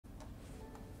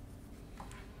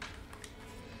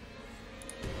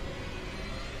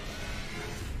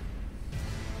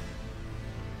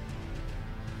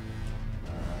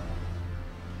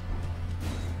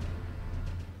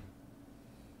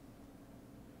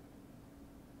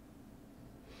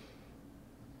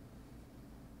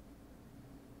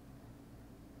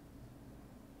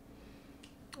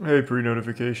Hey,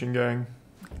 pre-notification gang.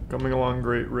 Coming along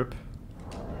great, Rip.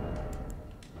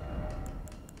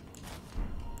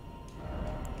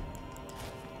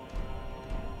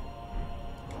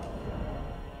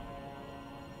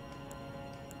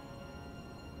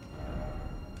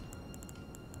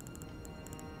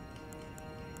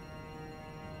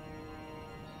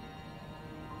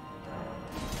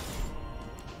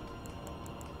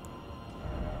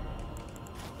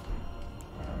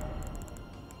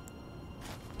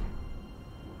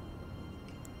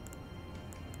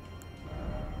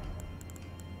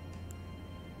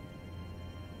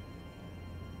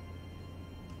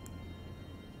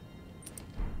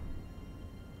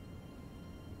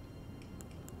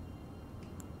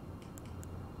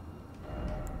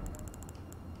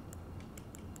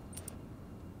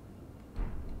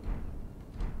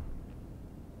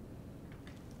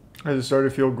 Has it started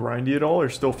to feel grindy at all, or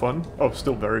still fun? Oh,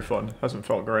 still very fun. Hasn't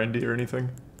felt grindy or anything.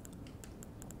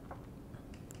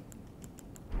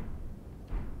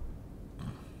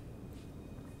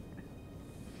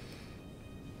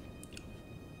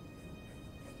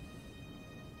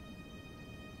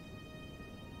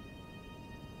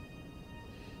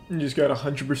 You just got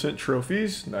 100%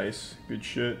 trophies? Nice. Good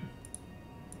shit.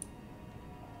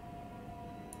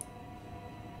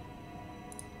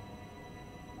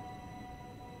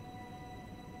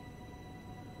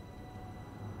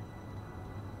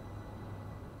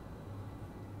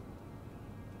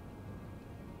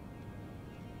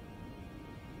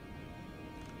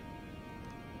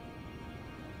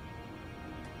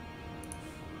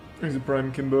 Here's the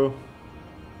Prime Kimbo.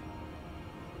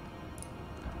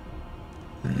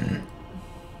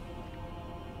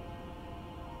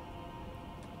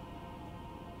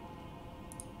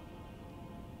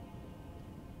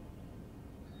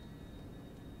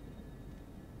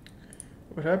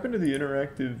 What happened to the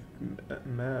interactive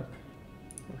map?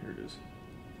 Oh, here it is.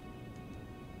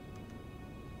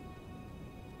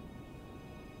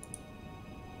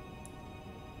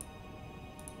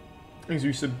 Thanks,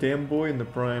 you sub Damn Boy in the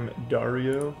Prime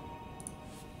Dario.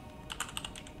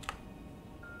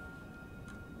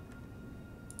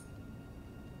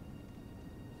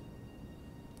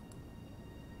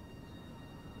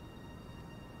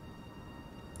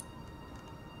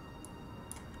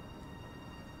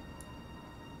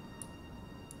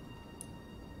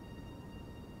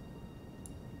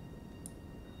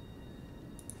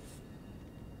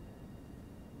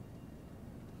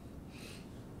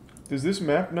 Does this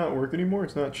map not work anymore?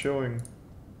 It's not showing.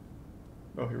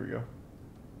 Oh, here we go.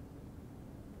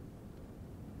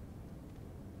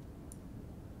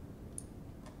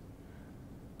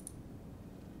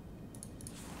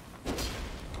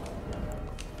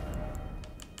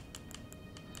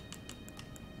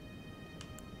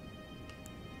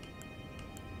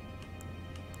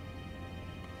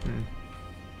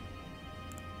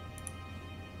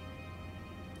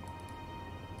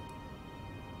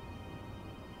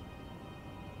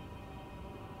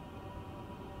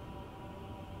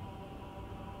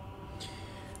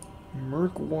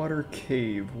 Murkwater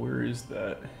Cave, where is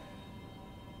that?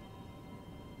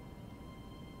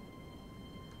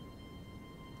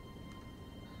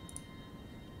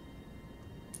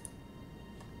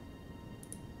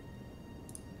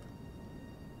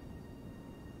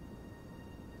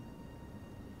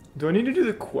 Do I need to do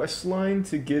the quest line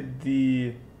to get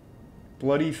the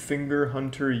Bloody Finger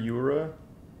Hunter Yura?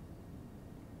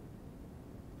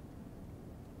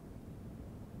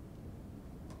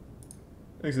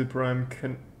 Exit Prime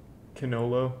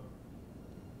Canolo.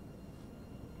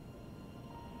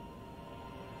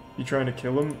 You trying to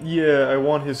kill him? Yeah, I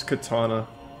want his katana.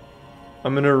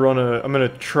 I'm gonna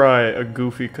try a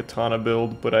goofy katana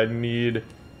build, but I need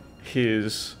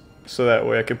his, so that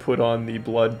way I can put on the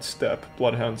Bloodhound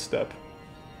step.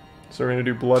 So we're gonna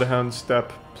do Bloodhound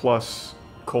step plus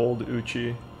cold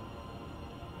Uchi.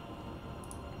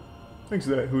 Thanks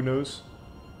to that, who knows?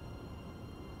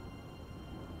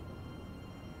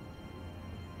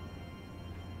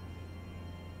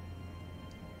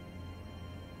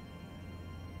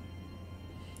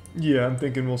 Yeah, I'm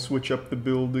thinking we'll switch up the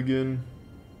build again.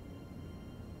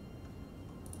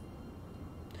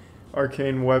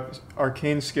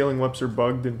 Arcane scaling webs are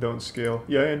bugged and don't scale.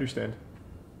 Yeah, I understand.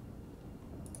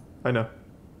 I know.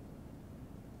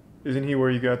 Isn't he where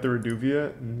you got the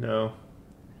Reduvia? No.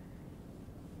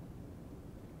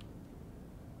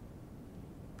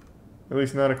 At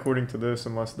least not according to this,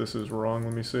 unless this is wrong.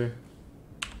 Let me see.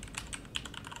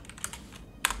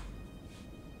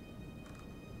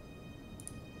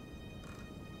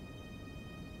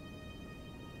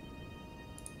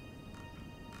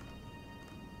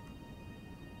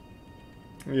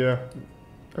 Yeah.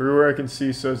 Everywhere I can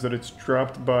see says that it's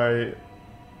dropped by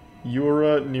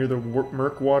Yura near the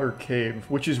Murkwater Cave,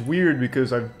 which is weird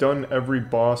because I've done every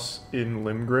boss in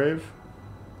Limgrave,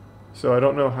 so I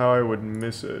don't know how I would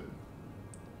miss it.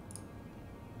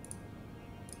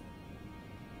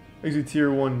 Exit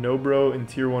Tier 1 Nobro and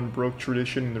Tier 1 Broke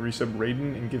Tradition in the resub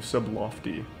Raiden and give sub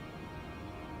Lofty.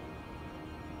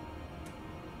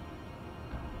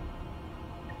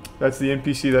 That's the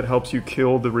NPC that helps you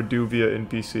kill the Reduvia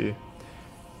NPC.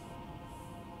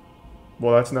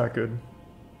 Well, that's not good.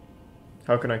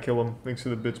 How can I kill him? Thanks for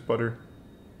the bits, butter.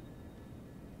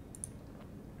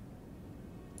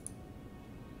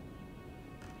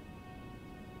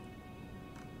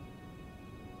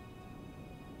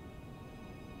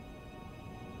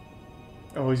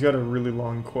 Oh, he's got a really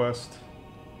long quest.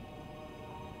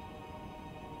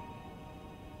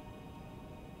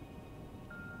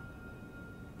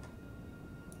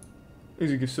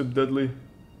 He's a gift sub Dudley.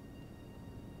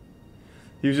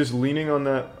 He was just leaning on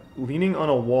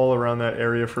a wall around that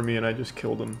area for me, and I just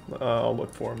killed him. I'll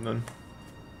look for him then.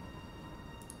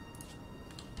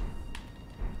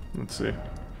 Let's see.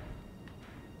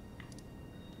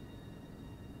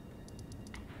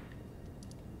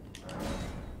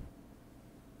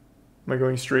 Am I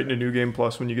going straight into New Game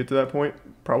Plus when you get to that point?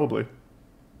 Probably.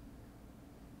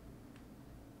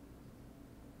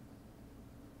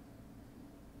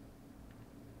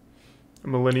 A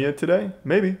millennia today?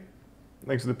 Maybe.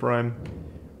 Thanks for the prime.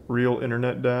 Real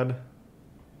internet dad.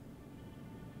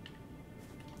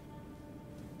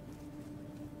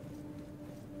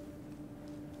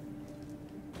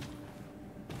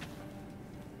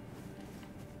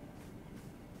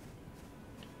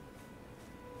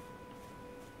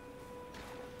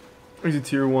 He's a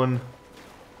tier 1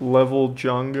 level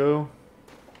Django.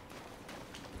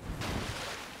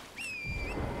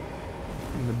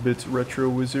 And the Bits Retro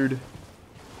Wizard.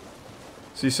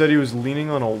 So you said he was leaning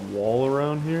on a wall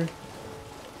around here?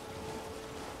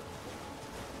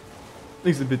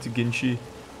 Thanks the Bits of Ginshi.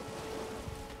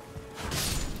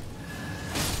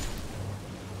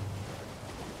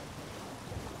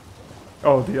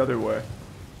 Oh, the other way.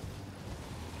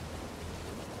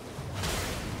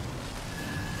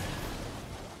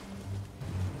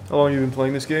 How long have you been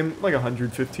playing this game? Like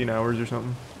 115 hours or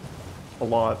something. A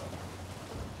lot.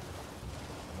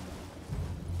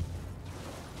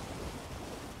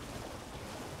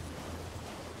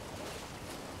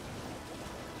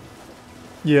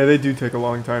 Yeah, they do take a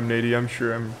long time, Nady. I'm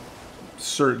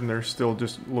certain they're still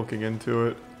just looking into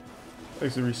it.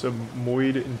 Thanks to resub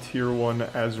Moid in tier 1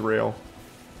 Azrael.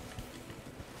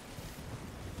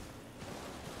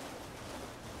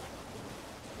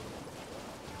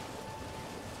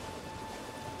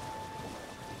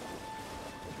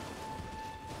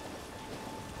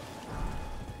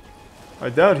 I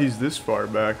doubt he's this far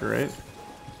back, right?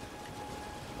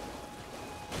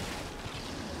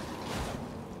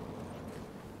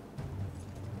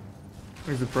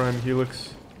 There's the Prime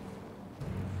Helix.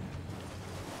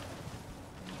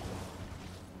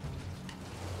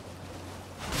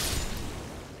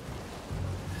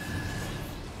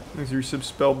 There's your sub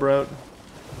Spellbrout.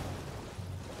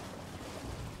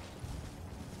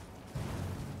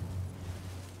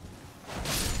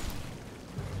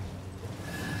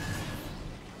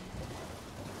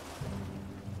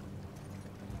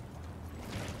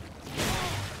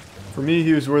 For me,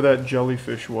 he was where that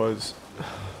jellyfish was.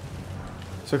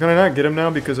 So can I not get him now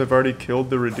because I've already killed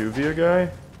the Reduvia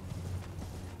guy?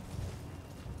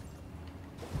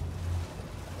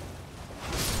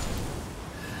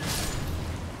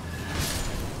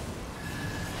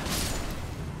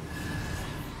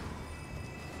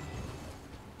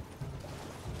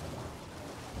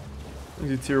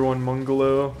 He's a tier 1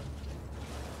 Mungalo.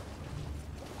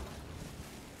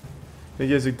 I think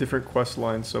he has a different quest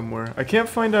line somewhere. I can't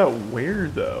find out where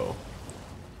though.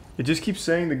 It just keeps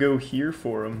saying to go here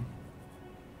for him.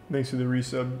 Thanks to the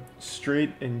resub.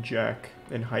 Straight and Jack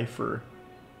and Heifer.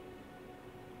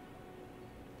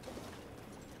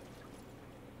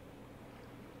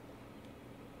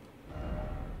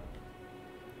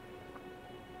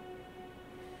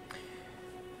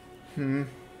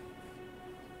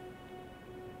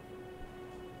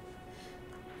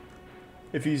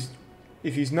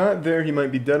 If he's not there, he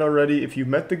might be dead already. If you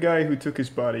met the guy who took his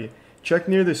body, check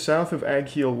near the south of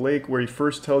Agheel Lake where he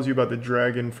first tells you about the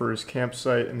dragon for his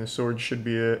campsite and the sword should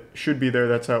be there.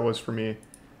 That's how it was for me.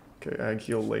 Okay,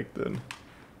 Agheel Lake then.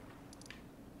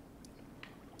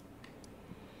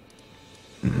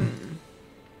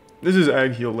 This is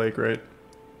Agheel Lake, right?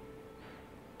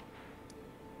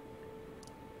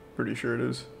 Pretty sure it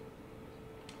is.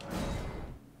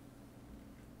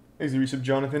 Thanks the resub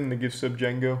Jonathan and the gift sub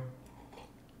Django.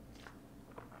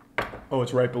 Oh,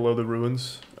 it's right below the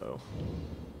ruins? Oh.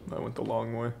 I went the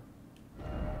long way.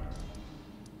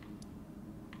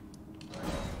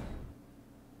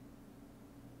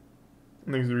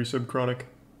 Thanks the resub chronic.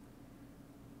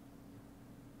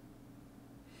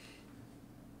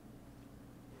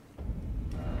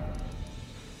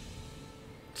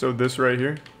 So this right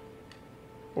here?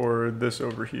 Or this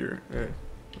over here? Hey,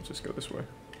 let's just go this way.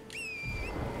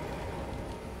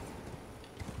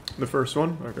 The first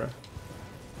one? Okay.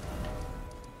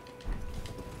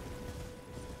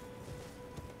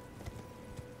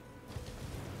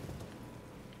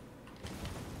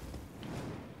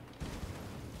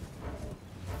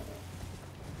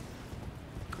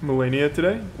 Millennia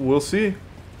today? We'll see.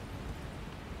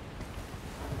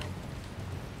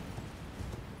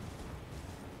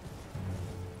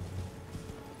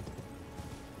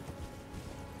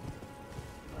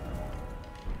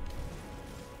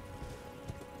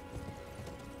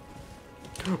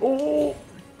 Oh!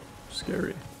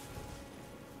 Scary.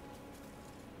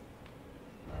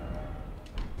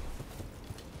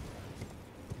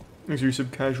 Thanks for your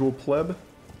sub casual pleb.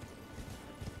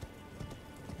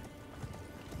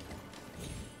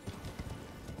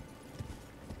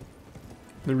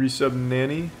 The resub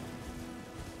nanny.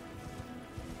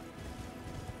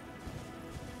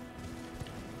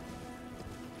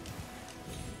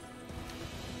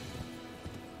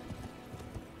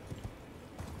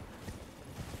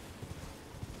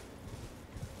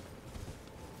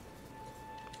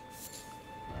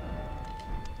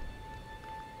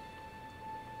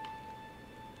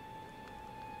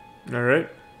 Alright.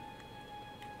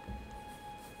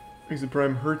 Thanks the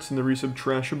prime hurts and the resub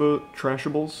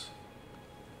trashables.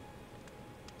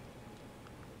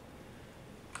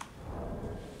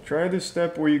 Try this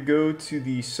step where you go to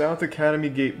the South Academy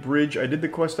Gate Bridge. I did the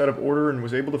quest out of order and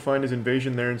was able to find his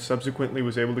invasion there and subsequently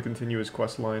was able to continue his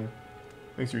quest line.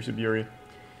 Thanks, Resub Yuri.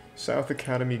 South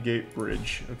Academy Gate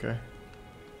Bridge. Okay.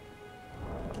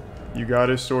 You got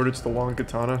his sword, it's the long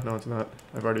katana? No, it's not.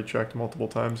 I've already checked multiple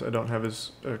times. I don't have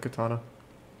his katana.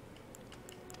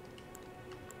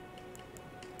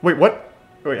 Wait, what?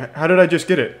 Wait, how did I just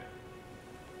get it?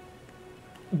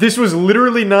 This was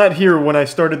literally not here when I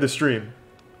started the stream.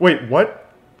 Wait,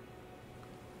 what?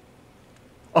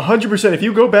 100%. If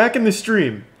you go back in the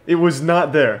stream, it was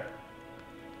not there.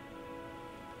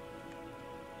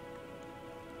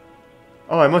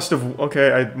 Oh, I must have...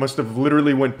 Okay, I must have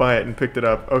literally went by it and picked it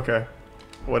up. Okay.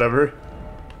 Whatever.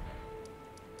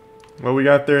 Well, we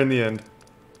got there in the end.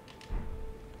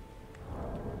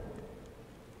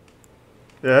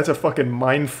 Yeah, that's a fucking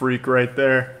mind freak right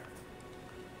there.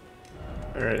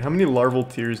 Alright, how many larval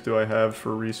tiers do I have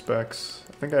for respecs?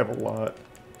 I think I have a lot.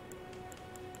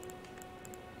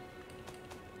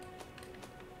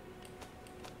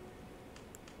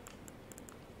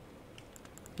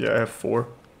 Yeah, I have 4.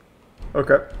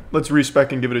 Okay, let's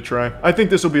respec and give it a try. I think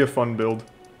this will be a fun build.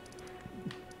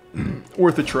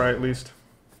 Worth a try, at least.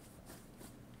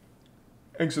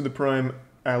 Eggs of the Prime,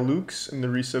 Alux and the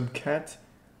resub Cat,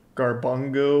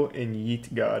 Garbongo and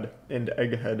Yeet God, and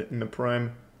Egghead in the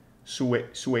Prime,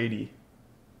 Suedi.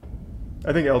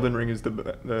 I think Elden Ring is the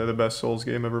best Souls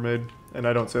game ever made, and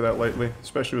I don't say that lightly,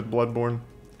 especially with Bloodborne.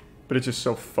 But it's just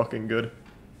so fucking good.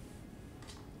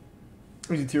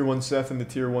 There's the tier 1 Seth and the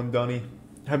tier 1 Dunny.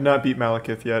 Have not beat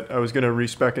Malekith yet. I was gonna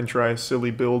respec and try a silly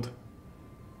build.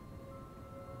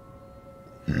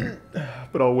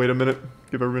 But I'll wait a minute.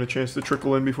 Give everyone a chance to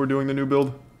trickle in before doing the new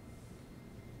build.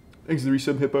 Thanks to the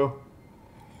resub Hippo.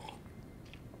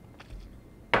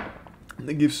 And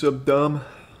the gift sub Dom.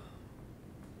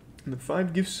 And the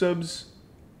 5 gift subs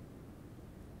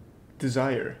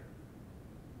Desire.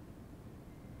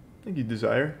 Thank you,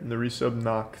 Desire. And the resub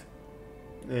Noct.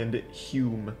 And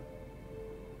Hume.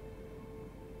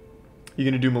 You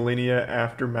gonna do Millennia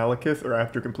after Malekith or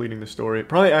after completing the story?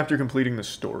 Probably after completing the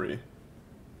story.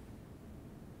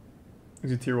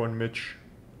 He's a tier 1 Mitch.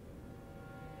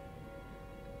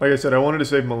 Like I said, I wanted to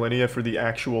save Millennia for the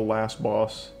actual last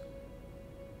boss.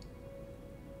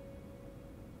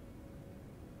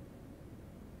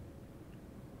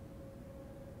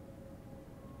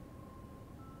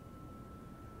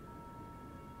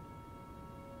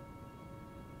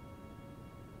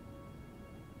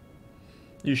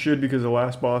 You should, because the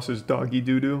last boss is Doggy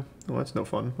Doo-Doo. Oh, that's no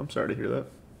fun. I'm sorry to hear that.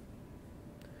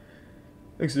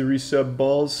 Thanks to the resub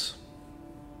Balls.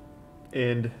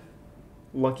 And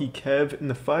Lucky Kev. And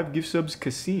the 5 gift subs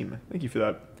Kasim. Thank you for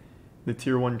that. The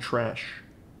tier 1 Trash.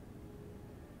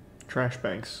 Trash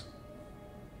Banks.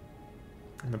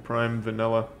 And the Prime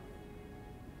Vanilla.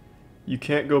 You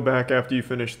can't go back after you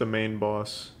finish the main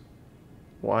boss.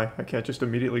 Why? I can't just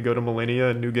immediately go to Millennia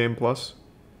and New Game Plus?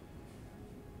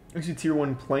 Actually, tier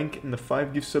 1 Plank and the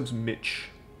 5 gift subs Mitch.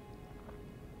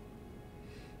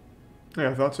 Yeah,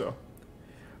 I thought so.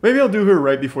 Maybe I'll do her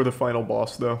right before the final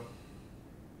boss, though.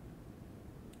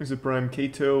 Is it Prime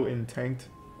Kato in Tanked?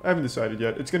 I haven't decided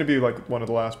yet. It's going to be like one of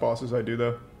the last bosses I do,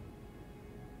 though.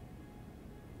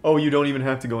 Oh, you don't even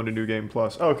have to go into New Game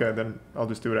Plus. Okay, then I'll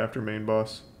just do it after main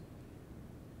boss.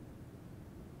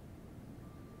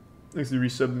 Is the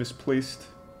resub misplaced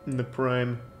in the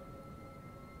Prime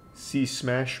C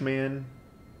Smash Man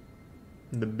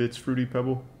and the Bits Fruity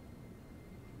Pebble?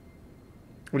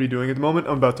 What are you doing at the moment?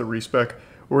 I'm about to respec.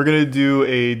 We're going to do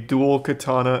a dual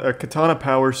katana, a katana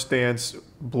power stance,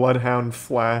 Bloodhound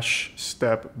Flash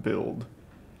step build.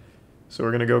 So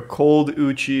we're going to go Cold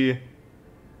Uchi,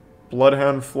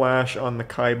 Bloodhound Flash on the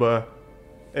Kaiba,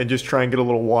 and just try and get a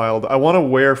little wild. I want to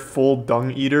wear full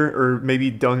Dung Eater, or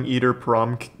maybe Dung Eater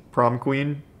Prom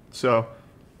Queen. So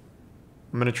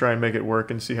I'm going to try and make it work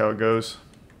and see how it goes.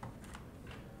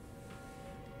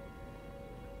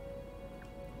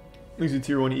 Easy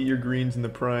tier 1, eat your greens in the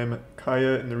Prime,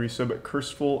 Kaya in the resub at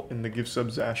Curseful, and the gift sub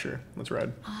Zasher. Let's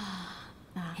ride.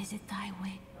 Is it thy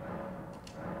way?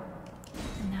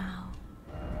 Now.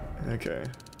 Okay.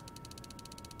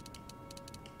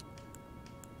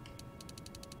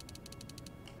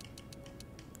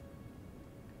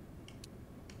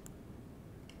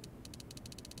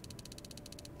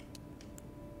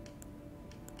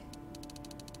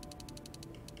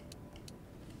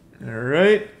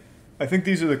 Alright. I think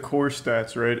these are the core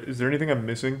stats, right? Is there anything I'm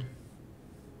missing?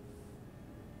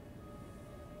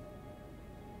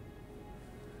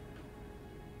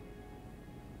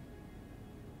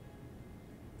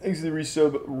 Thanks to the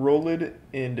resub Rollid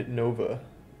and Nova.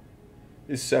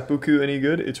 Is Seppuku any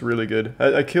good? It's really good.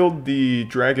 I killed the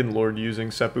Dragon Lord using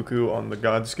Seppuku on the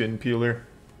Godskin peeler.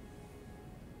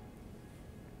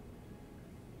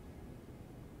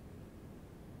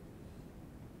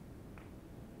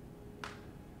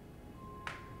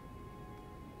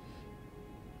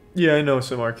 Yeah, I know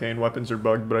some arcane weapons are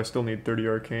bugged, but I still need 30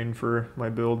 arcane for my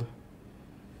build.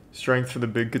 Strength for the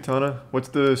big katana? What's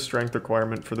the strength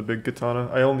requirement for the big katana?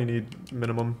 I only need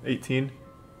minimum 18.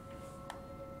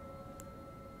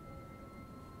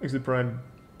 Exit Prime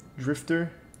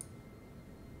Drifter.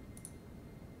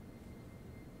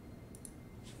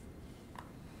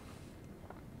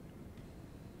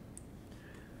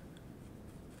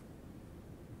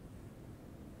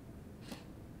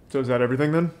 So is that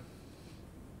everything then?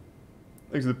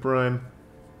 Exit Prime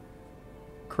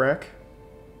Crack.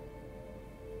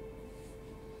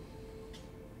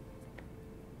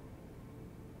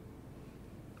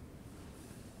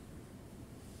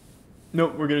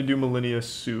 Nope, we're gonna do Millennia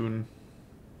soon.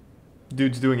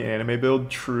 Dude's doing anime build?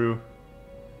 True.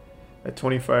 At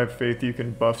 25 faith you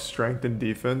can buff strength and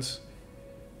defense.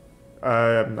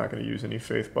 I'm not gonna use any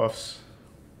faith buffs.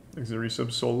 Exit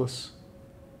resub Solus.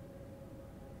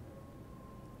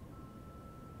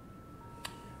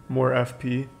 More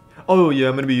FP. Oh yeah,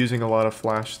 I'm going to be using a lot of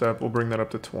Flash Step. We'll bring that up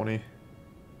to 20.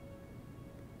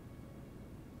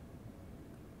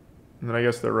 And then I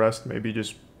guess the rest maybe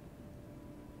just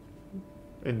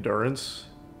Endurance.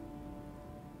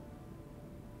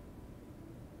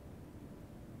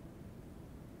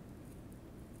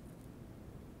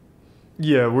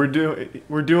 Yeah, we're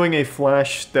doing a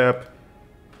Flash Step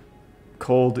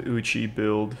Cold Uchi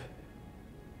build.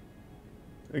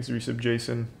 Thanks resub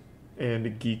Jason.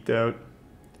 And Geeked Out.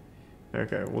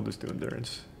 Okay, we'll just do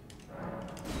Endurance.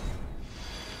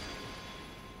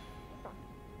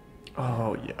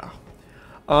 Oh, yeah.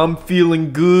 I'm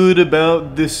feeling good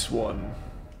about this one.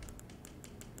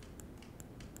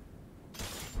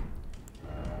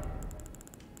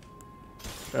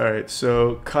 Alright,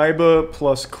 so Kaiba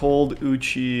plus Cold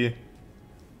Uchi.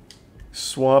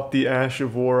 Swap the Ash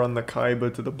of War on the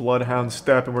Kaiba to the Bloodhound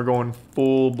Step, and we're going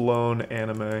full-blown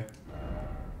anime.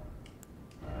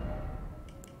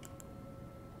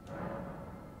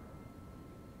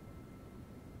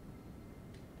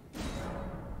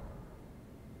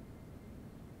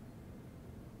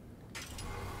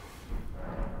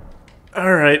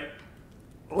 Alright,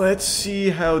 let's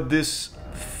see how this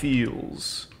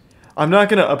feels. I'm not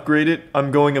going to upgrade it.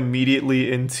 I'm going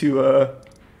immediately into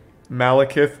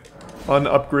Malekith,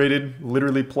 unupgraded,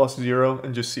 literally +0,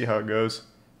 and just see how it goes.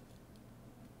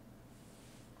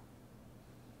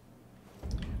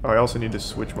 Oh, I also need to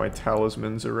switch my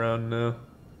talismans around now.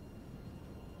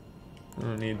 I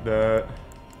don't need that.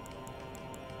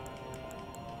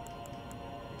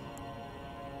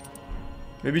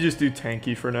 Maybe just do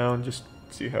tanky for now and just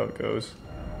see how it goes.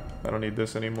 I don't need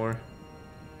this anymore.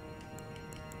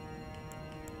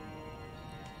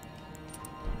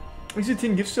 Thanks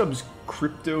 10 gift subs,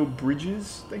 Crypto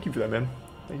Bridges. Thank you for that, man.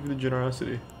 Thank you for the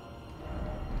generosity.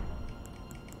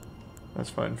 That's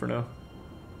fine for now.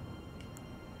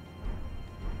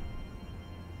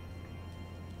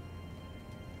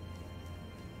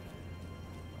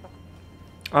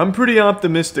 I'm pretty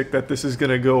optimistic that this is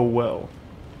gonna go well.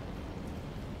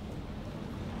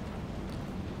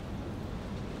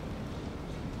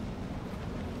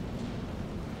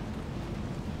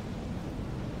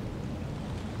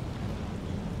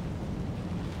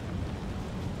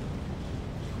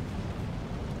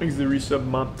 Thanks the resub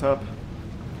mop top.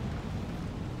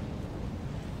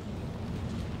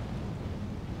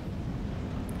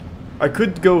 I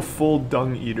could go full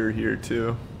dung eater here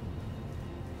too.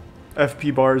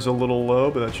 FP bar is a little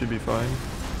low, but that should be fine.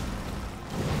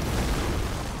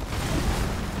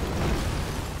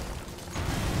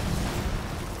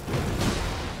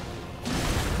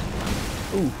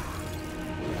 Ooh.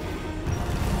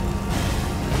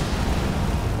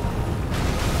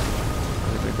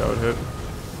 I think that would hit.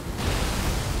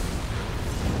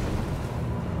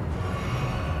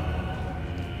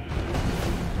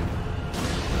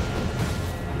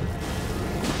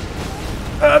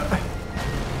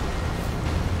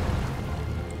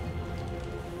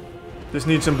 Just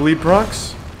need some bleed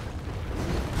procs.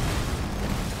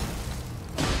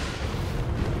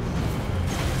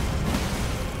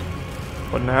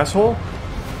 What an asshole.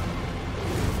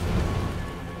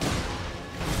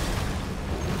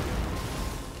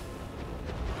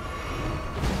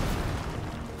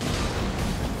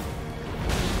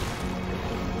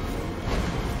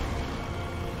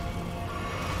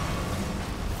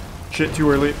 Shit,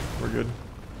 too early. We're good.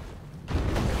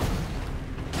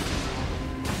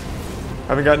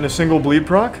 Haven't gotten a single bleed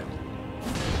proc?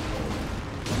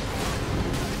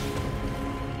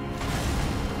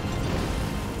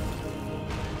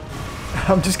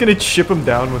 I'm just gonna chip him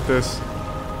down with this.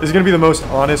 This is gonna be the most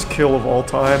honest kill of all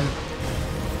time.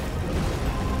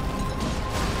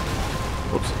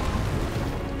 Whoops.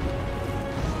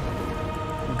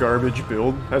 Garbage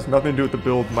build. Has nothing to do with the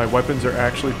build. My weapons are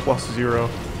actually +0.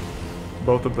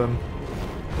 Both of them.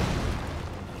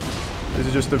 This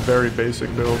is just a very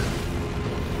basic build.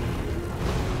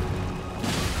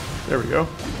 There we go.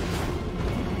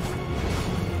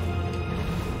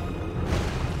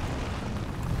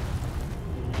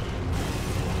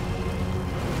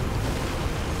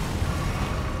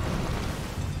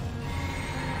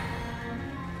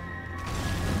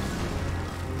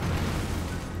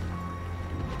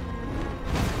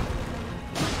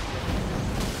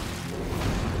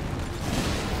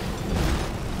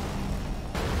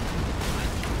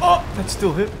 Oh, that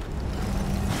still hit.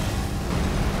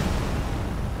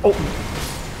 Oh!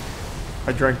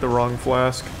 I drank the wrong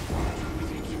flask.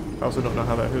 I also don't know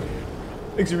how that hit.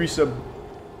 Thanks, resub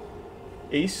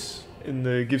Ace in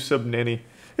the give sub Nanny.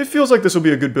 It feels like this will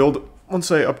be a good build once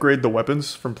I upgrade the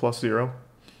weapons from +0.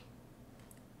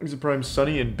 Thanks, Prime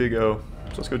Sunny and Big O.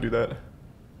 So let's go do that.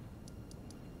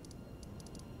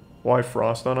 Why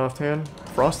Frost on offhand?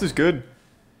 Frost is good.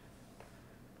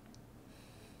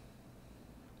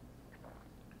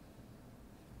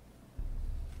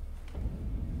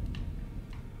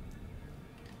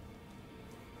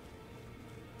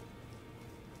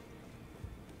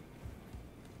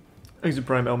 Thanks to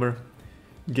Prime Elmer.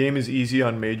 Game is easy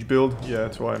on mage build. Yeah,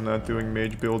 that's why I'm not doing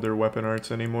mage build or weapon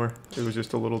arts anymore. It was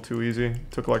just a little too easy.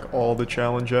 Took like all the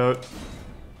challenge out.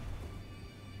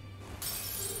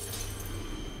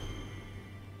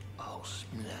 Oh,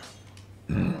 snap.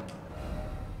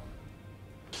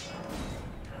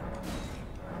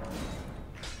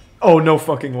 Oh, no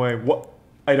fucking way. What?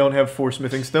 I don't have 4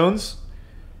 smithing stones?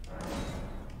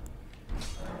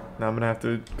 Now I'm gonna have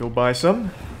to go buy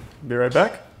some. Be right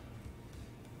back.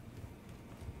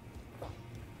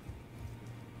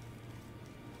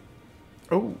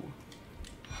 Oh.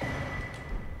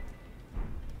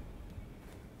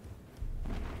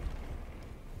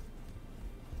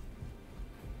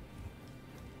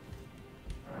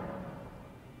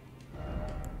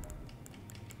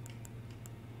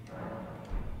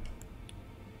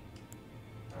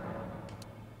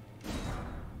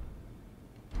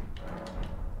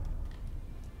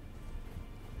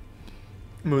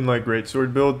 Moonlight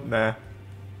Greatsword build? Nah.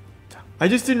 I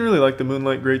just didn't really like the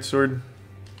Moonlight Greatsword.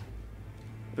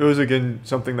 It was, again,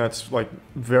 something that's, like,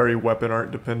 very weapon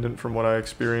art dependent from what I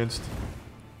experienced.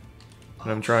 And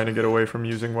I'm trying to get away from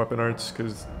using weapon arts,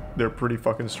 because they're pretty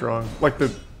fucking strong. Like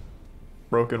the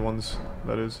broken ones,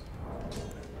 that is.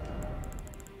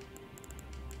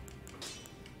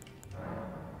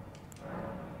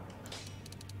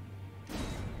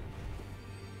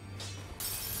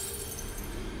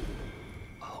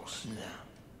 Oh, snap.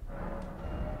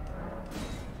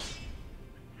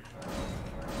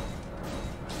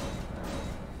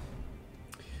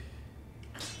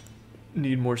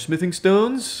 Need more smithing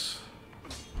stones.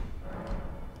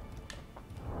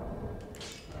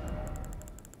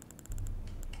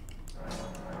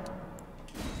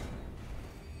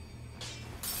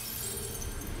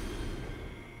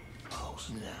 Oh,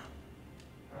 snap.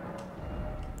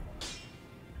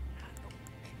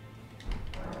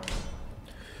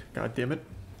 God damn it.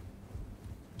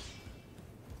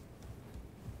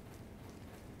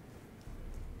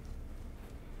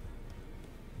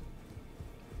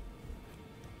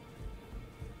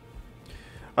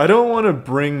 I don't want to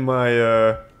bring my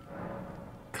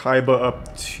Kaiba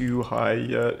up too high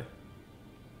yet.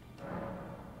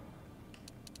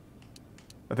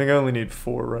 I think I only need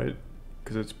 4, right?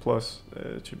 Because it's plus.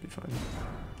 It should be fine.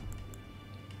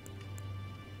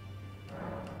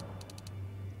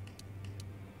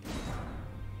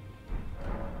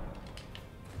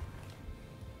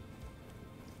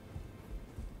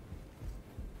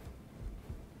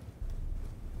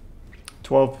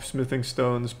 $12 smithing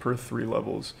stones per 3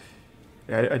 levels.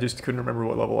 Yeah, I just couldn't remember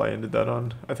what level I ended that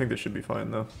on. I think this should be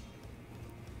fine though.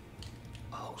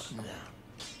 Oh, snap.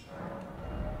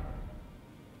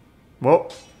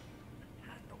 Well.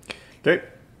 Okay.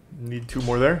 Need 2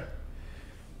 more there.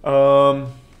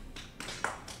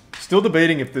 Still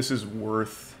debating if this is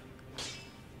worth.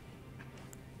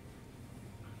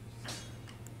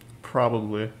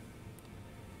 Probably.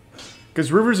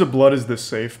 Because Rivers of Blood is the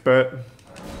safe bet.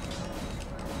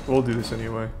 We'll do this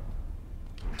anyway.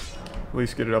 At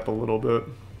least get it up a little bit.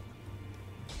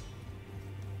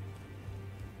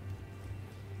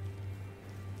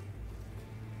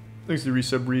 Thanks to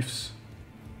Resub Reefs.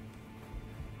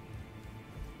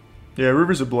 Yeah,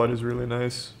 Rivers of Blood is really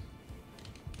nice.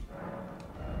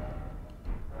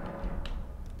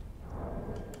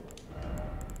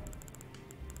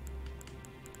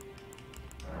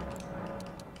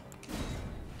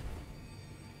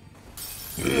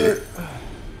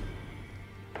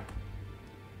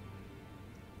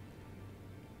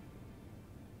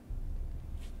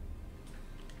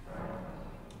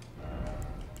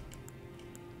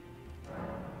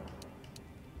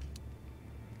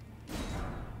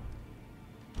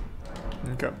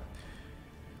 Okay.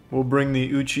 We'll bring the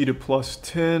Uchi to plus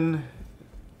 10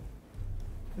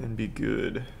 and be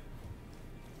good.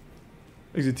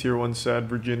 Exit tier 1 sad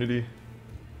virginity.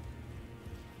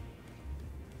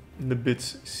 And the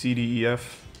bits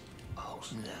CDEF. Oh,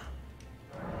 snap.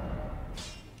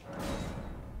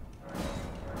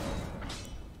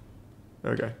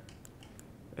 Okay.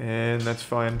 And that's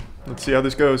fine. Let's see how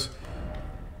this goes.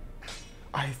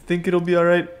 I think it'll be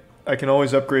alright. I can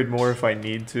always upgrade more if I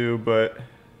need to, but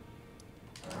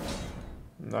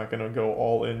I'm not gonna go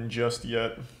all in just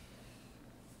yet.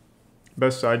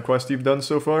 Best side quest you've done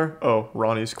so far? Oh,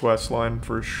 Ronnie's quest line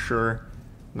for sure.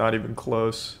 Not even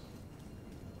close.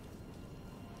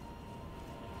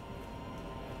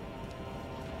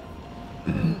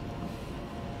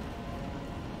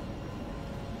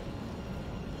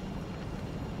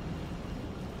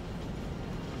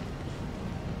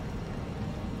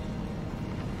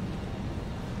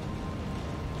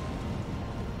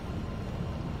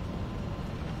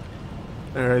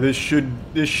 Alright, this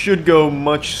should go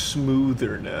much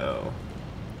smoother now.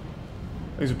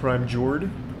 Thanks a Prime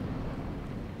Jord.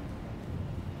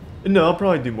 No, I'll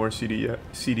probably do more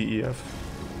CDEF.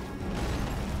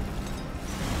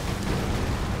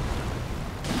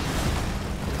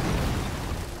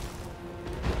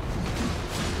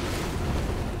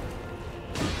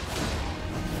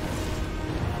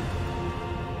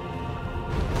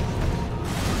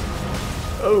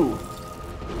 Oh!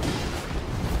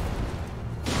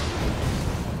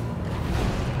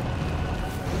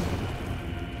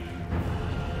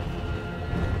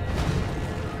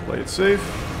 Play it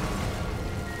safe.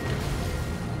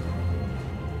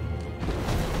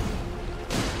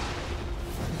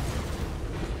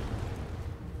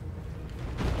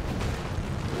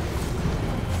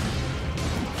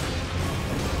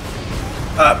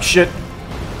 Shit.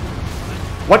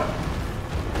 What?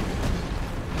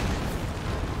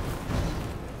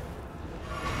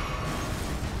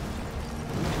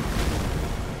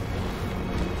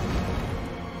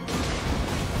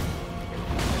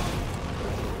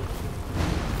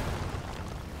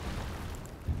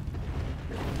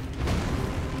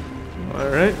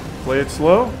 Alright, play it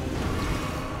slow.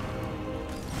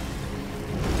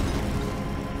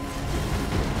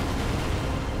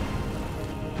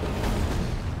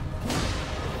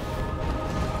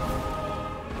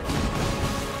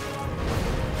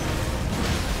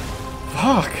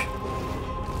 Fuck!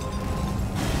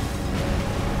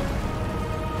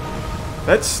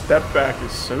 That step back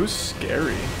is so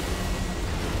scary.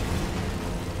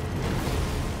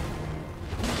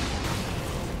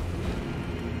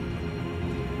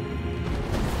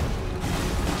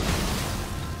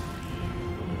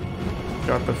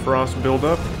 Got the frost build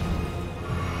up.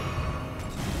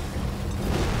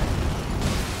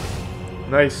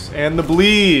 Nice. And the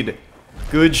bleed.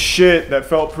 Good shit. That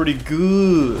felt pretty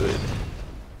good.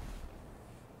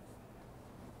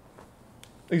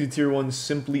 Thanks to tier 1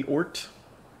 Simply Ort.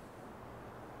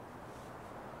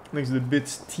 Thanks to the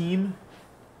Bits team.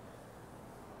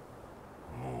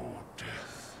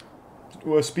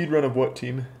 Well, a speedrun of what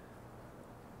team?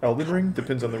 Elden Ring?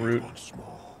 Depends on the route.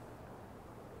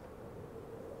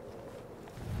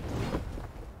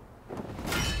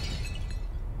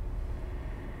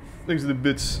 Thanks to the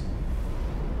Bits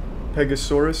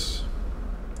Pegasaurus.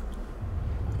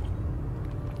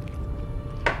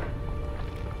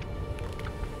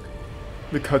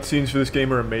 The cutscenes for this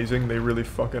game are amazing. They really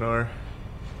fucking are.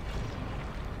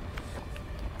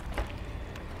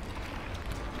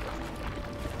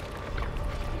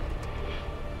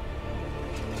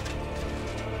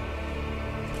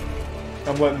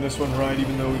 I'm letting this one ride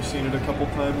even though we've seen it a couple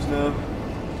times now.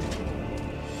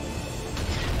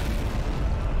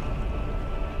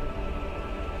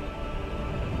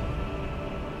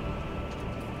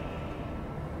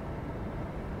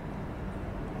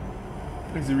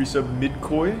 Thanks to resub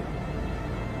Midkoi.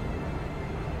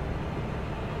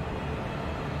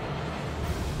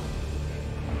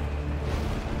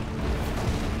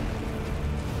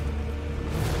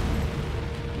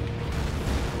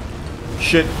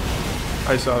 Shit.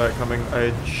 I saw that coming.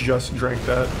 I had just drank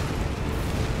that.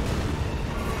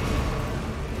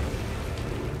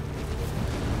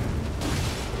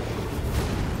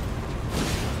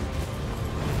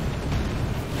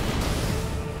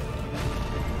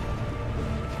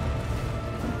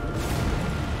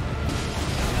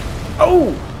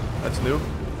 Oh! That's new.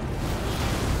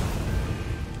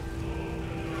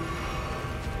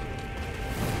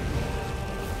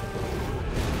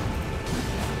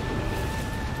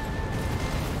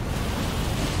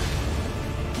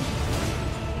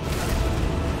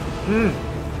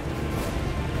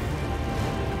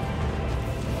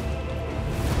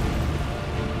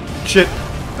 Shit,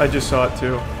 I just saw it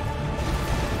too.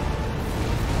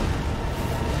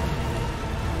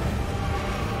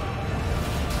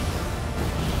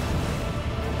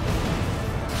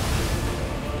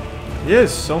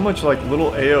 Yes, so much like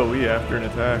little AoE after an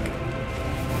attack.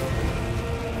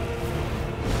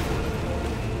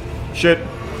 Shit.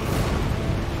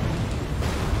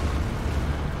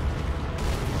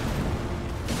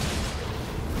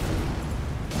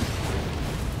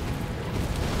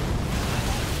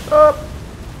 Up.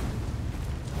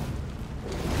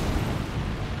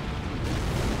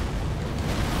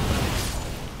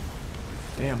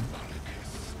 Damn.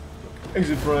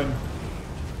 Exit Prime.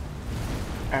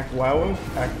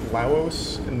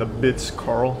 Aklawos and the Bits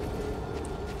Carl.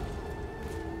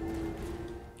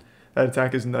 That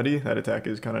attack is nutty. That attack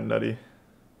is kind of nutty.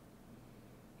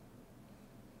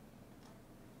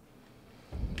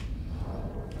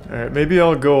 Alright, maybe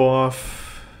I'll go off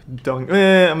Dung...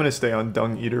 I'm gonna stay on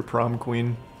Dung Eater Prom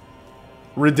Queen.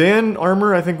 Redan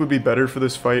armor I think would be better for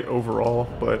this fight overall,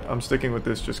 but I'm sticking with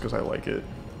this just because I like it.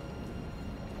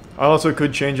 I also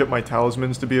could change up my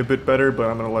talismans to be a bit better, but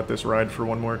I'm gonna let this ride for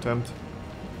one more attempt.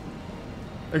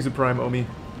 Exit Prime, Omi.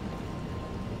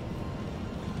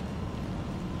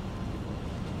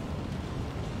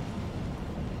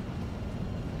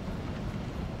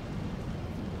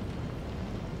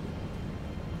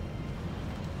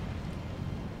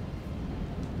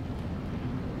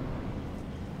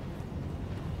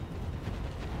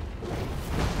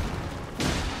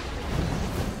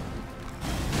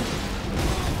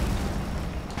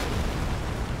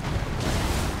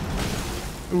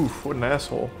 Oof, what an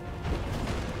asshole.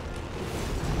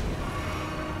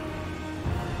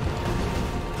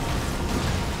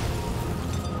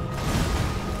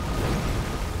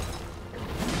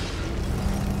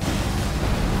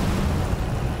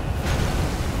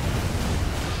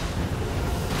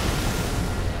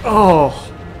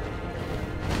 Oh!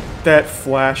 That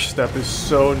flash step is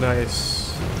so nice.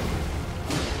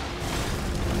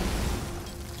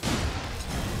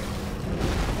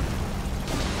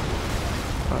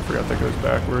 I forgot that goes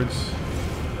backwards.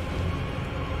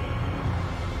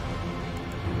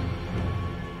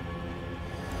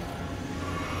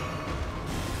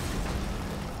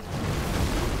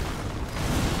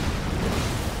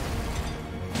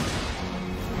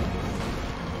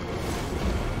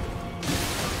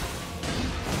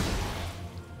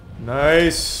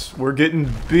 Nice. We're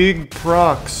getting big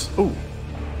procs. Oh.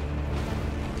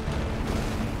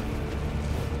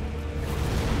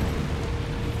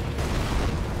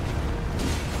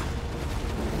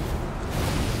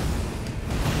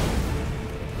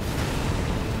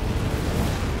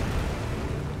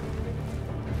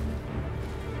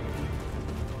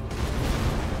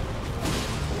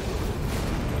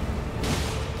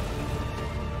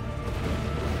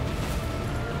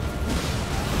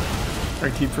 I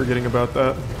keep forgetting about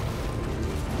that.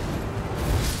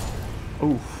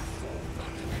 Oh.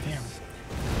 Damn.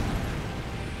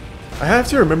 I have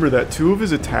to remember that 2 of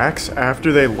his attacks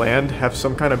after they land have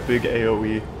some kind of big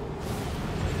AoE.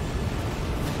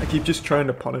 I keep just trying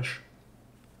to punish.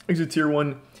 He's a tier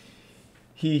 1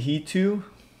 he 2.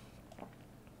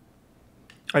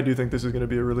 I do think this is going to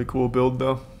be a really cool build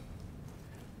though.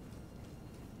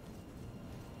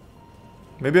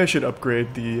 Maybe I should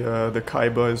upgrade the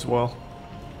Kaiba as well.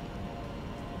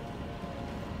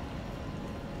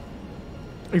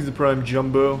 He's the Prime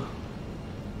Jumbo.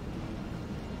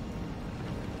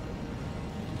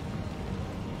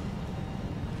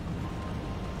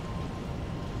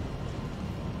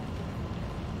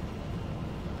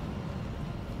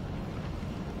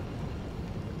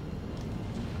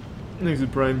 He's the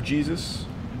Prime Jesus.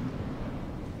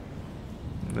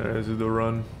 There's the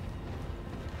run.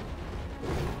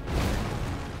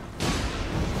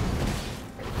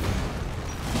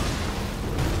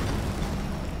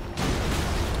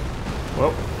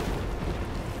 Well,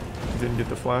 didn't get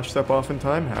the flash step off in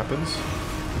time, happens.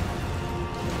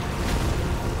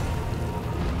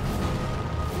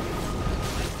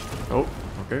 Oh,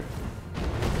 okay.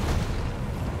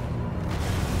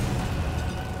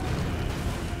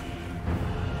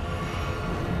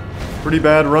 Pretty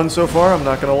bad run so far, I'm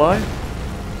not gonna lie.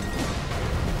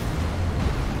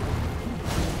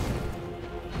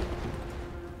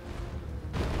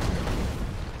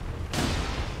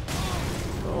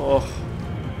 Oh.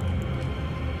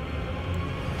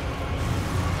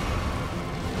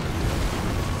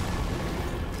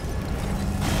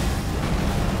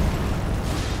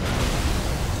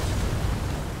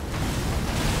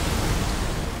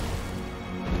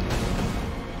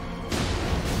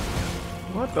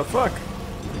 What the fuck?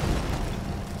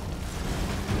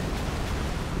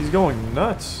 He's going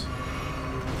nuts.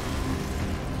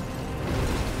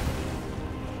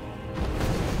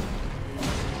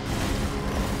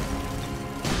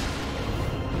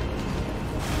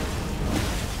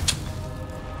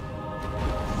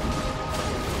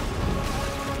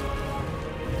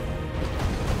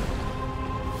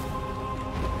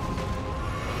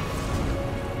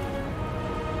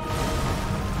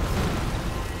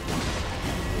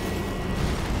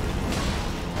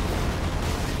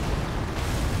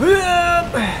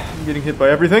 I'm getting hit by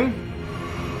everything.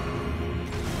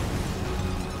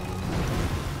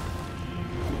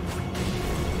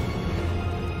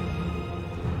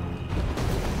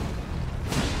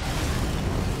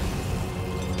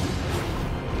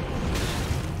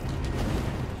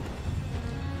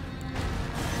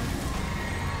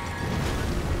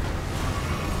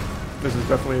 This is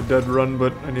definitely a dead run,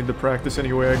 but I need to practice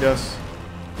anyway, I guess.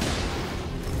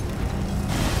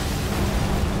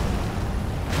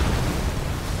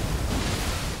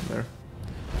 There.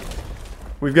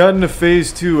 We've gotten to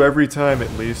phase 2 every time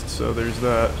at least, so there's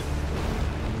that.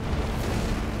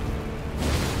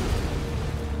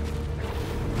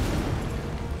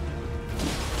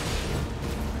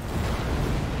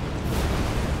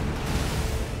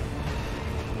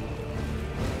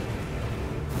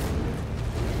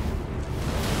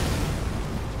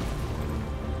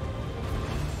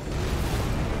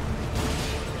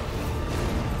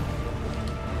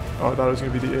 Oh, I thought it was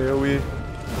going to be the AoE.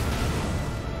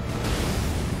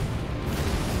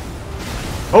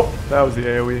 Oh, that was the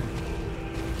AoE.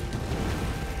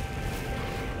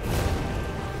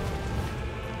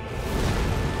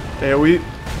 AoE.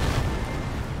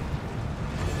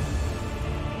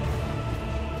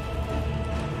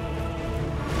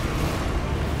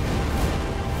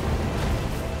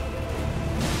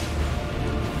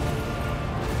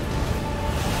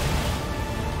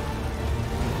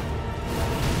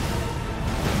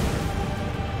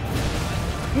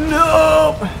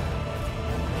 No!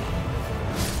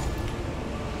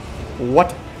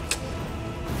 What?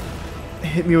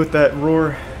 Hit me with that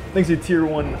roar. Thanks to tier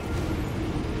 1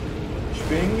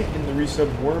 Schwing in the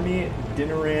resub Wormy,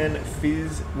 Dinaran,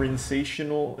 Fizz,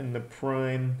 Rensational in the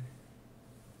Prime,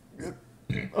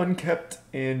 Unkept,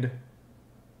 and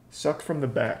Suck from the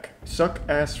Back. Suck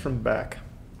ass from back.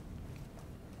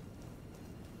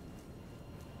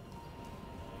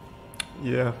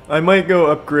 Yeah, I might go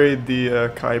upgrade the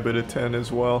Kaiba to 10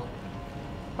 as well.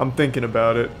 I'm thinking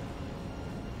about it.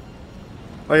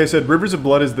 Like I said, Rivers of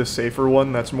Blood is the safer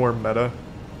one, that's more meta.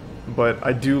 But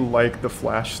I do like the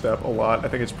flash step a lot. I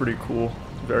think it's pretty cool.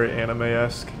 Very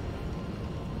anime-esque.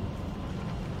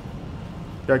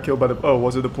 Got killed by the... Oh,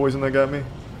 was it the poison that got me?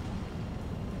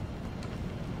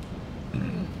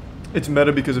 It's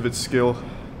meta because of its skill.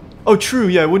 Oh, true,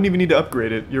 yeah, I wouldn't even need to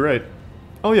upgrade it. You're right.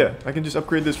 Oh yeah, I can just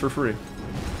upgrade this for free.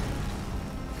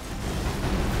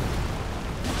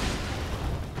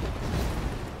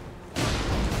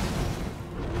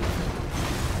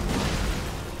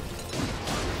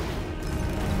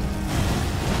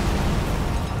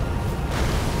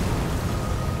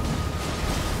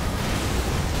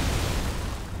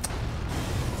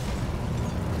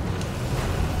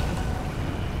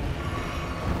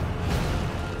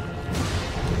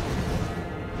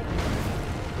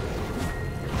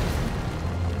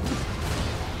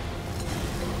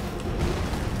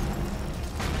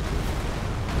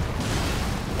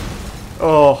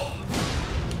 Oh.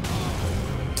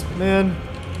 Man.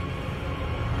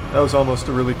 That was almost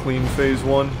a really clean phase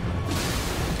 1.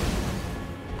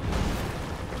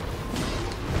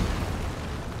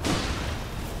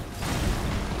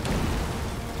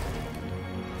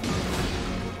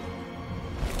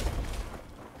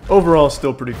 Overall,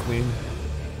 still pretty clean.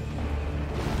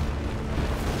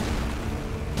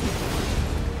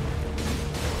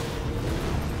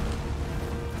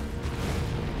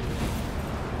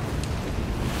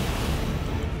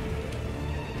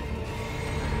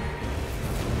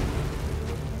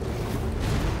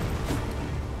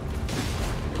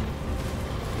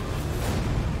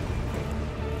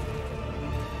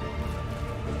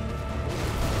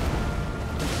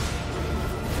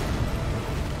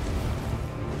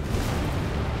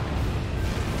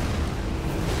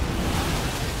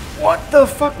 What the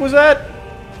fuck was that?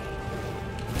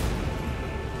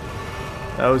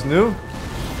 That was new?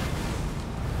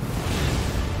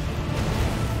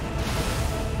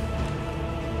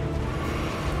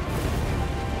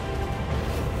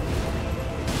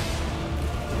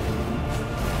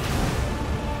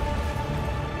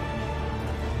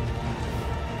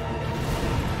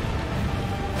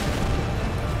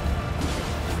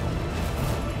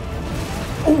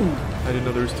 Oh, I didn't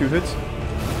know there was 2 hits.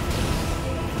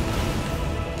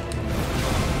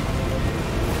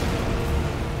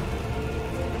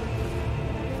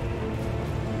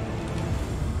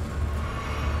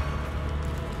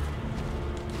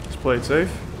 Play it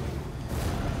safe.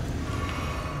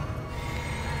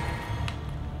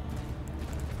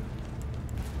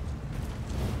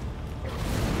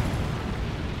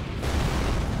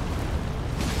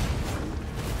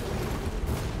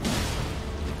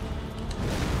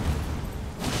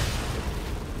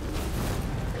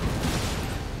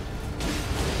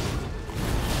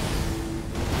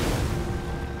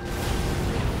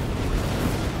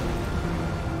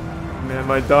 Man,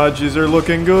 my dodges are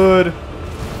looking good.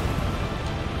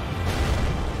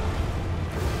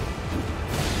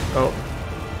 Oh.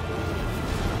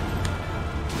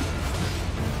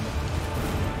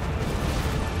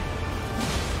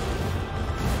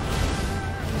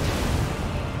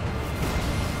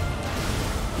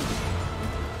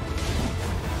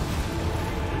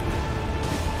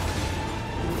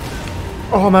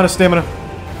 Oh, I'm out of stamina.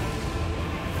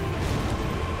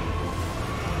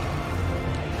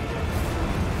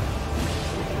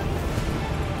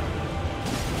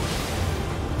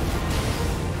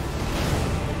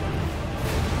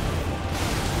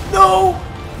 No!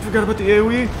 I forgot about the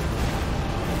AoE.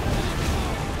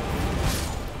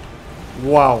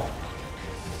 Wow.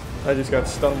 I just got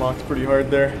stun locked pretty hard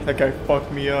there. That guy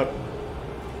fucked me up.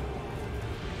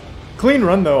 Clean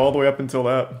run though, all the way up until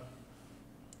that.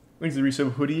 Thanks to the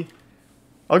resub hoodie.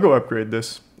 I'll go upgrade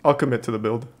this. I'll commit to the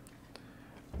build.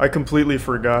 I completely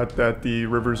forgot that the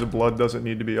Rivers of Blood doesn't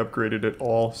need to be upgraded at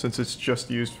all, since it's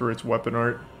just used for its weapon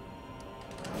art.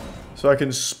 So I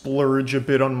can splurge a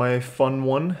bit on my fun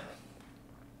one.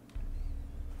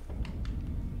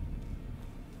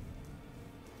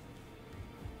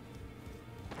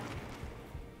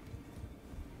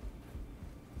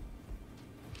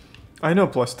 I know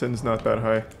plus 10's not that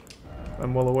high.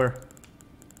 I'm well aware.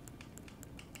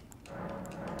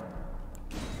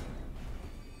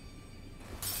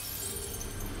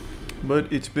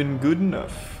 But it's been good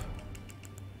enough.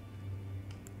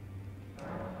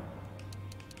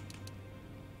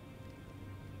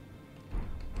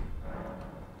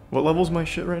 What level's my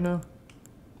shit right now?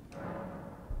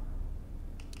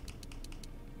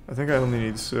 I think I only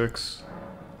need 6.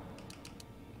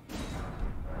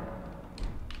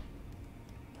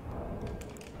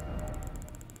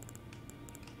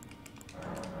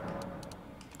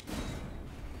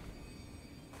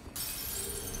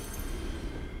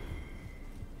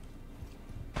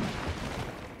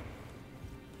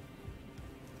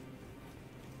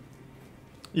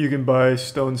 You can buy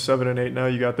Stone 7 and 8 now.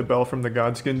 You got the bell from the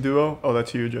Godskin duo. Oh,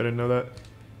 that's huge. I didn't know that.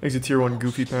 Thanks to tier 1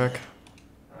 Goofy pack.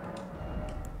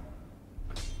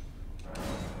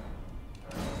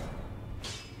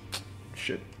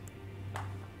 Shit.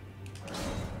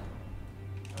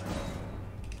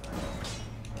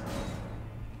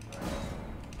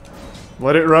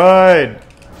 Let it ride.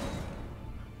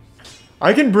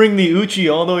 I can bring the Uchi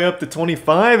all the way up to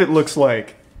 25, it looks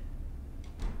like.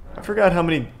 I forgot how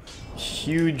many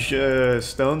huge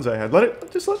stones I had.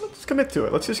 Let's commit to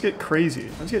it. Let's just get crazy.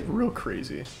 Let's get real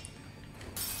crazy.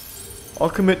 I'll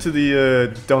commit to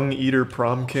the Dung Eater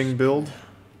Prom King build.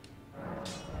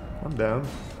 I'm down.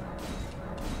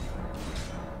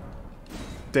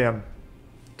 Damn.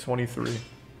 23.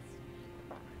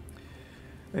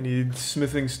 I need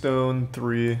Smithing Stone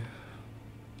 3.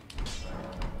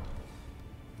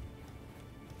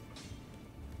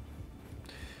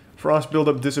 Frost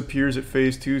buildup disappears at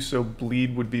phase 2, so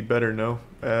bleed would be better. No,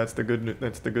 that's the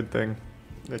good thing.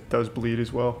 It does bleed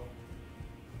as well.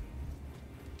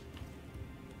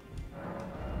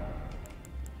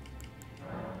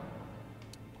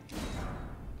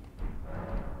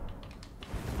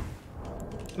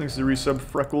 Thanks to resub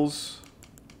Freckles.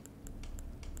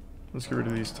 Let's get rid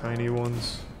of these tiny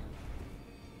ones.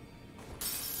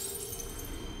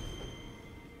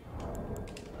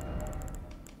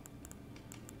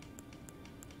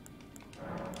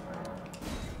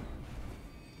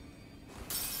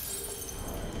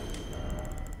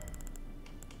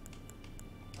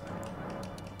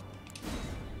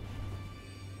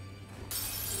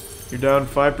 You're down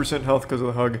 5% health because of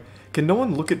the hug. Can no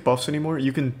one look at buffs anymore?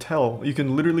 You can tell. You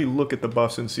can literally look at the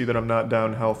buffs and see that I'm not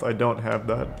down health. I don't have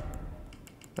that.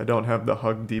 I don't have the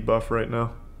hug debuff right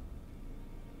now.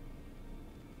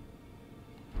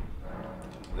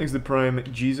 Thanks to Prime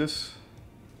Jesus.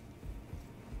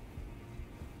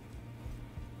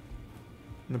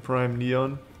 And the Prime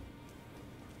Neon.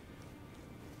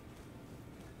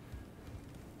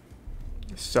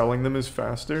 Selling them is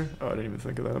faster? Oh, I didn't even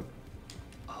think of that.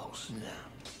 Oh, snap.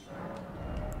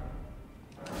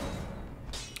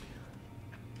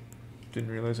 Didn't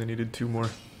realize I needed 2 more.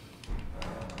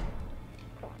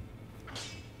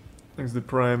 Thanks to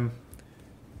Prime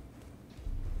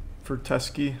for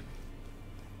Teskey.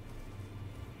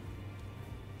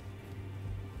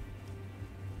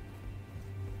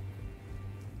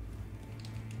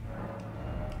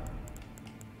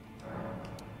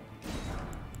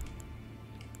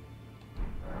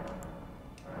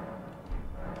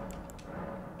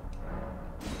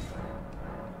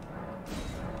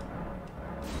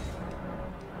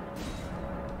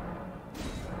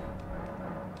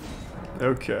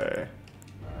 Okay.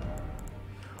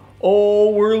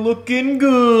 Oh, we're looking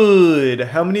good.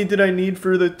 How many did I need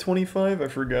for the 25? I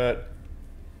forgot.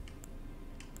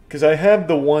 Because I have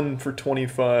the one for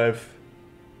 25.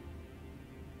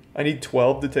 I need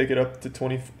 12 to take it up to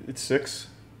 20. It's 6.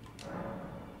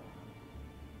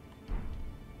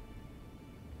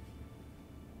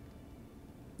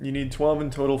 You need 12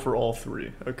 in total for all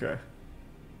 3. Okay.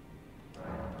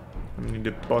 I need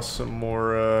to bust some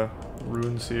more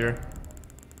runes here.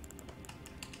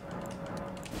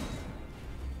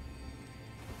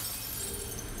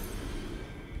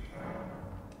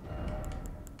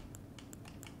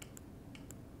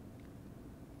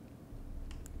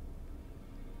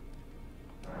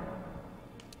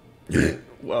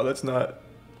 Wow, that's not...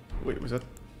 Wait, was that...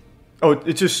 Oh,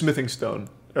 it's just smithing stone.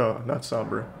 Oh, not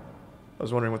somber. I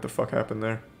was wondering what the fuck happened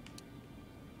there.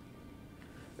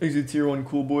 Exit tier 1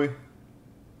 cool boy.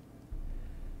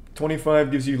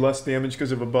 25 gives you less damage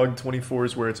because of a bug. 24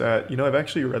 is where it's at. You know, I've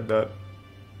actually read that.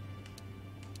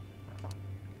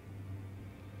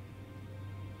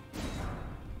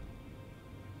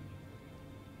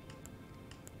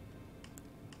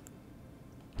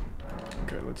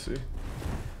 Okay, let's see.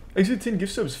 Exit 10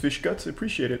 gift subs, Fish Guts, I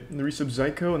appreciate it. And the resub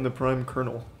Zyko and the Prime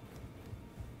Colonel.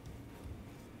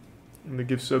 And the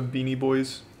gift sub Beanie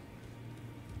Boys.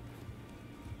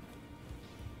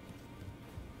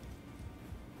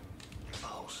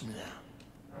 Oh, snap.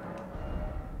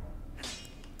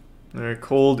 Alright,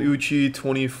 Cold Uchi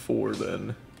 24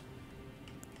 then.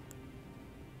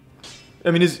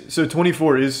 I mean, so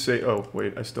 24 is safe. Oh,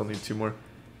 wait, I still need 2 more.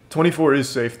 24 is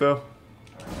safe though.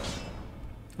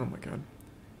 Oh my god.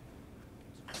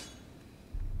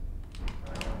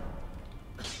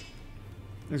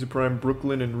 There's a Prime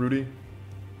Brooklyn and Rudy.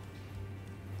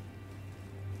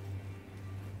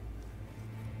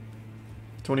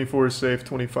 $24 is safe,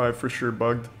 25 for sure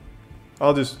bugged.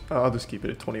 I'll just keep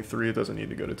it at 23. It doesn't need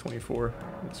to go to 24.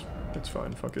 It's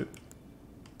fine, fuck it.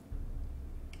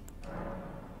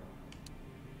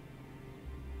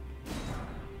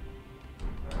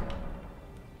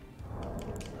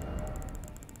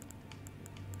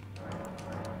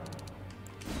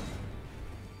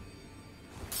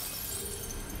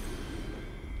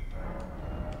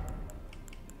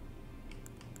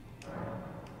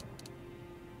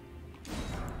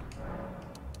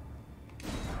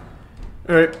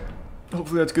 Alright,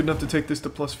 hopefully that's good enough to take this to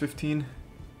plus 15.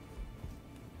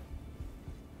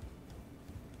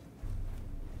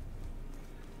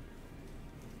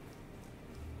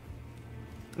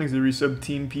 Thanks to the resub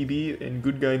Team PB and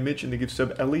Good Guy Mitch and the gift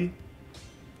sub Ellie.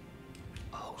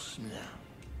 Oh, snap.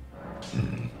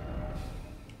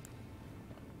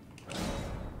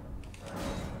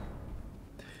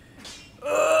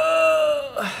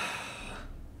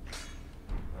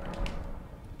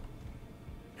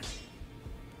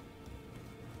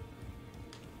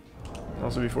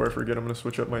 Also, before I forget, I'm going to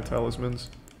switch up my talismans.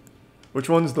 Which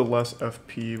one's the less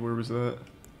FP? Where was that?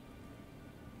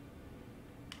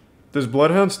 Does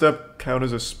Bloodhound Step count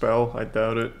as a spell? I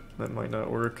doubt it. That might not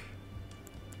work.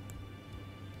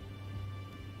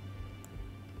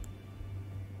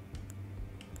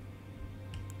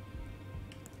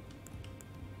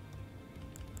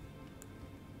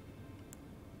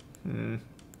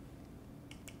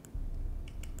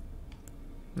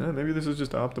 Yeah, maybe this is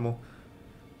just optimal.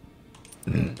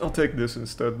 I'll take this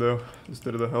instead, though,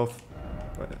 instead of the health.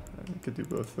 I could do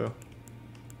both, though.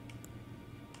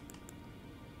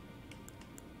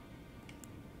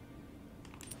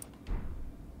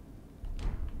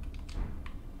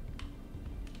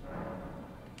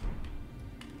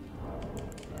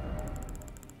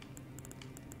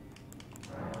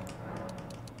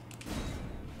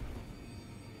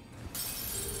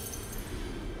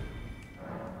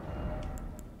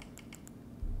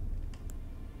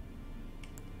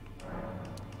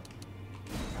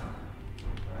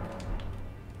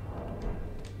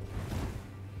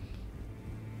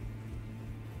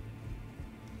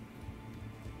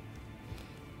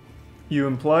 You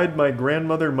implied my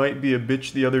grandmother might be a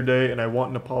bitch the other day, and I want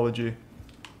an apology.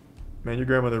 Man, your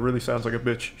grandmother really sounds like a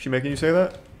bitch. She making you say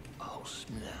that? Oh,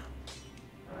 snap.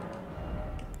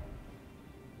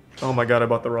 Oh my god, I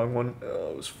bought the wrong one.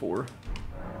 Oh, it was 4.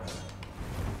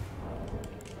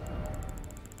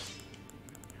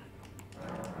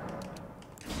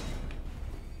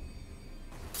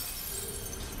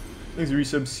 Thanks,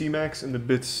 resub C-Max and the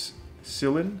bits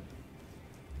Cillin.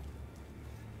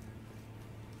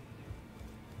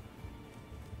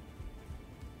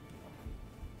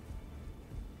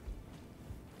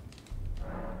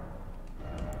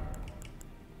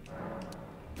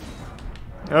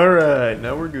 Alright,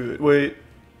 now we're good. Wait.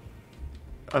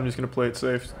 I'm just gonna play it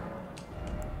safe.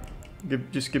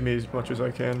 Just give me as much as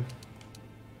I can.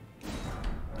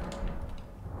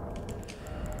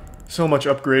 So much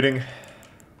upgrading.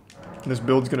 And this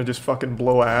build's gonna just fucking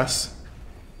blow ass.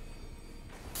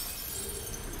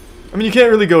 I mean, you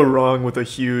can't really go wrong with a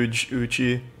huge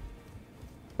Uchi.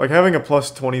 Like, having a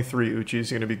plus 23 Uchi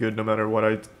is gonna be good no matter what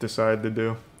I decide to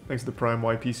do. Thanks to the Prime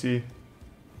YPC.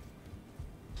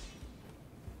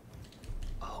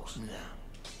 Oh, snap.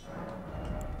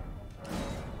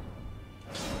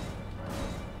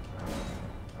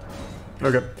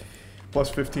 Okay.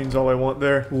 Plus 15's all I want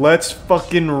there. Let's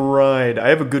fucking ride. I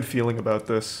have a good feeling about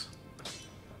this.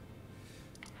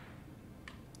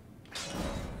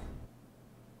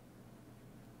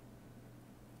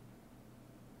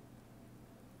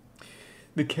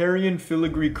 The Carrion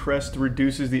Filigree Crest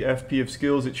reduces the FP of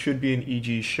skills. It should be in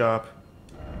EG's shop.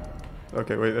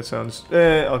 Okay, wait, that sounds...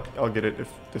 I'll get it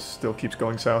if this still keeps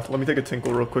going south. Let me take a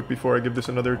tinkle real quick before I give this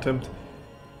another attempt.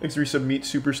 Thanks, Resub Meat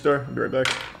Superstar. I'll be right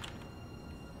back.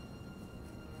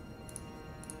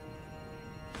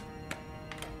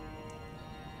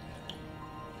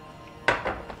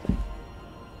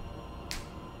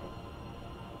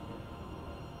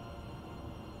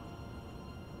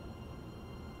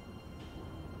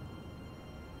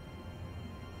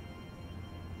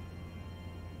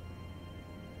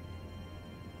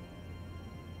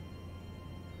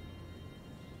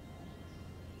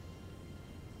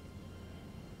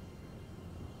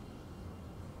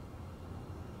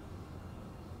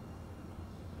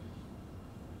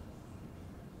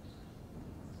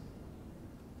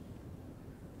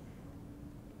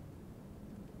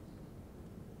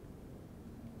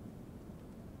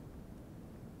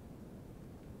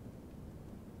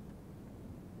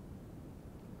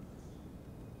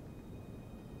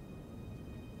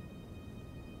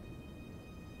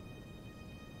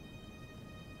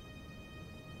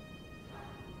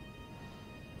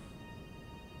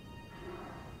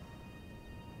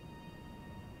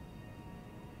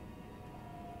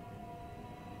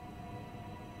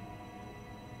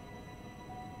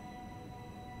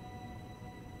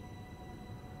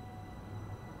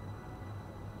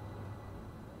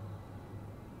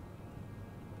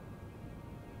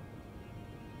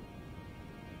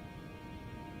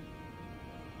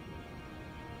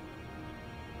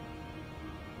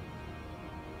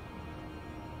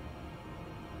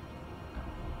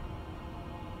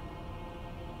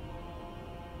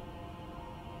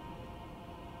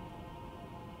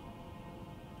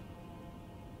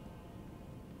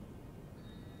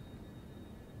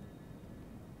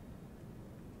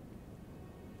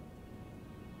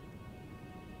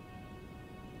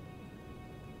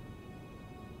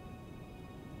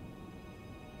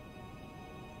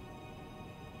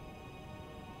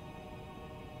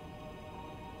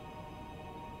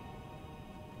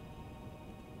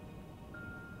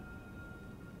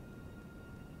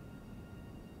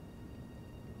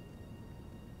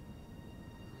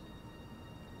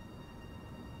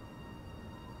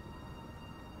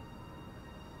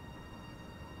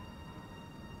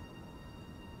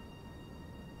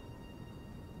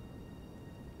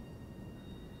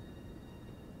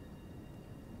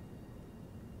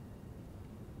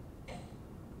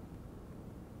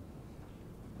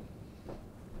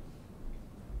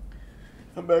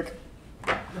 I'm back.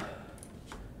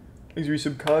 Thanks for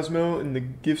resub Cosmo and the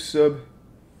gift sub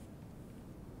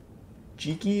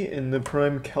Jiki and the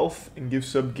Prime Kelf and gift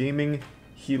sub Gaming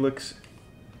Helix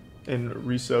and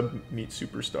resub Meet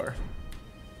Superstar.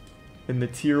 And the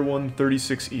tier 1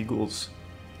 36 Eagles.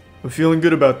 I'm feeling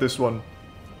good about this one.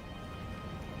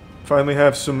 Finally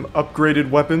have some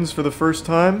upgraded weapons for the first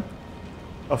time.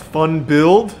 A fun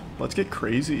build. Let's get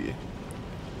crazy.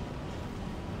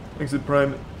 Thanks to the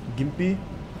Prime Gimpy.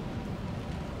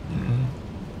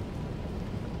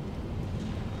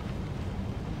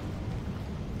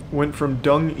 Went from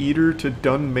Dung Eater to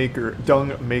Dung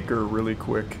Maker really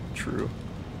quick. True.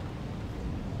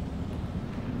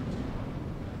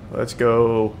 Let's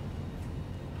go.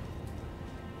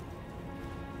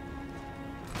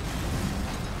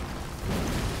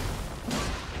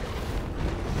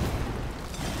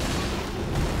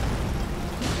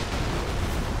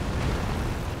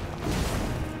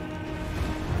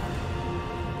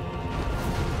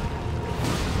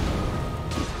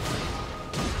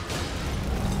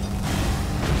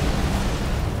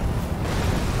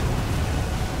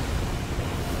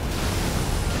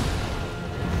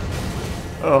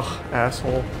 Ugh,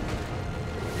 asshole.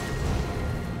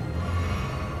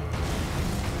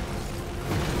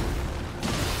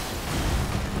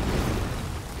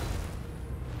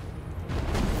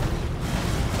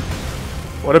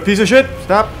 What a piece of shit!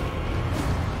 Stop!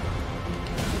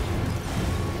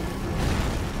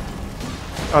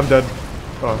 I'm dead.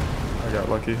 Oh, I got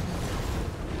lucky.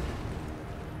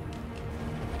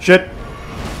 Shit!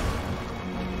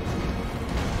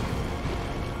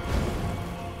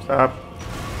 Stop.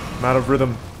 I'm out of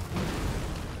rhythm.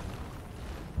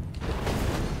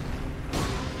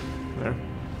 There.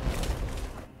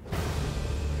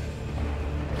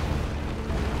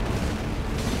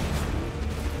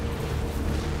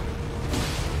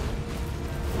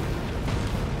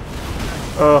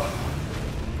 Ugh.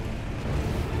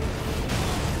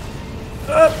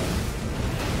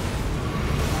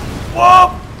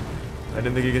 Whoa! I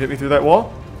didn't think he could hit me through that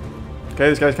wall. Okay,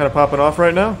 this guy's kind of popping off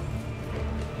right now.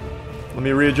 Let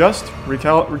me readjust,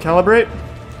 recalibrate.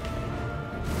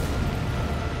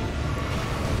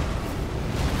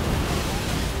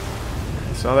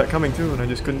 I saw that coming too, and I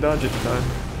just couldn't dodge it in time.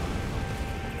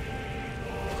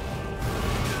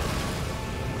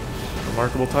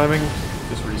 Remarkable timing,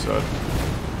 just reset.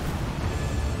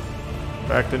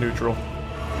 Back to neutral.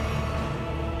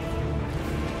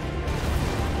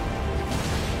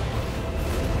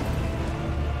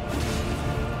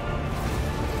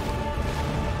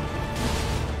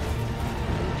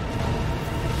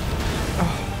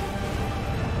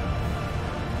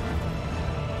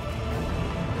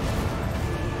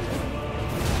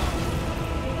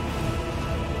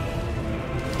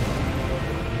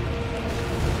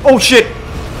 Oh shit!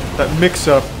 That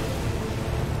mix-up.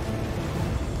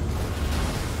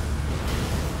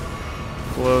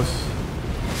 Close.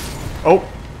 Oh!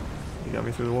 He got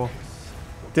me through the wall.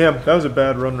 Damn, that was a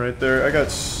bad run right there. I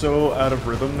got so out of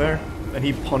rhythm there, and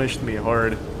he punished me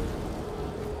hard.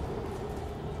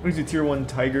 Who's a tier 1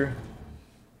 tiger?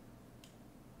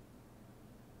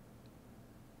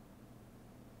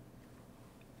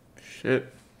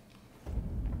 Shit.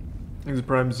 He's a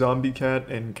prime zombie cat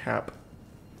and cap.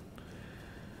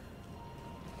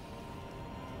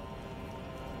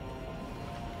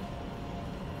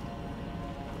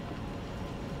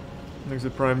 There's a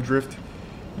prime drift.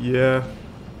 Yeah.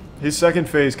 His second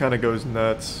phase kind of goes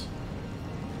nuts.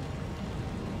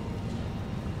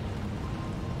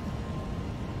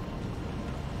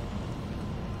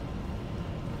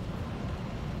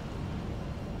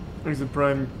 There's the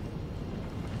prime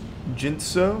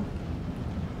Jinso.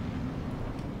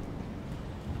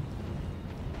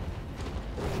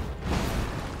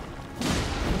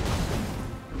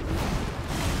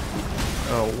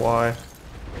 Oh, why?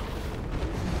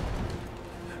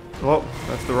 Well,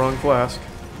 that's the wrong flask.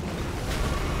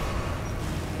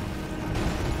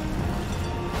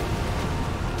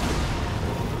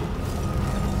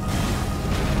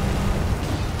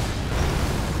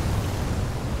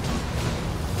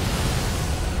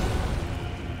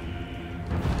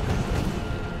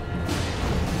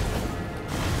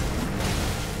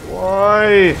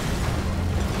 Why?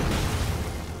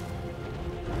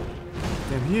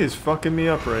 Damn, he is fucking me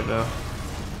up right now.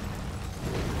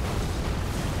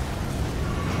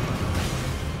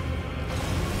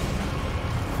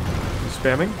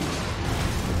 Spamming.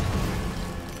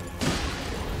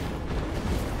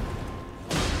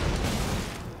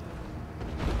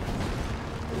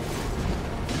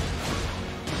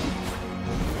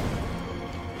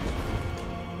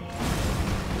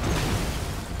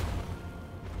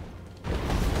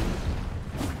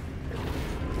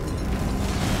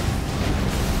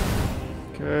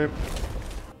 Okay.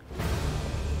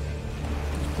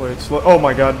 Let's play it slow. Oh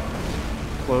my god.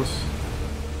 Close.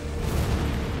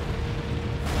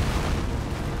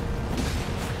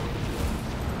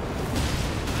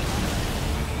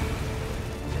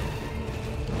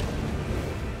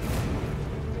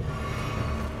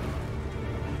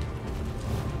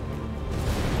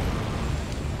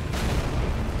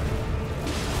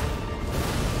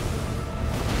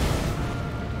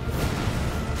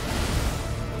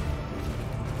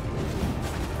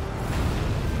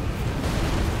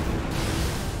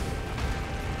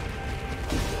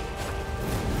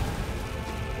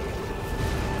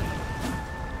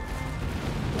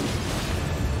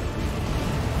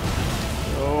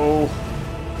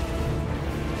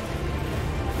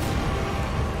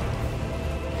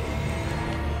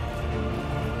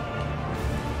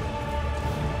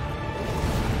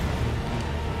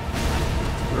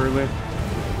 Early.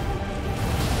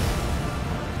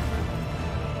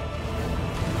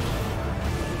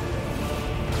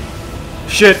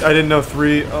 Shit, I didn't know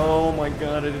 3. Oh my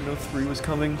god, I didn't know 3 was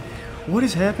coming. What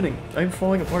is happening? I'm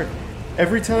falling apart.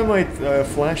 Every time I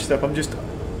flash step, I'm just a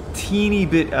teeny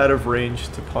bit out of range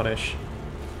to punish.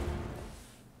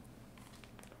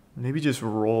 Maybe just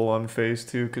roll on phase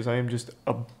 2, because I am just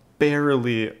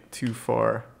barely too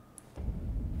far.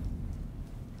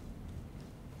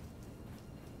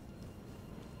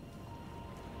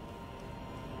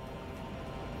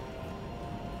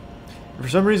 For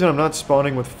some reason, I'm not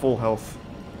spawning with full health.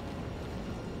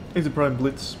 Is it Prime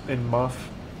Blitz and Moth?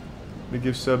 The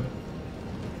gift sub.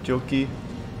 Jokey.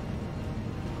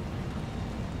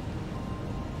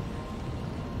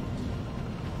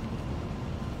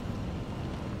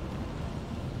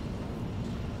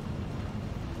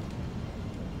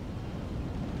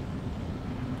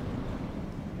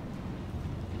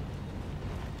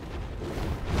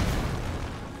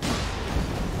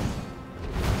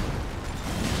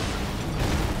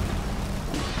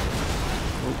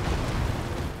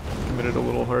 Committed a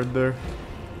little hard there.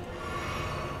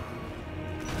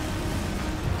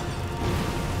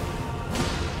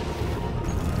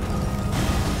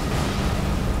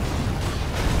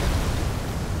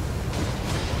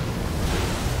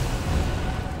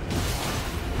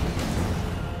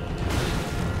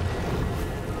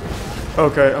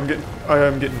 Okay, I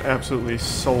am getting absolutely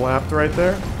slapped right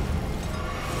there.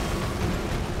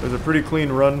 It was a pretty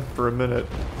clean run for a minute.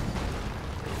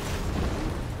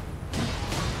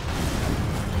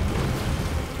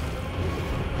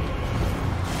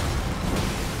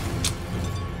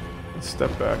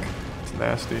 Step back. It's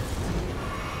nasty.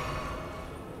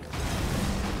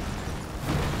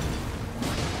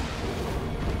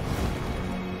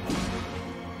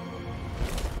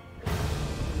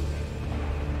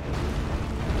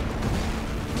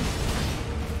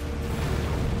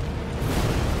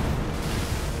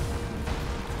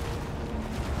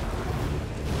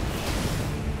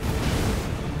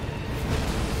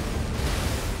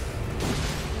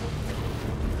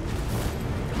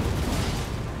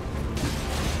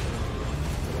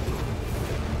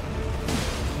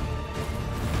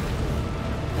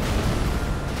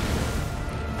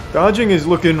 Dodging is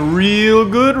looking real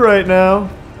good right now.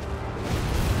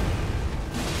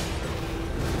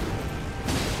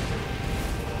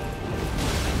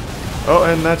 Oh,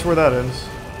 and that's where that ends.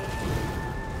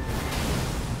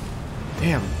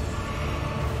 Damn.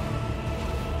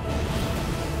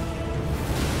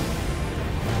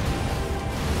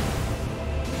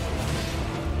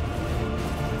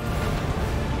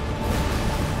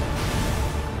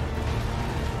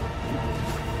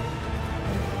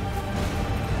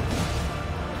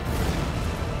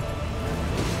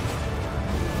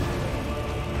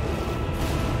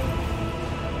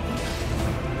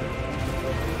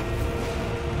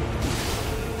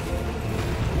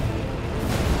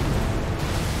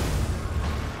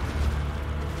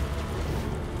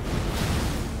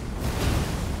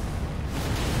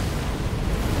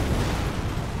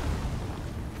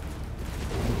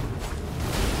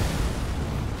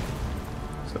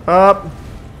 Up.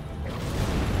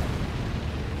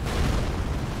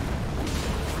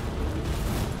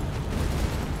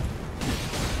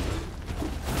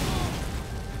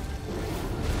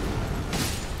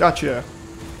 Gotcha.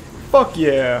 Fuck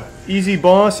yeah. Easy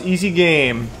boss, easy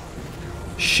game.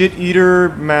 Shit eater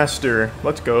master.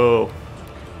 Let's go.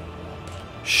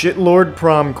 Shit lord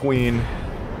prom queen.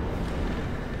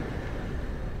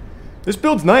 This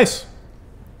build's nice.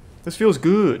 This feels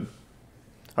good.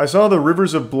 I saw the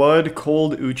Rivers of Blood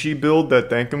Cold Uchi build that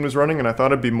Dankum was running, and I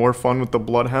thought it'd be more fun with the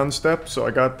Bloodhound step, so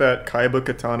I got that Kaiba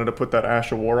katana to put that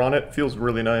Ash of War on it. Feels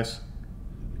really nice.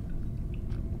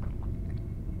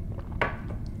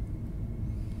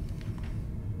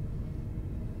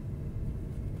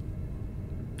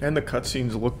 And the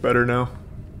cutscenes look better now.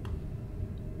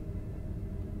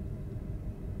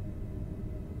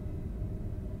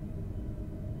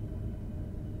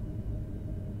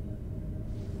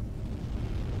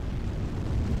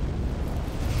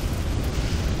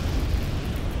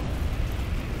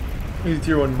 Easy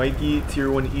Tier 1 Mikey,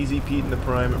 Tier 1 Easy Pete in the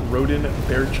Prime, Rodin,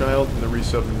 Bearchild, and the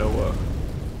resub Noah.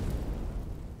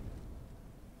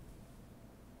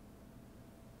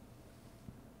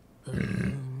 The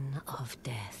rune of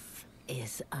death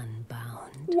is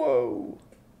unbound. Whoa.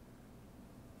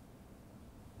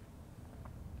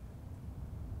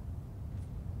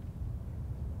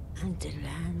 And the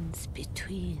lands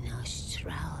between are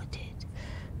shrouded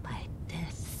by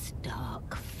death's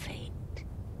dark fate.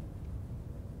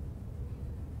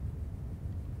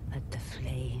 But the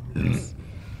flames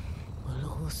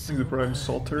will also The Prime burn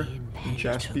Salter, the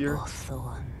Jaspier. impenetrable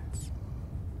thorns.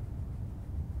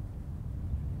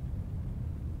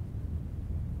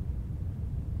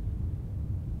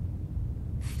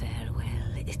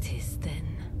 Farewell it is then.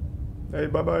 Hey,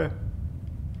 bye-bye.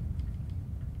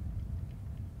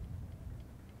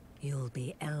 You'll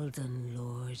be Elden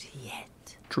Lord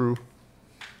yet. True.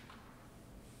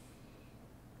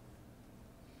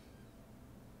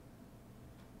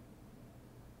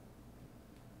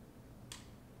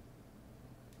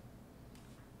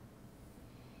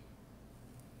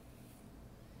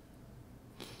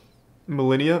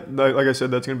 Millennia? Like I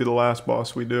said, that's going to be the last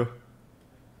boss we do.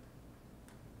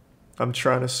 I'm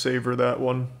trying to savor that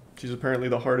one. She's apparently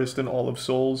the hardest in all of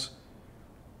Souls.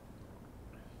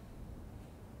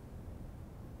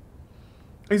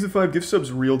 Thanks to 5 gift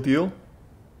subs, real deal.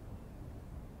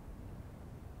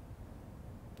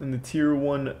 And the Tier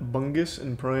 1 Bungus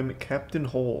and Prime Captain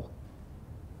Hole.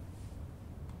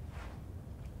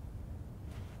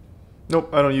 Nope,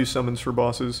 I don't use summons for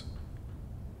bosses.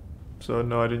 So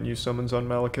no, I didn't use summons on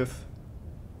Malekith.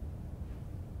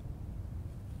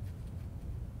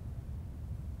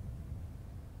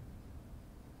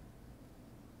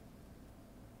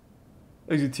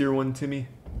 Exit Tier 1 Timmy.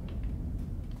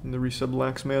 And the resub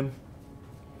Laxman.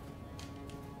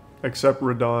 Except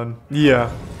Radon.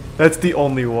 Yeah, that's the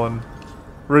only one.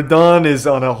 Radon is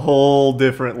on a whole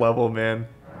different level, man.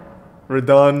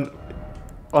 Radon,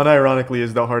 unironically,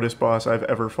 is the hardest boss I've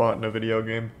ever fought in a video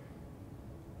game.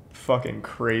 Fucking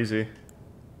crazy.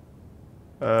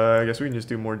 I guess we can just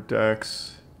do more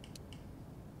decks.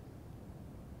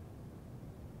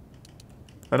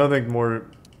 I don't think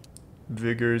more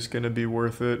Vigor is gonna be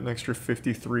worth it. An extra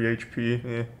 53 HP.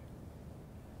 Eh.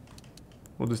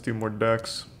 We'll just do more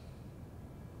decks.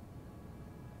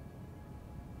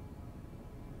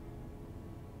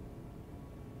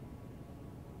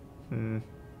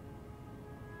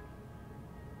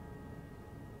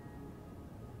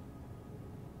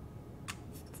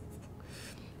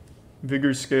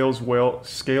 Vigor scales well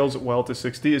to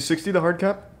 60. Is 60 the hard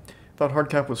cap? I thought hard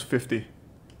cap was 50.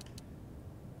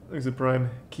 Exit Prime,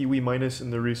 Kiwi minus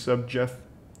in the resub, Jeff.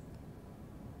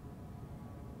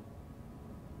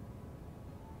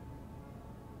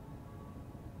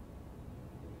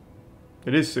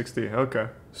 It is 60, okay.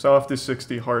 Soft is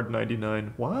 60, hard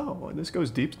 99. Wow, this goes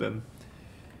deep then.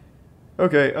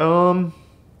 Okay,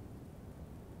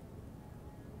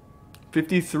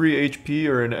 53 HP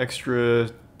or an extra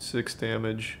 6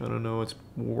 damage. I don't know what's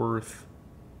worth.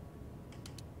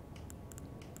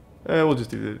 We'll just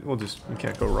do it. We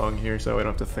can't go wrong here, so we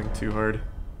don't have to think too hard.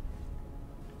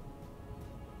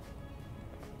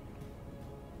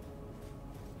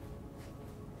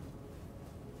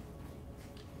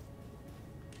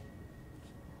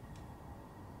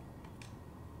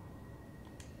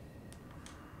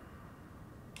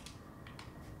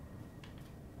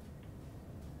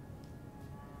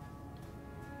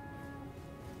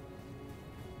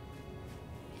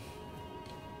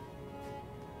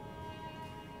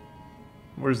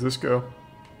 Where's this go?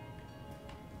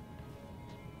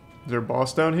 Is there a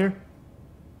boss down here?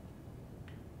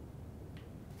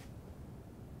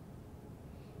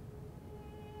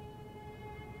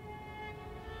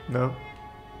 No.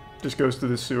 Just goes to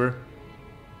the sewer.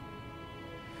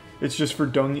 It's just for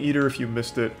Dung Eater if you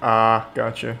missed it. Ah,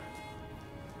 gotcha.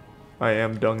 I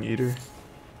am Dung Eater.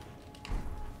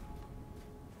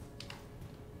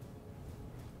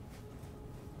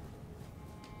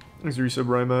 There's a resub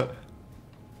Rhymat.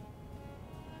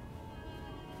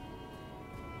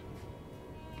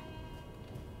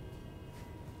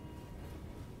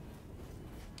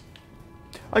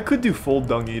 I could do full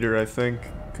Dung Eater, I think,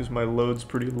 because my load's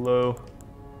pretty low.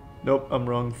 Nope, I'm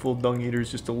wrong. Full Dung Eater is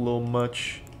just a little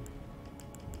much.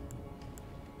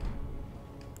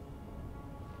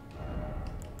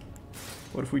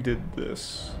 What if we did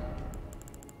this?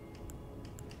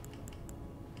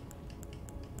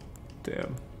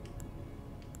 Damn.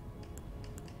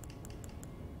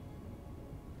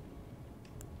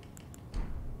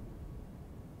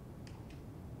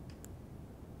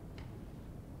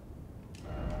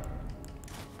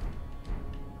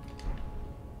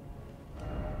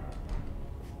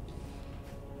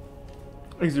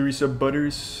 Thanks to resub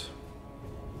Butters.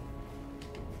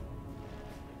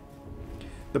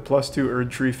 The +2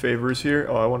 Erd Tree favors here.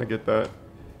 Oh, I want to get that.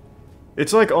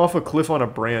 It's like off a cliff on a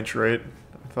branch, right?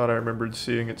 I thought I remembered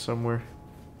seeing it somewhere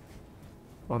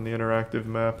on the interactive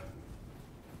map.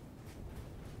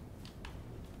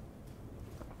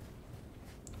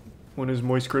 When is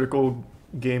Moist Critical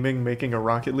Gaming making a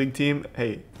Rocket League team?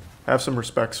 Hey, have some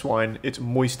respect, swine. It's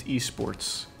Moist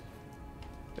Esports.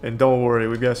 And don't worry,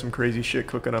 we've got some crazy shit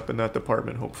cooking up in that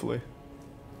department, hopefully.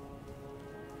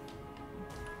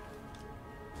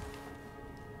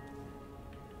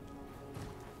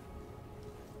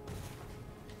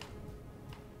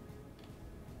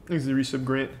 Thanks to the resub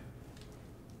Grant.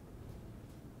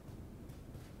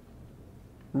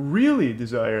 Really,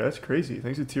 Desire? That's crazy.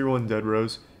 Thanks to Tier 1 Dead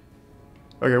Rose.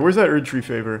 Okay, where's that Erd Tree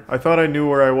favor? I thought I knew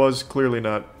where I was, clearly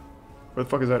not. Where the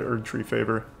fuck is that Erd Tree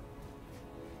favor?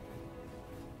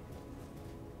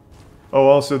 Oh,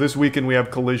 also, this weekend we have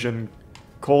Collision.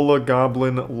 Cola,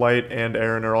 Goblin, Light, and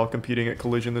Aaron are all competing at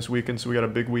Collision this weekend, so we got a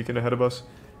big weekend ahead of us.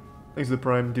 Thanks to the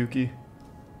Prime Dookie.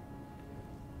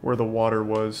 Where the water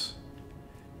was.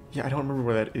 Yeah, I don't remember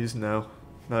where that is now.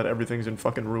 Now that everything's in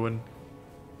fucking ruin.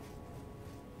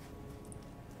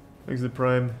 Thanks to the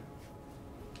Prime.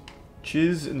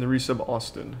 Chiz in the resub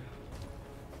Austin.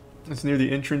 It's near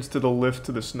the entrance to the lift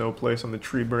to the snow place on the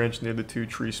tree branch near the 2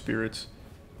 tree spirits.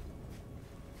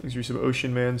 Thanks to resub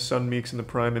Ocean Man, Sun Meeks in the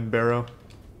Prime, and Barrow.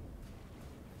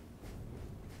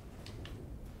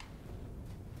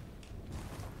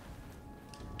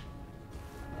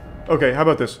 Okay, how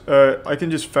about this? I can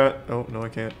just oh, no I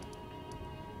can't.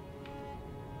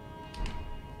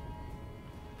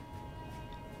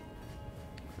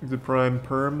 The Prime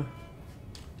Perm.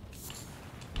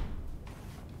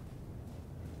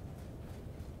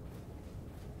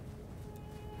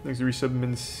 Thanks to resub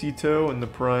Mincito and the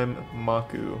Prime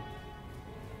Maku.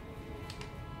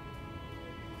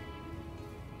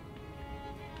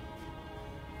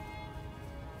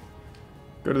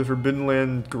 Go to the Forbidden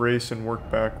Land Grace and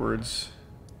work backwards.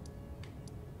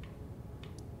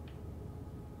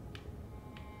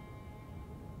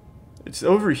 It's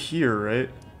over here, right?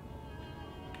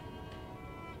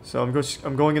 So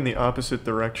I'm going in the opposite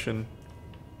direction.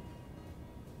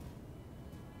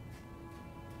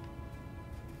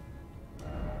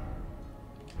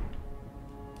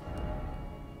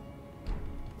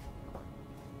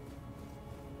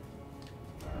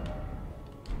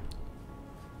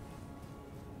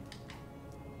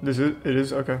 This is, it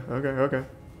is? Okay, okay.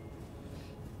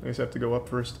 I guess I have to go up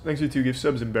first. Thanks to 2 gift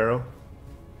subs in Barrow.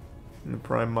 And the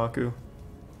Prime Maku.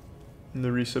 And the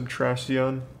resub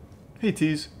Trashion. Hey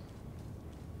Tease.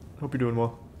 Hope you're doing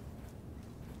well.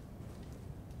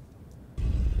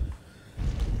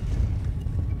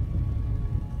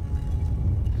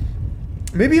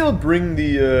 Maybe I'll bring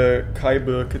the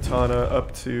Kaiba Katana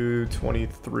up to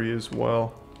 23 as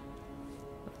well.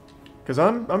 Because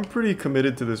I'm pretty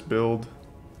committed to this build.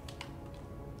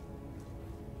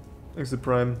 Thanks to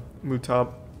Prime.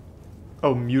 Mutab.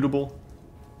 Oh, Mutable.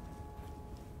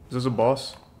 Is this a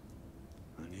boss?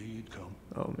 I knew you'd come.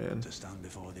 Oh, man. To stand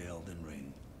before the Elden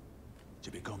Ring.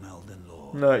 To become Elden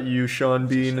Lord. Not you, Sean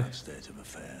Bean. What a sad state of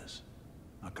affairs.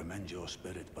 I commend your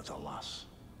spirit, but alas,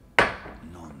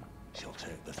 none shall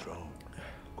take the throne.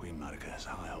 Queen Marika has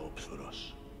high hopes for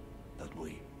us. That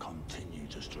we continue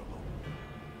to struggle.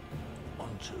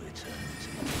 Unto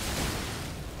eternity.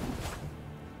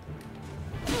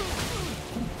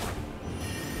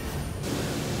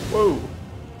 Whoa.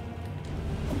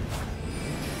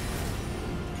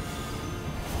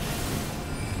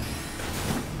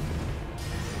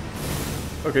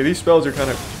 Okay, these spells are kind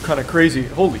of crazy.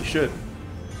 Holy shit.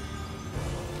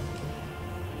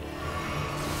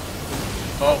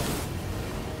 Oh.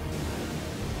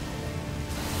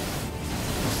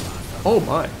 Oh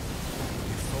my.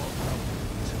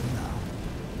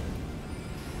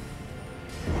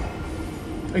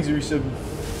 Thanks to resub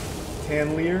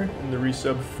Tanlier and the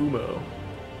resub Fumo.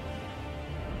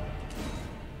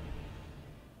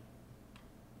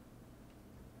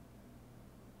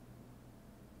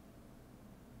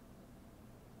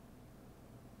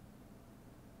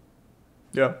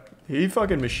 Yeah, he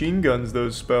fucking machine guns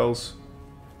those spells.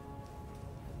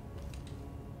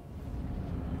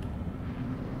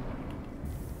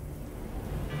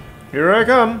 Here I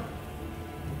come.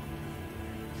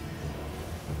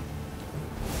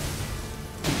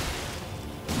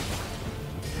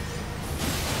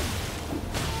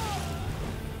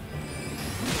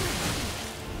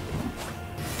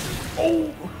 Oh!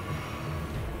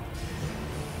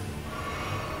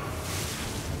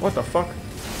 What the fuck?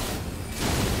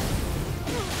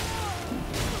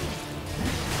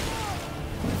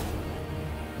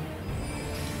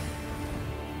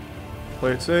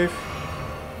 Play it safe.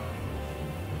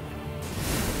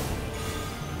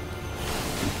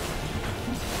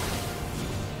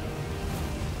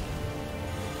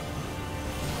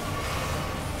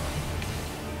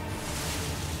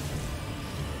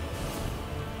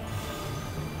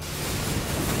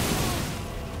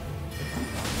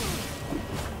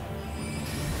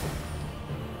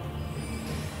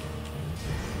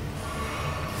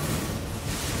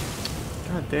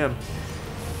 God damn.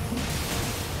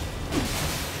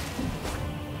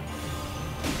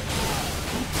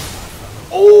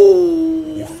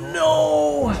 Oh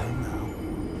no!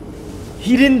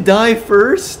 He didn't die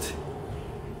first?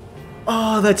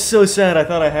 Oh, that's so sad. I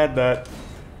thought I had that.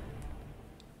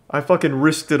 I fucking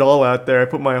risked it all out there. I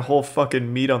put my whole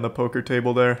fucking meat on the poker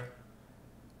table there.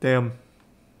 Damn.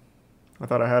 I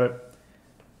thought I had it.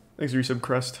 Thanks, Resub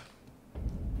Crest.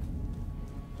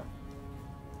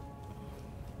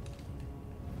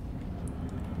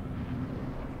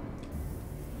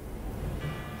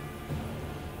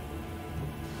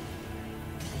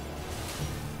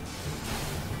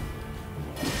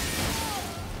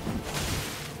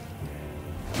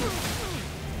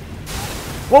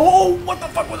 Whoa, whoa, what the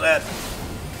fuck was that?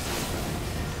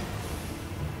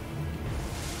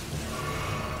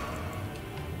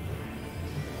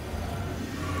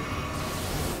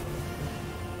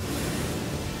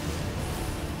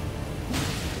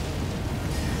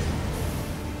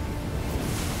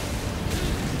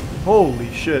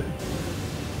 Holy shit.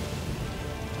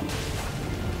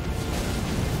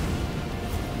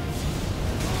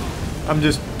 I'm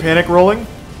just panic rolling.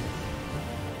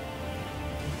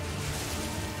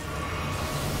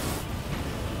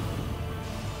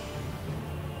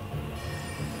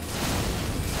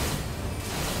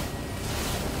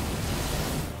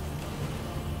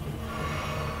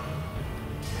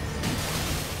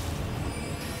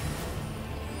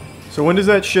 So when does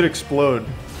that shit explode?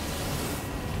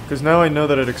 Because now I know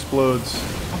that it explodes.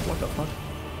 Oh, what the fuck?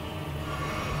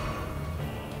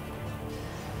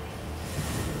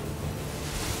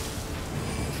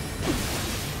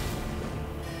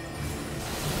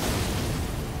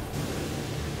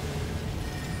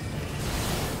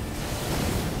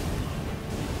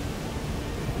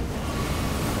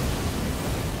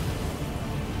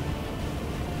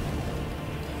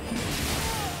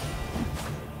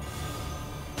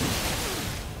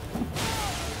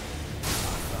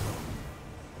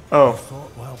 Oh.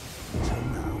 Thought, well, until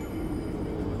now.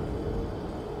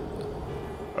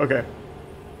 Okay.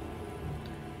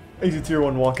 Exit tier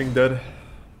 1 Walking Dead.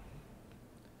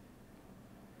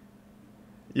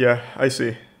 Yeah, I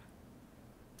see.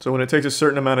 So when it takes a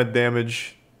certain amount of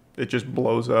damage, it just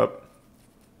blows up.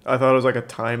 I thought it was like a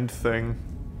timed thing.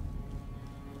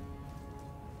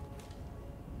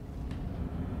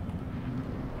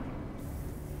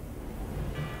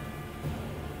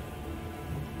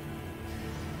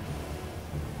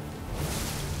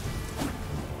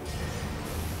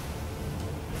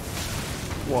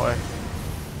 Why?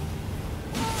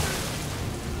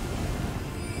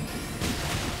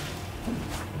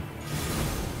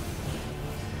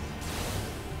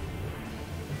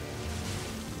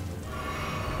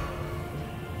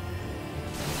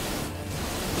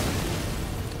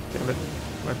 Damn it.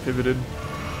 I pivoted.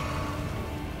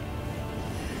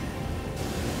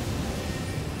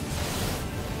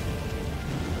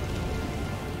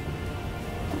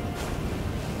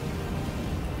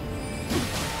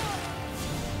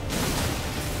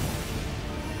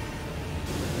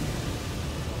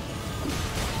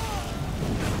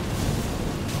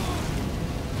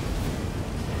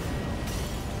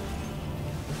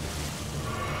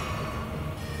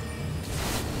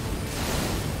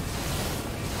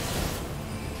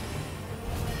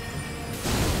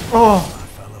 Oh!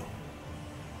 My fellow,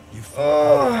 you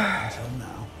fought until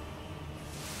now.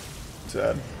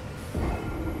 Sad.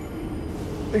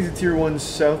 Exit tier 1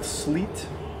 South Sleet.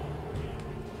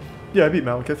 Yeah, I beat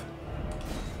Malekith.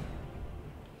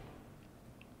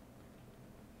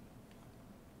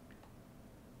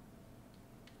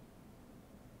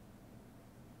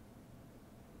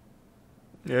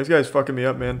 Yeah, this guy's fucking me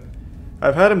up, man.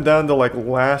 I've had him down to like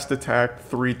last attack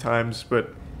 3 times,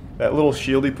 but that little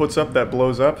shield he puts up that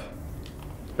blows up,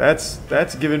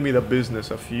 that's given me the business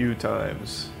a few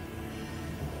times.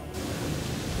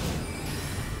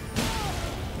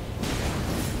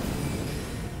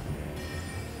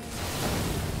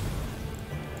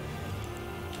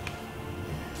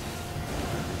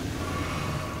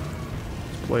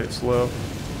 play it slow.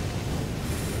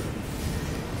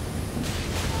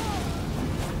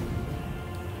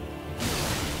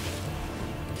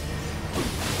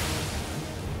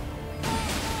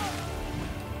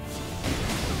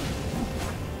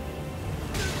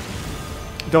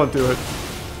 Don't do it.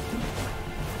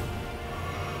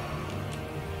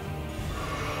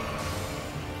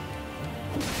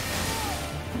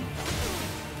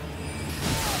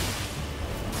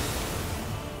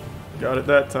 Got it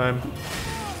that time.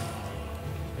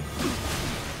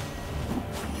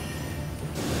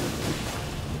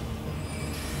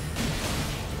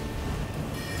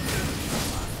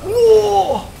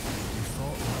 Whoa!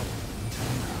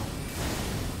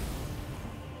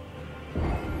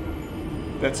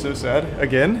 That's so sad.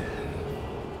 Again?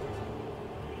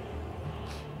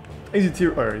 Easy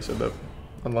tier. Oh, I already said that.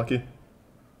 Unlucky.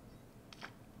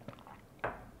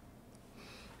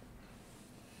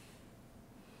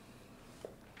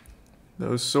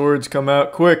 Those swords come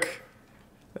out quick.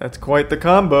 That's quite the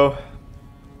combo.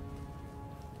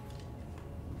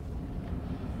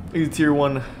 Easy tier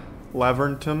 1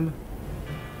 Laverntum.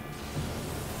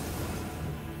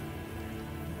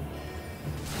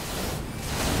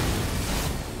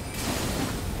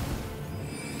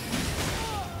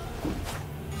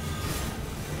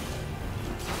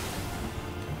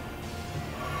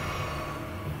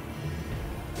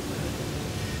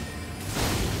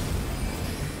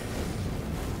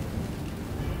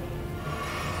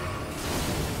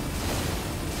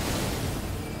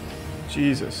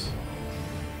 Jesus.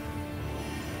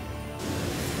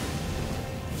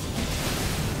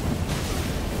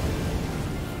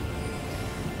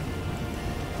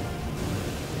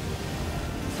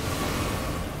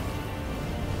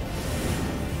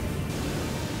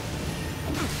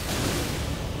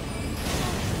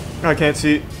 I can't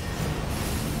see.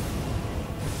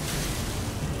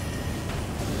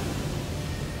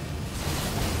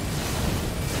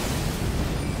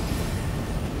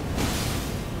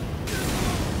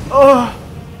 Oh!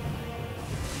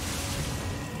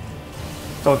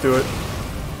 Don't do it.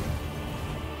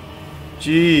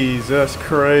 Jesus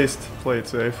Christ. Play it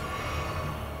safe.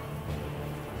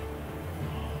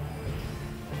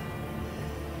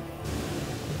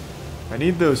 I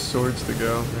need those swords to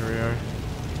go. There we are.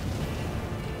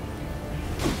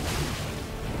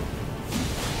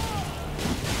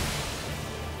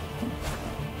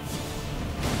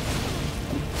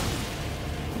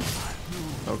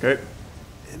 Okay.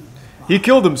 He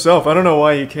killed himself. I don't know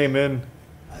why he came in.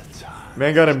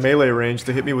 Man got in melee range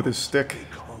to hit me with his stick.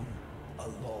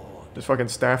 Just fucking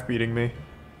staff beating me.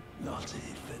 Not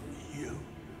even you.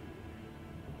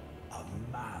 A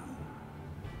man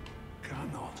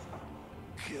cannot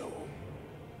kill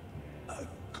a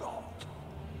god.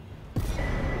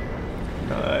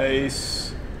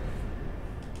 Nice.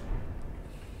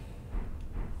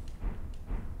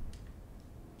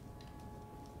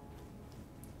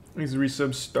 He's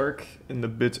resub Stark in the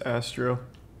Bits Astro.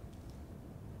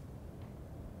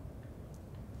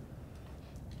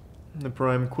 And the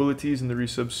Prime Quilities and the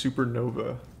resub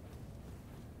Supernova.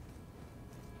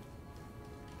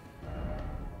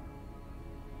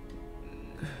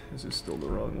 This is still the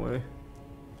wrong way.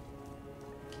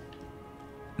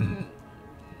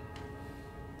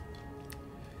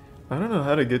 I don't know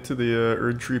how to get to the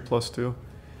Erd Tree +2.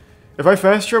 If I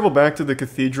fast travel back to the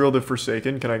Cathedral of the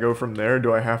Forsaken, can I go from there, or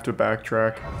do I have to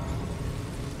backtrack?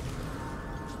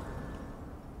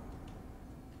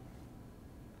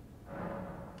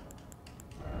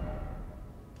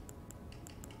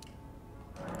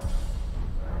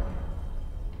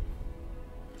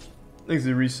 Thanks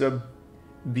to resub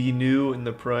Be New in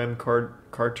the Prime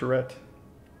Carteret.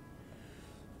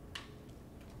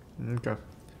 Okay.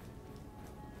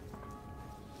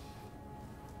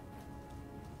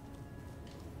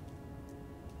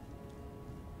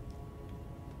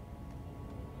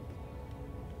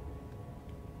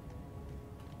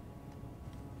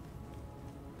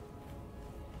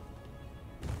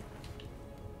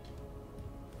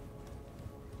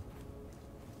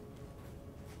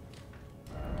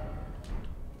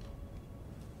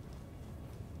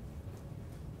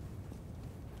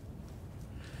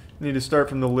 You need to start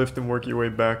from the lift and work your way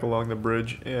back along the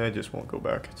bridge. Yeah, I just won't go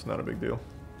back. It's not a big deal.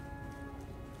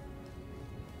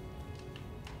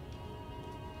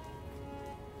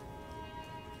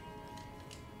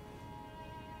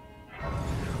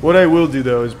 What I will do,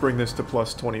 though, is bring this to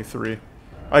 +23.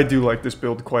 I do like this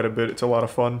build quite a bit. It's a lot of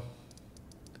fun.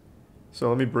 So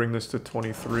let me bring this to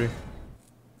 23.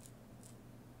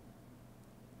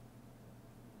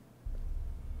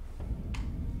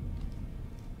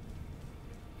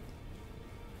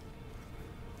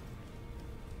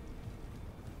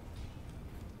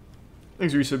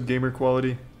 Thanks, resub gamer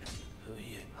quality. Who are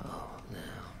you? Oh,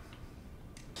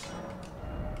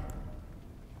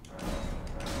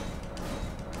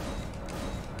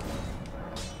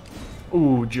 now.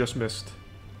 Ooh, just missed.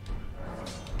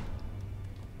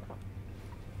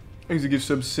 Thanks to give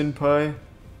sub Sinpai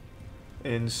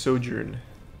and Sojourn.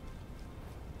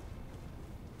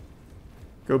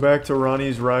 Go back to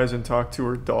Ronnie's Rise and talk to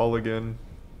her doll again.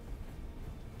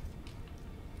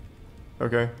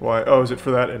 Okay, why? Oh, is it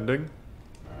for that ending?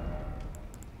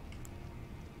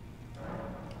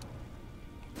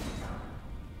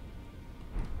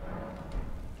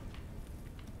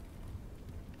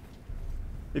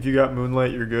 If you got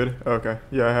Moonlight, you're good? Okay,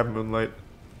 yeah, I have Moonlight.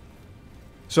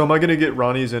 So am I gonna get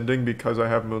Ronnie's ending because I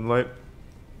have Moonlight?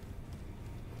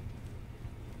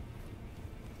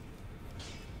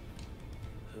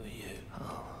 Who are you?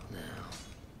 Oh,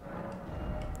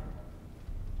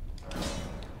 now.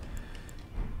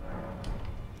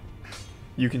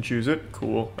 You can choose it?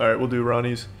 Cool. Alright, we'll do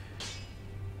Ronnie's.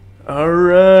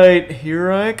 Alright,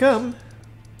 here I come.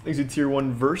 Exit tier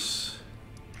 1 verse.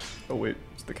 Oh wait,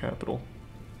 it's the capital.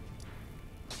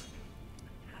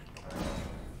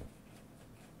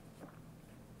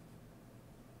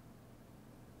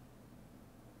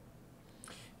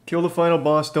 Kill the final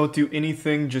boss, don't do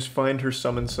anything, just find her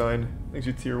summon sign.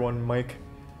 Exit tier 1 Mike.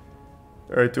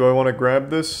 Alright, do I want to grab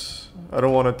this? I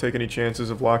don't want to take any chances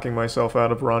of locking myself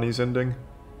out of Ronnie's ending.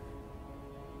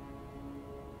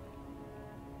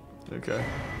 Okay.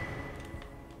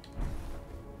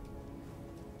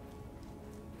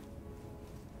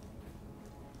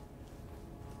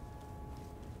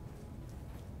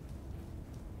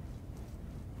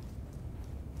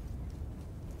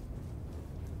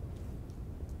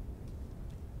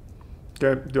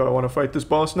 Okay, do I want to fight this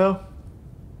boss now?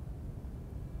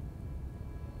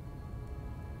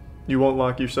 You won't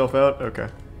lock yourself out? Okay.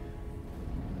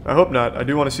 I hope not. I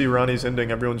do want to see Ronnie's ending.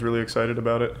 Everyone's really excited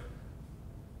about it.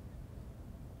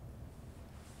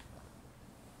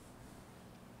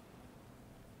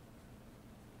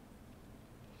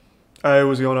 Hey,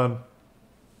 what's going on?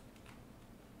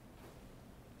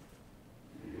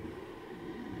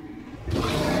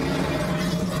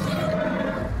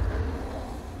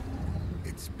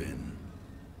 It's been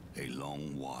a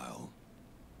long while,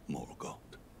 Morgoth.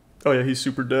 Oh yeah, he's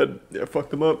super dead. Yeah,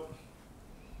 fucked him up.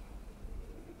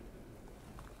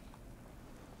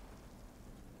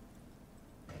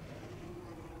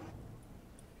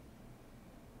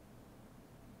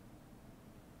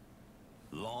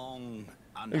 Long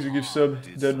and Thanks for give hard sub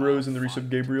did Dead thou Rose and the resub fight,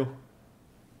 Gabriel.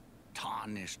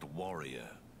 tarnished warrior,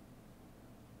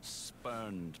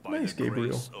 spurned by Nice, the Gabriel.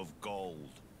 grace of gold.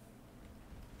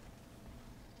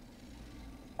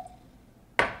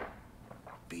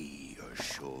 Be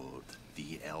assured,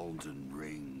 the Elden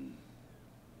Ring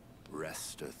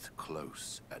resteth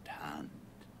close at hand.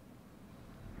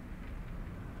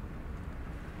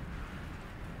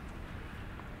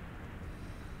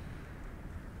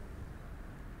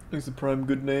 Thanks the prime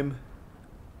good name.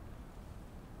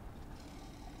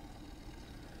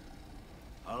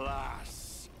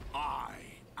 Alas, I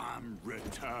am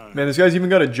returned. Man, this guy's even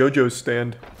got a JoJo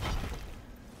stand.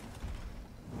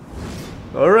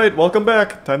 Alright, welcome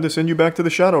back. Time to send you back to the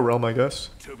Shadow Realm, I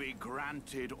guess. To be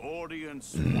granted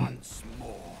audience once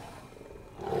more.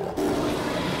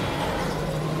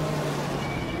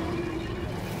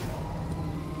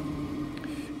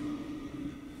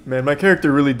 Man, my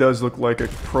character really does look like a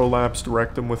prolapsed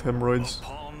rectum with hemorrhoids.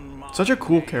 Upon my Such a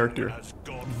cool name character. as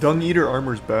God, Dung Eater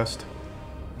armor's best.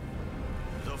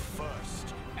 the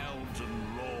first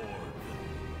Elden Lord.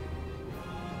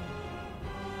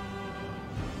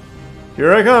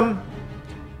 Here I come!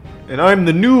 And I'm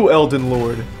the new Elden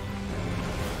Lord.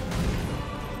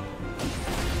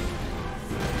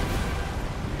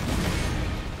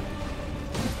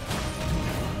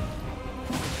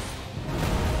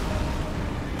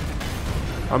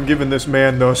 I'm giving this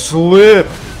man the slip!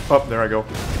 Oh, there I go.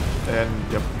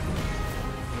 And, yep.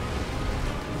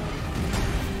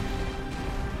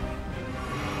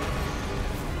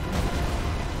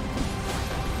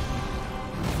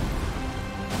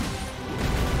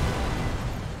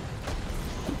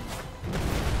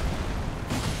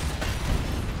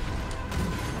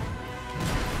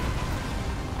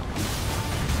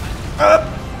 Up!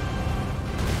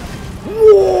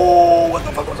 Whoa! What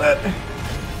the fuck was that?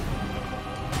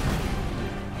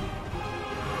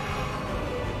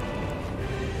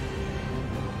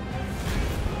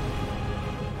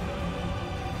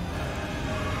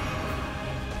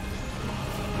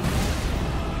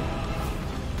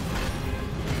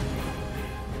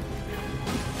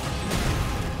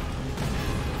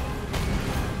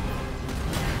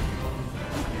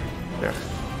 There.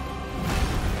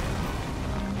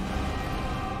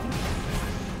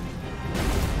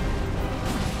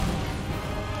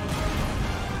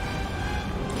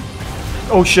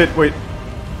 Oh shit, wait.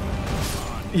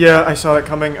 Yeah, I saw that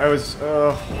coming. I was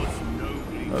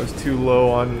too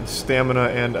low on stamina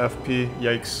and FP.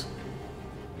 Yikes.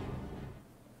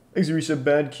 Thanks to reset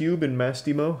Bad Cube and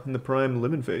Mastimo in the Prime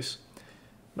Lemon Face.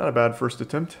 Not a bad first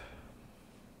attempt.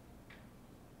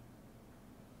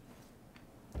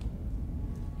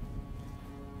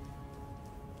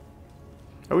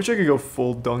 I wish I could go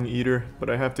full Dung Eater, but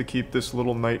I have to keep this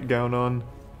little nightgown on.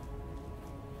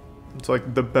 It's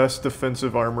like the best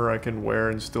defensive armor I can wear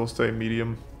and still stay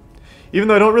medium. Even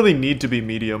though I don't really need to be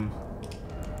medium.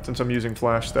 Since I'm using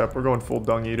Flash Step, we're going full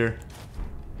Dung Eater.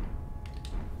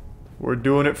 We're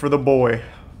doing it for the boy.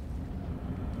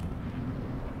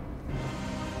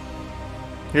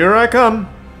 Here I come!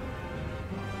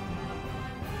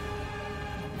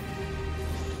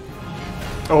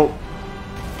 Oh.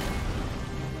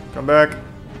 Come back.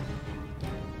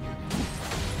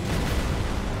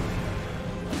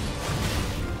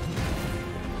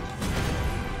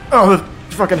 Oh, the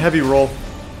fucking heavy roll.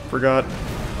 Forgot.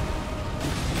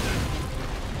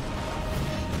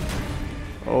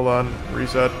 Hold on.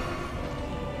 Reset.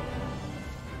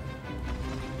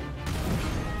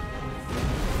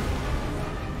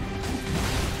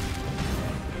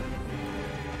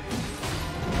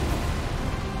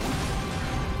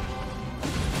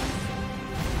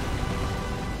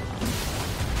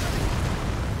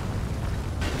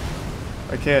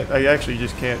 I actually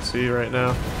just can't see right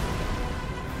now.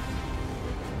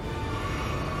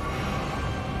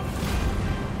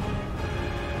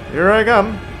 Here I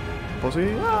come.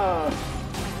 Pussy. Ah.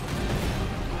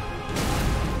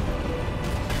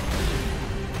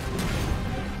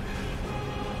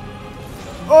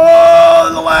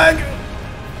 Oh, the lag!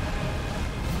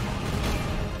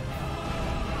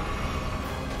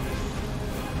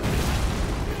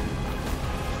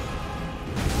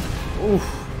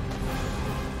 Oof.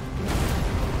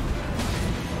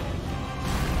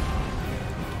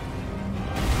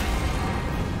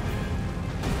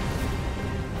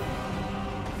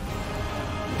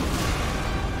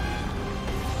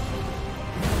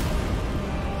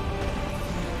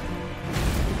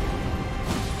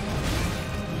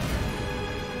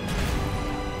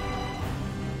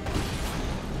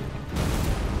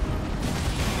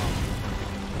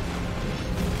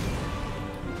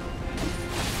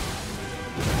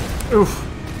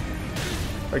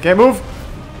 Oof. I can't move.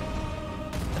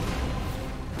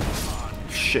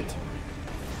 Shit.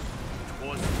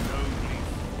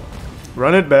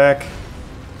 Run it back.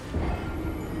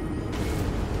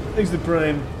 Thanks to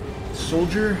Prime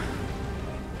Soldier.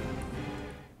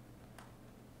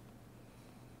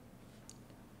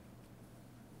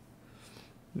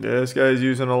 Yeah, this guy's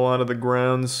using a lot of the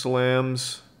ground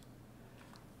slams.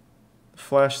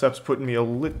 Flash Step's putting me a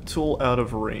little out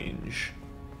of range.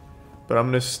 But I'm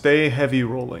going to stay heavy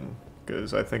rolling,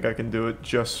 because I think I can do it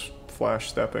just Flash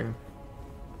Stepping.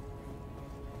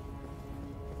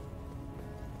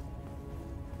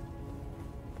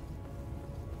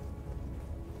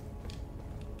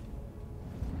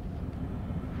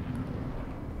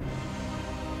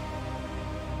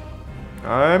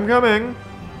 I'm coming!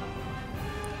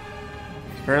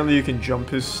 Apparently you can jump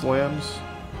his slams.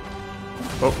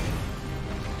 Oh.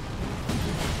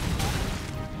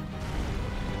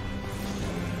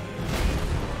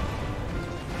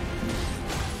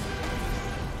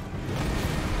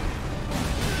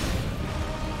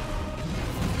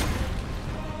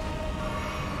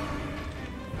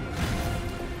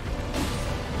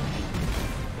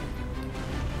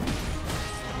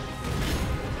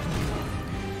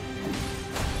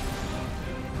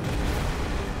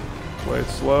 Play it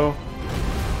slow.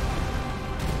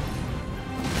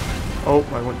 Oh,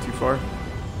 I went too far.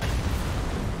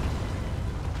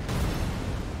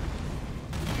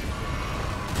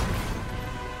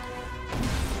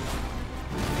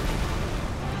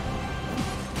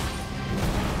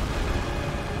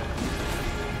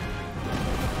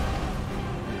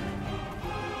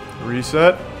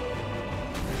 Reset.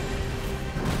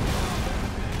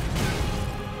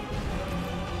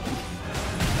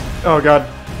 Oh god.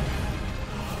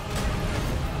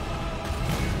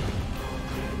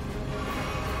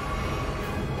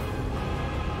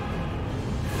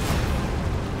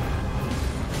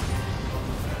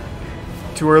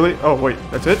 Too early? Oh wait,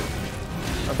 that's it?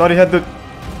 I thought he had the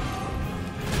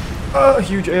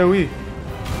huge AoE.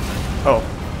 Oh.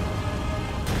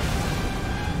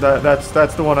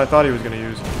 That's the one I thought he was gonna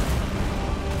use.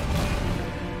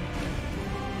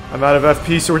 I'm out of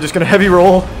FP, so we're just gonna heavy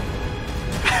roll.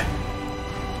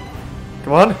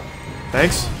 Come on.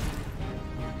 Thanks.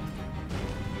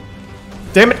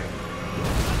 Damn it.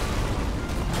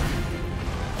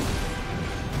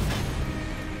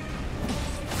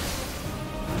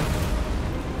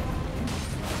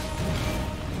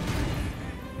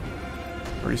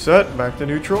 Reset, back to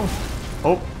neutral.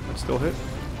 Oh, that still hit.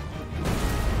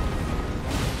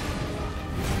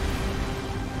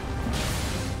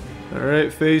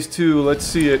 Alright, phase 2, let's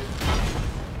see it.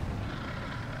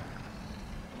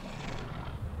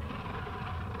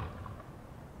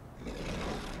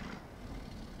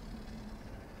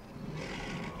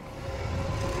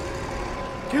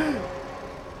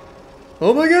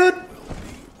 Oh my god!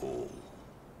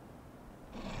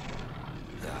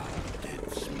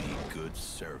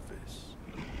 Service,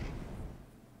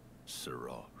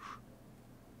 Siraj.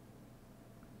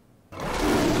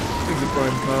 Exit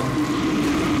prime come.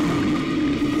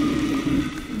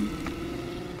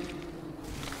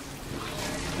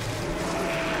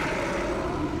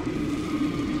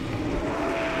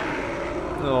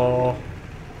 Oh,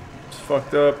 it's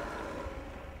fucked up.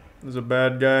 There's a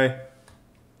bad guy.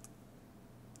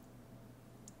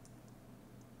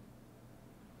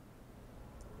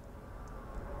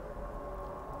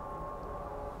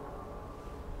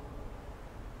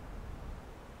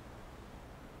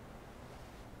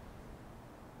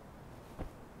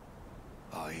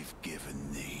 I've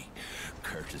given thee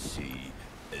courtesy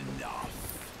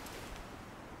enough.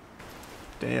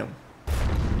 Damn.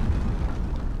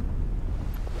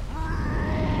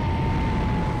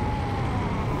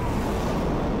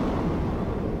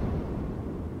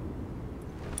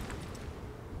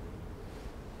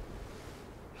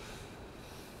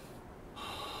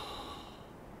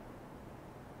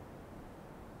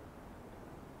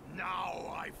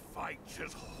 Now I fight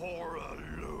just horror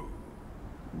loom.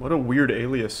 What a weird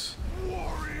alias.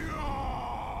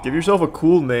 Warrior! Give yourself a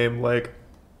cool name like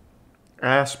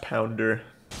Ass Pounder.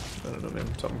 I don't know,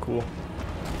 man. Something cool.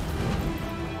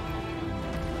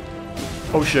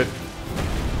 Oh shit.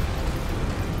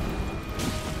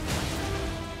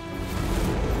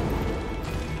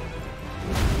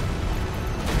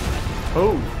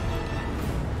 Oh.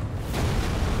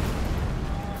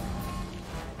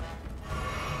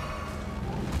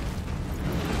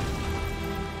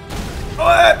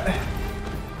 What?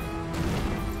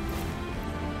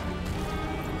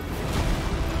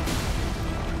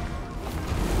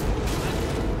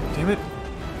 Damn it.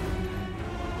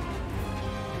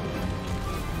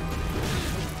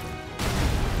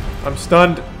 I'm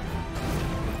stunned.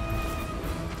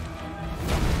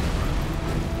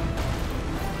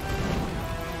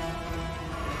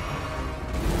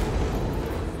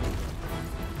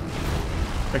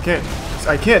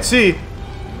 I can't see.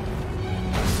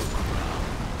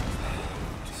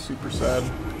 Super sad.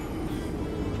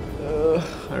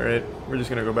 Alright, we're just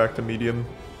gonna go back to medium.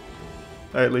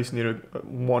 I at least need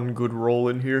one good roll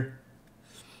in here.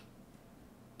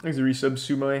 Thanks to resub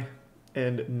Sumai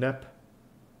and Nep.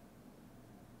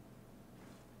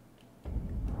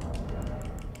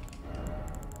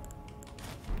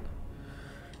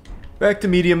 Back to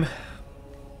medium.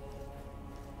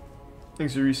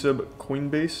 Thanks to resub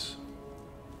Coinbase.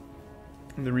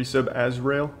 And the resub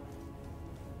Azrael.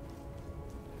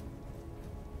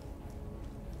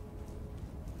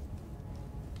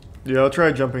 Yeah, I'll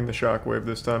try jumping the shockwave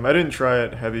this time. I didn't try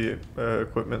it heavy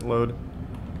equipment load.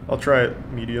 I'll try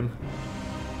it medium.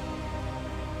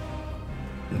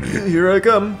 Here I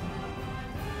come.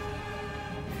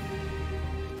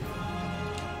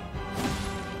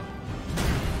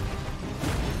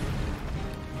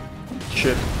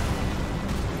 Shit.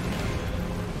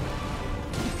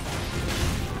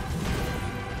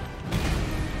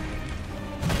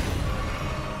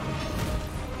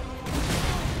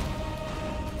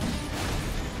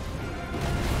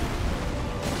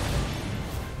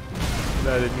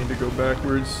 I didn't mean to go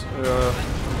backwards.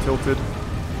 I'm tilted.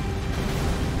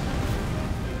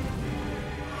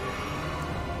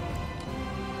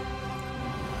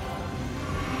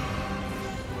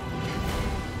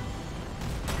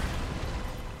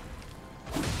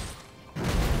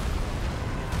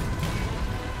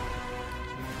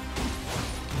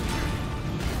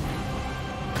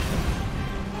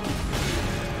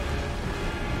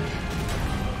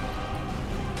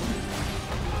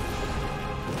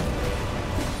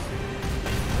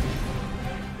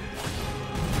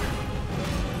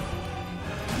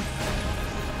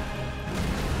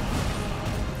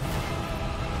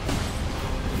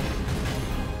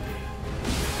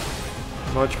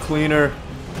 Much cleaner.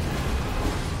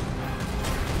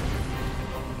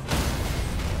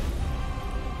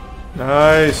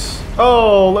 Nice.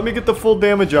 Oh, let me get the full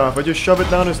damage off. I just shove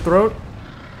it down his throat.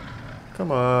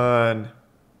 Come on.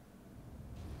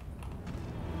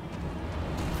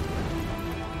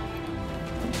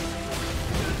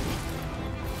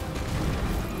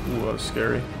 Ooh, that was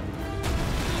scary.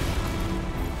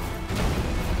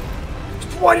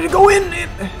 Why did it go in?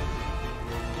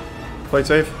 Play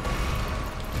safe.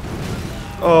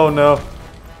 Oh no.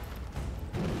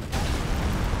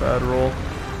 Bad roll.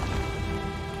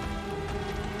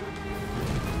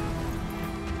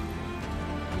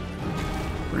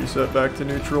 Reset back to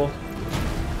neutral.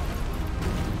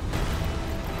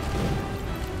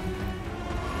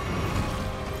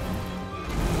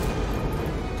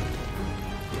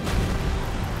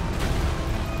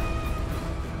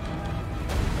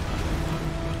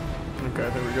 Okay,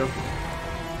 there we go.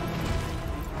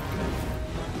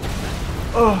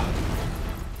 Oh.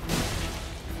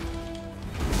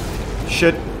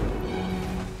 Shit.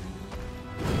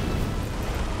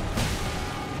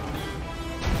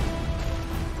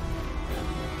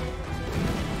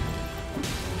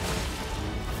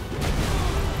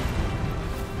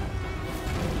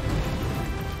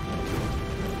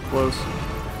 Close.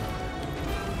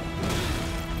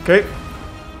 Okay.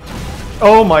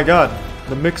 Oh my god.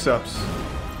 The mix-ups.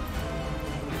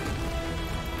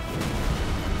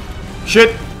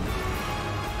 Shit!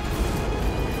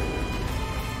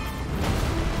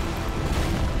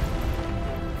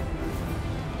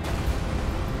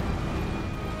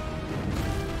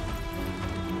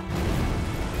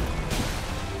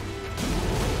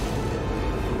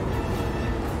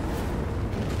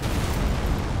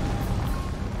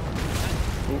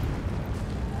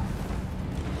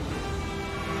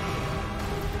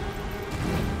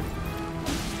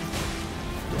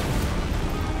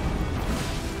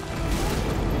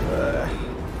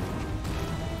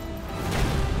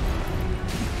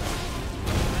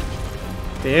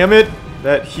 Damn it!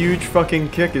 That huge fucking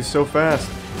kick is so fast.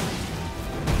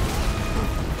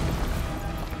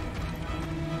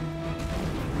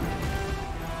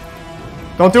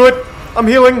 Don't do it! I'm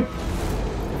healing!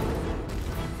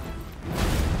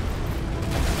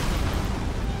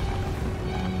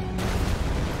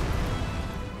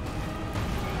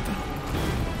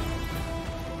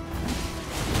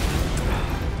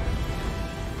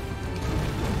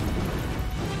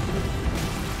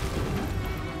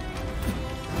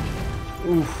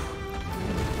 Oof.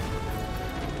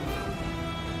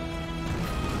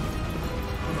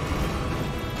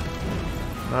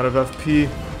 Out of FP.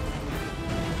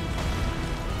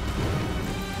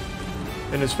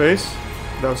 In his face.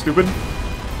 That was stupid.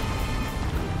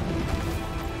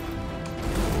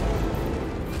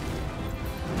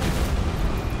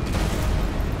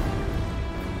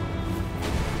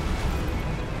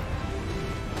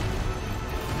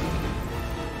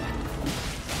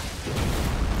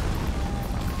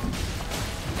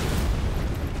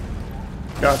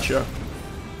 Gotcha.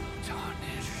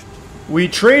 We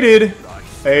traded.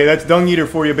 Hey, that's Dung Eater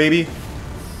for you, baby.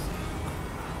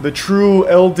 The true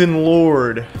Elden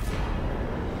Lord.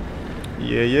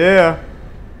 Yeah, yeah.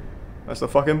 That's the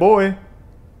fucking boy.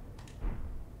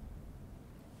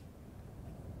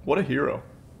 What a hero.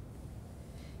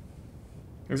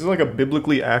 This is like a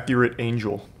biblically accurate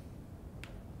angel.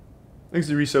 Thanks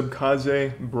to resub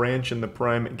Kaze, Branch, and the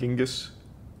Prime Genghis.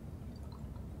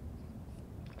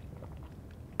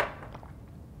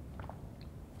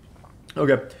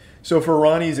 Okay, so for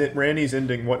Randy's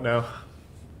ending, what now?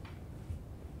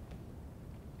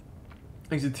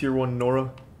 Thanks to tier 1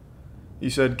 Nora. You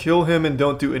said kill him and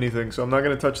don't do anything, so I'm not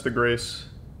going to touch the Grace.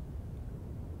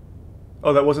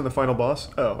 Oh, that wasn't the final boss?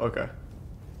 Oh, okay.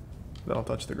 Then I'll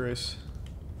touch the Grace.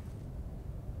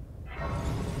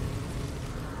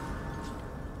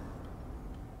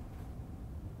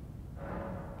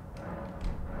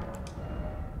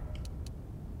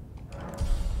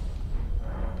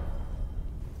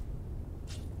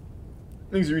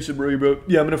 Thanks, Risa Bro.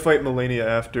 Yeah, I'm gonna fight Melania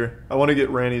after. I want to get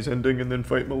Ranny's ending and then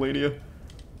fight Melania.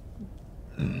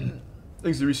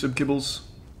 Thanks to Resub Kibbles.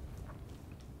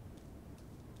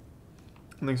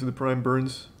 And thanks to the Prime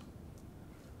Burns.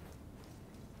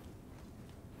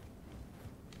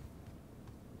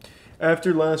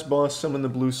 After last boss, summon the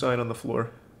blue sign on the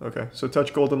floor. Okay, so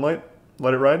touch Golden Light.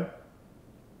 Let it ride.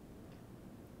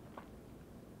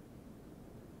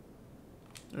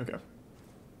 Okay.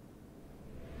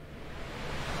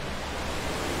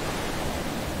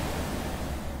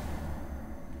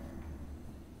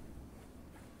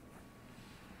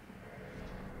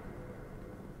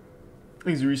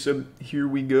 Thanks, resub. Here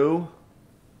we go.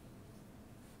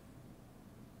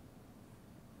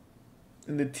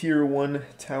 And the tier 1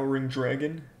 Towering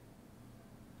Dragon.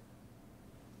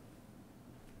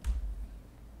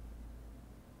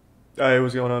 Hey,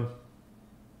 what's going on?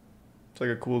 It's like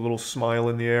a cool little smile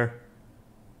in the air.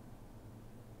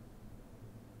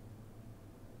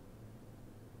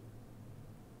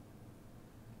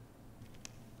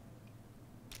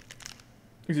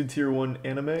 He's a tier 1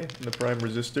 anime in the Prime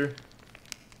Resistor.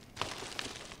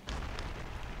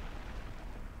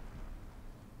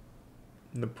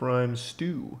 And the Prime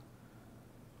Stew.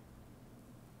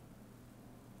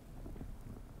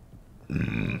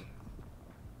 And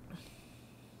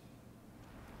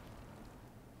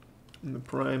the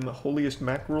Prime Holiest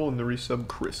Mackerel and the resub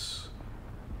Chris.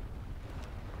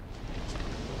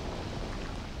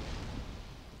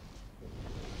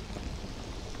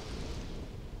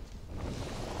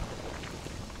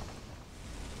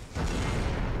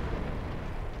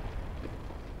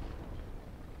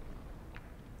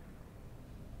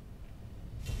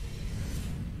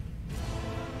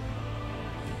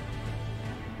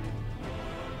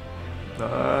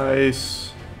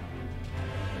 Nice.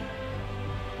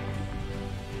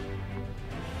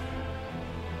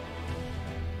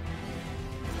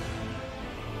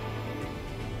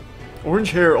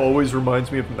 Orange hair always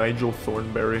reminds me of Nigel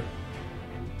Thornberry.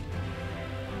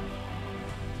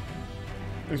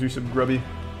 Thanks for some grubby.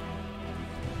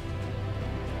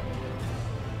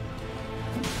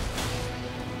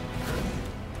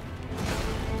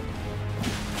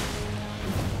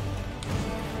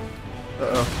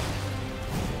 Uh-oh.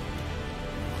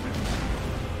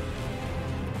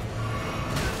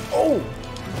 Oh!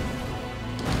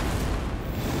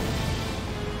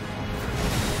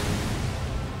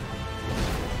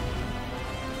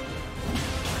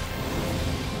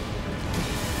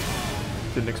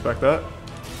 Didn't expect that.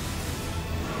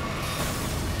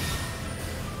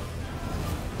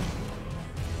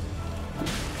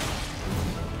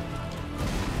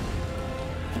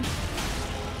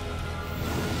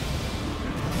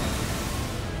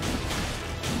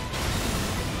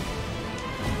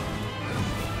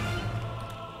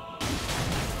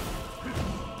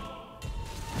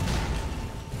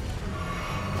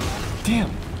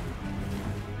 Damn.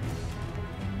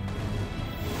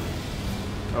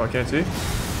 Oh, I can't see.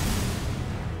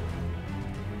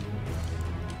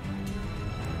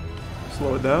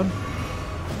 Slow it down.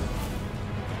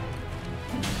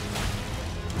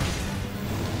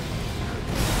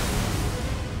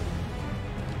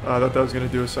 I thought that was going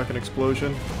to do a second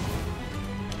explosion.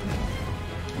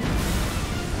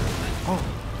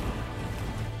 Oh.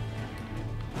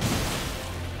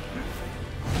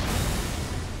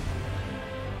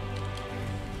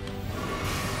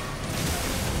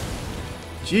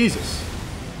 Jesus.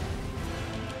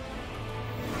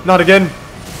 Not again.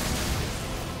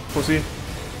 Pussy.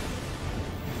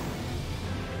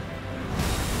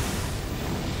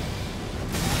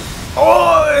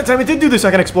 Oh, that time it did do the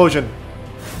second explosion.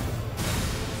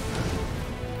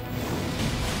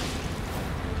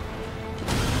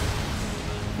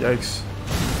 Yikes.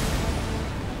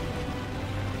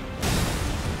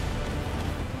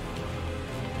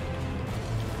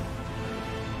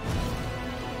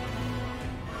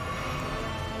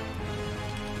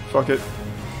 Fuck it.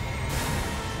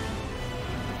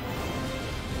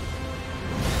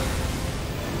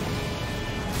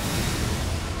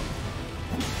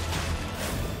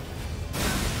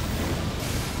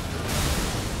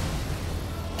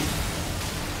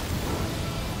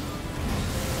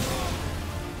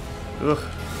 Ugh.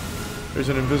 There's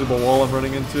an invisible wall I'm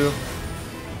running into.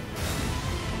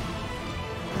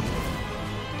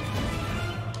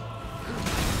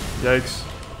 Yikes.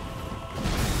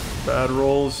 Bad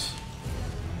rolls.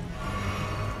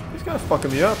 He's kind of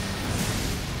fucking me up.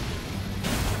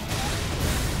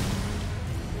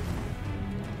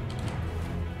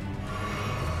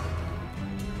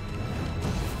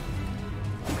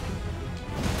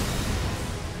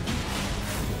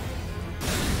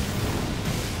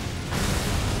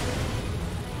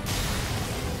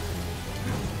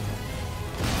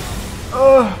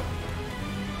 Ugh.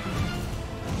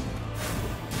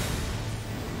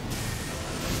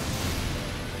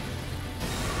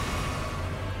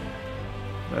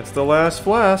 That's the last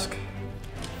flask.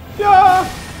 Yeah.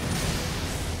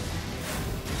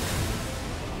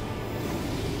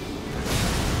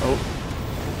 Oh.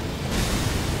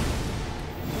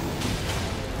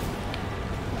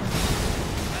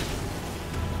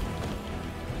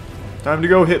 Time to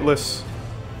go hitless.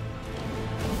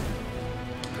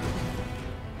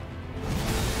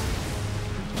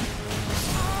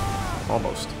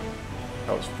 Almost.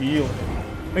 I was feeling it.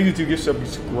 Thank you to gift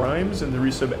subs Grimes and the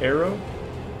resub Arrow.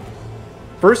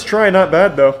 First try, not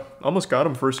bad though. Almost got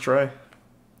him first try.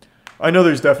 I know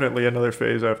there's definitely another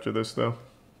phase after this though.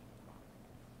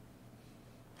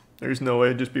 There's no way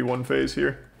it'd just be one phase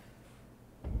here.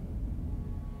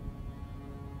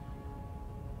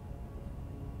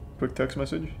 Quick text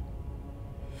message.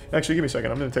 Actually, give me a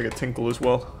second. I'm gonna take a tinkle as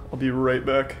well. I'll be right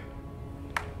back.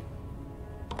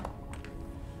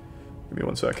 Give me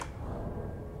 1 sec.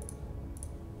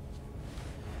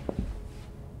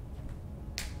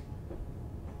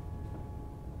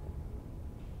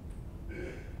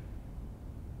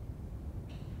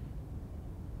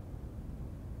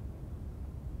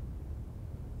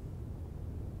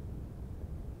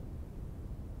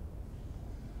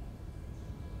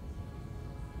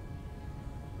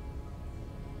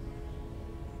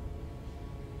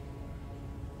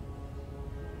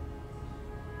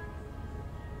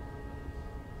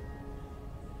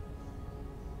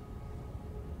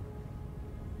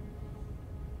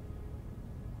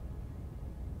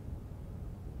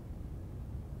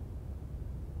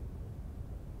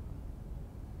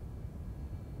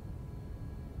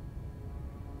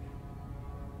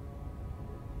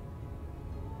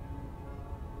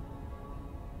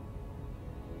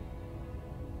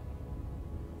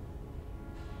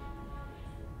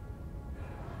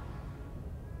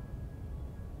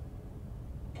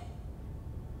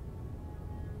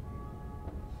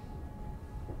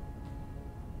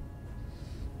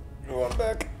 Oh, I'm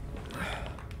back.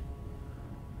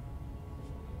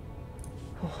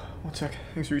 Oh, 1 sec.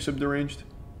 Thanks for your sub deranged.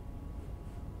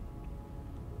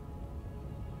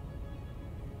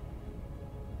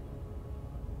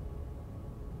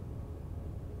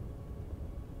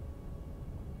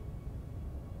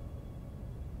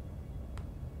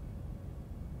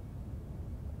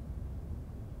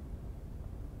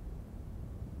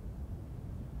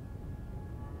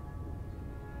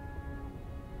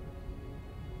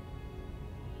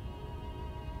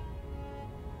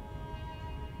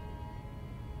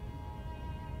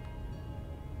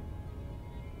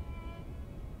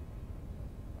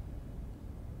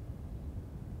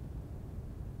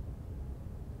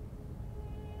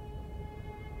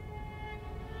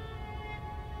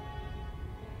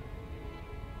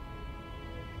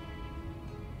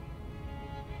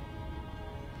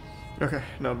 Okay,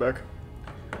 now I'm back.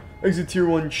 Exit tier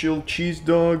 1 chilled cheese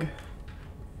dog.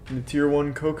 And the tier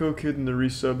 1 Cocoa Kid and the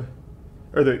resub.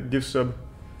 Or the gift sub.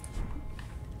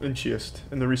 And Chist.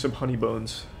 And the resub Honey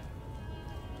Bones.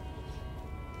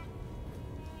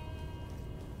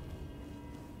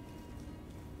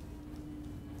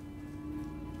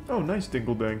 Oh, nice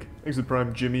Dingledank. Exit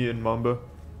Prime Jimmy and Mamba.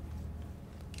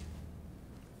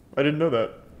 I didn't know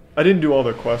that. I didn't do all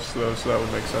the quests though, so that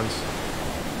would make sense.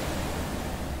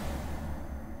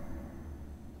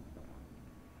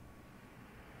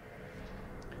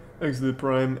 Exit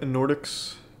Prime and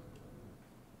Nordics.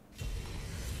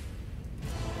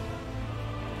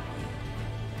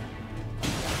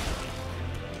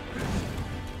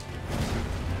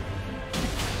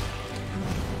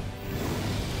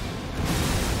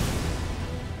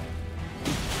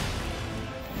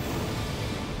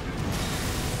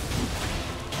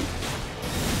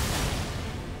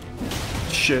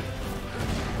 Shit.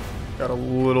 Got a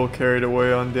little carried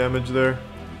away on damage there.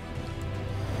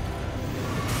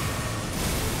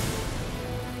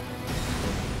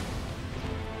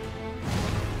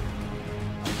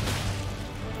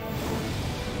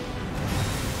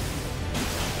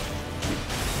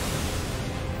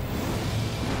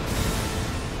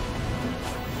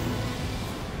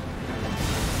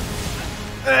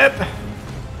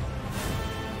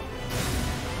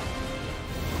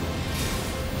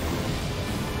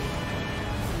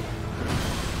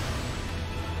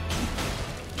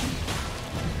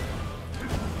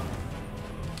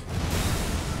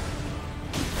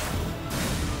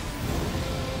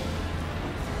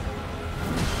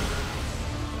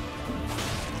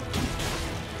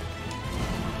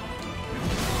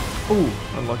 Ooh,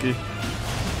 unlucky.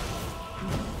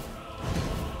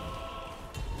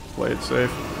 Play it safe.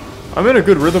 I'm in a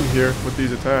good rhythm here with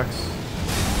these attacks.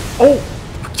 Oh!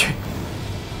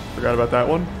 Forgot about that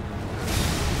one.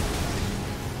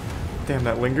 Damn,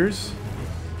 that lingers.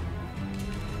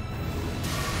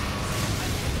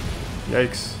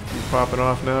 Yikes. He's popping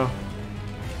off now.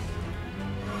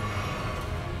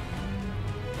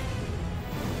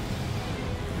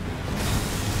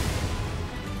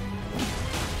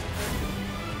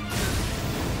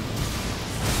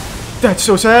 That's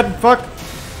so sad. Fuck.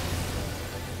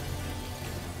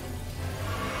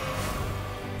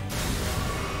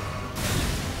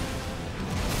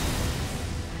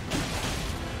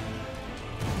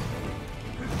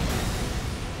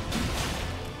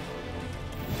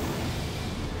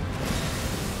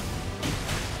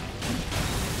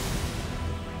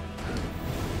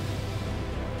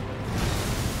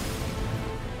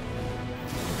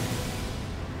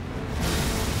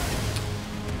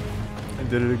 I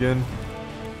did it again.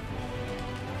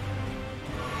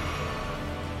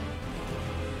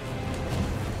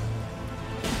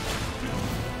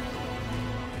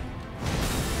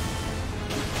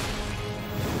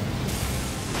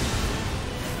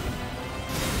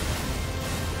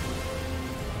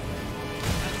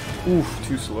 Oof,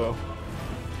 too slow.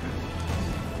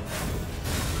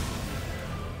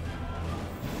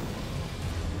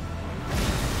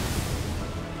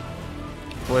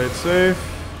 Play it safe.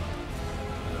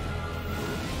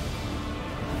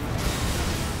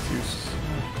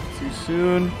 Too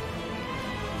soon.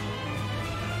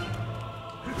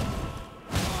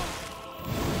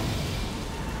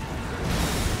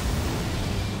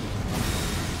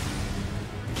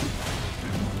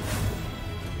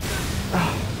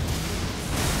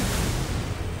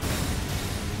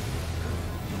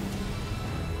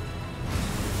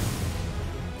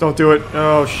 Don't do it.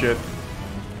 Oh shit.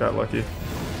 Got lucky.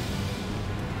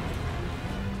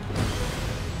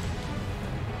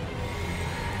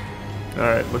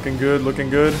 Alright, looking good, looking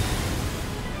good.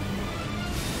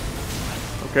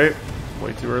 Okay,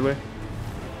 way too early.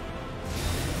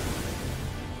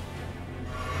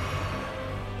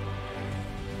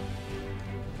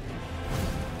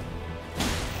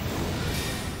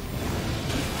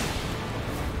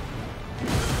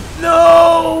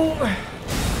 No!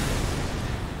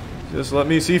 Just let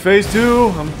me see phase 2.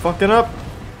 I'm fucking up.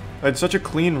 I had such a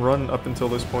clean run up until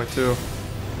this point too.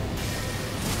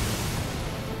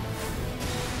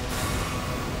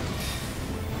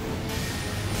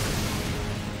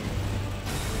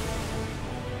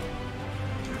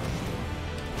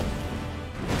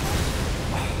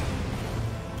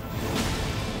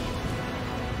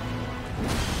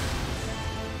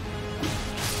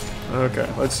 Okay,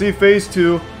 let's see phase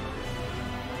 2.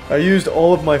 I used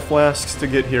all of my flasks to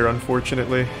get here,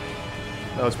 unfortunately.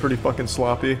 That was pretty fucking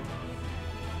sloppy.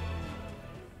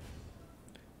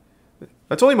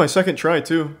 That's only my second try,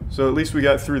 too. So at least we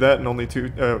got through that in only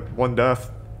one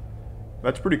death.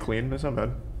 That's pretty clean. That's not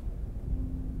bad.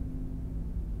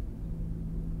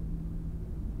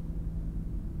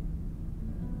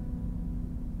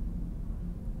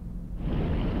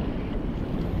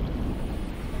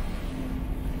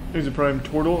 There's a Prime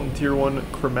Turtle and Tier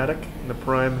 1 Chromatic, and the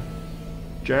Prime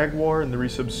Jaguar, and the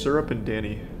Resub Syrup, and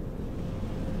Danny.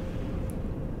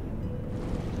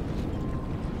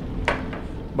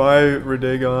 Bye,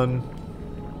 Redagon.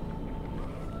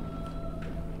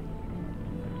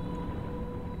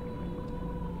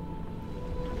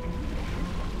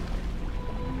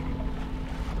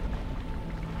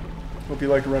 Hope you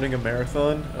like running a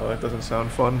marathon. Oh, that doesn't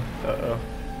sound fun. Uh-oh.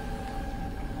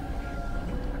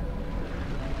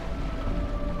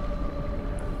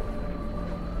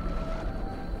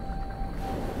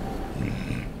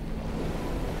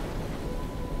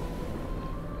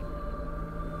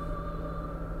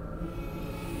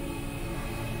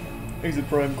 Exit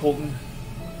Prime Colton.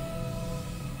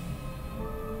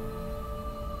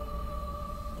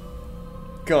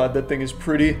 God, that thing is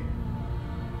pretty.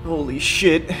 Holy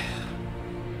shit.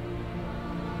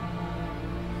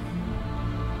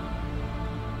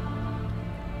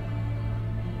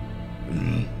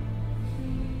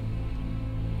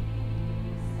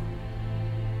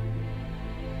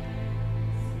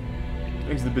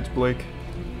 Exit bitch Blake.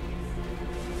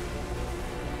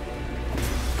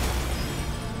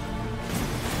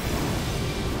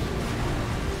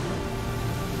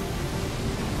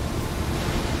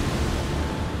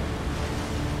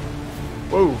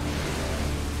 Whoa.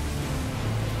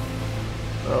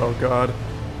 Oh god.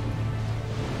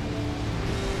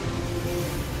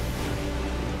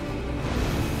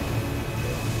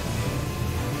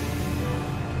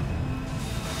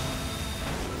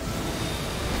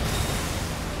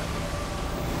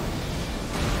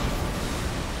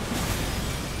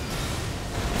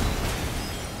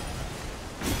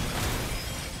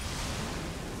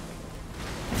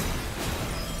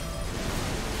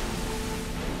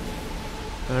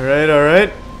 Alright,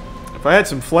 alright. If I had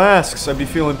some flasks, I'd be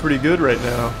feeling pretty good right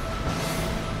now.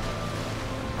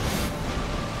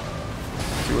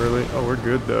 Too early. Oh, we're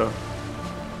good though.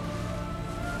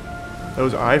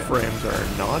 Those iframes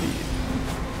are naughty.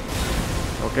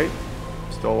 Okay.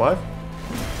 Still alive?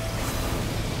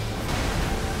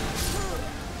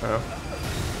 Oh.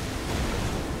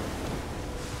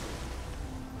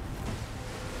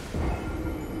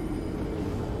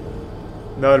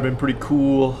 That would have been pretty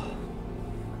cool.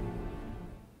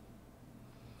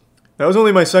 That was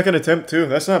only my second attempt too.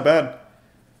 That's not bad.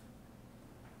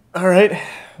 Alright,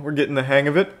 we're getting the hang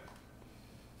of it.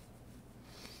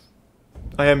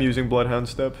 I am using Bloodhound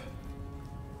Step.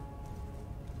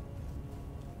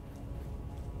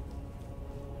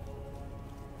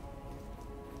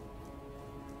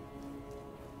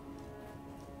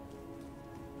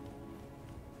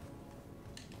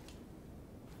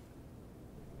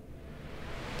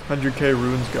 $100k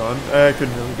runes gone. I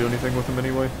couldn't really do anything with them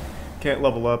anyway. Can't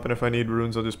level up, and if I need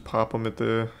runes, I'll just pop them at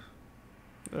the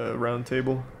round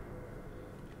table.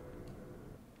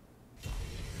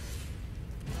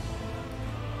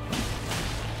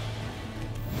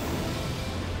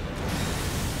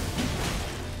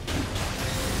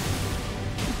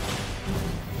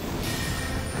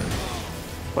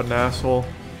 What an asshole.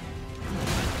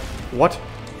 What?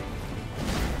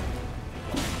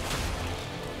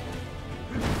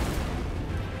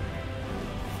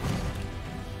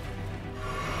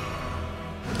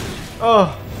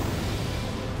 Oh!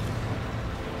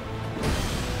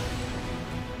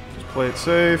 Just play it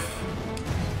safe.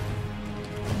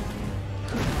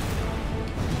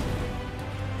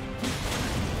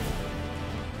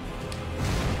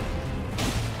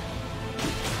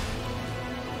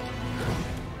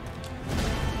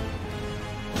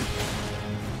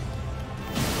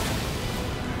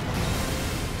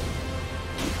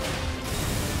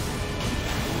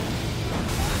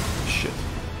 Shit.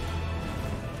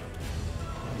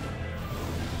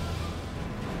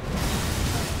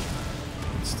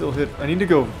 Still hit. I need to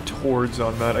go towards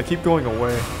on that. I keep going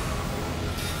away.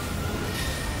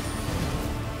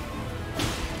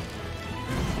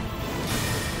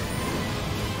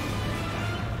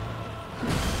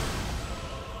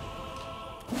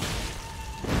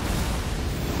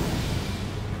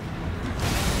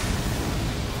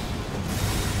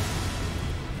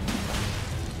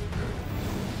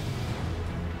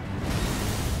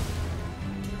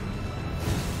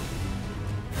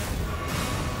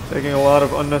 Taking a lot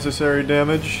of unnecessary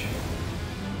damage.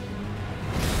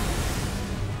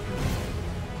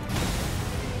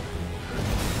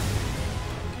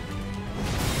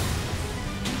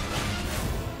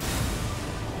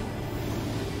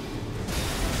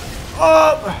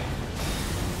 Up!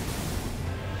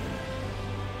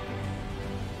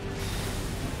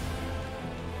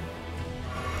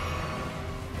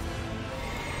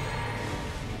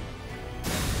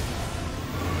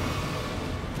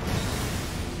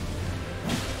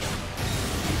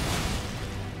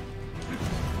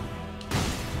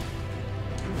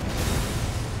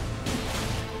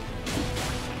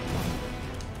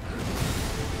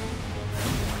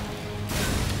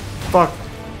 Fuck.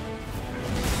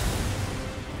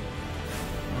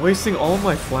 I'm wasting all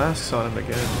my flasks on him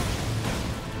again.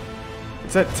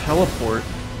 It's that teleport.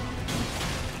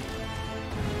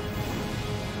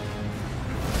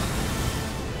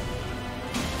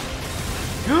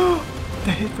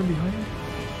 That hit from behind.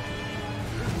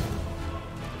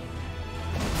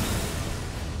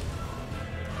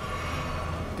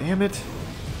 Damn it.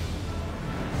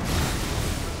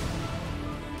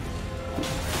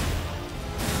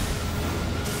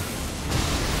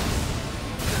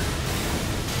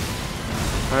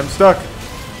 I'm stuck.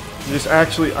 Just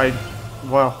actually,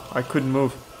 wow, I couldn't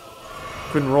move.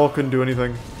 Couldn't roll, couldn't do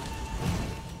anything.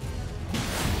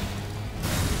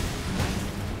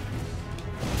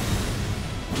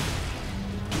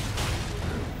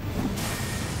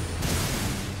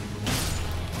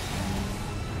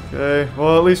 Okay,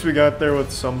 well at least we got there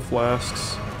with some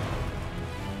flasks.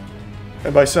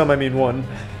 And by some I mean one.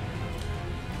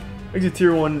 Exit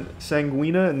tier 1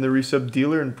 Sanguina and the resub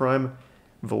dealer in Prime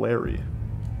Valeri.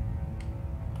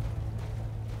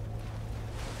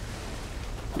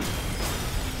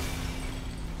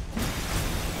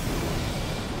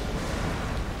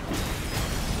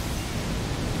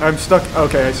 I'm stuck.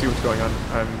 Okay, I see what's going on.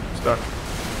 I'm stuck.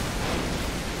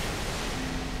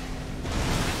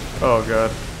 Oh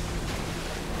god.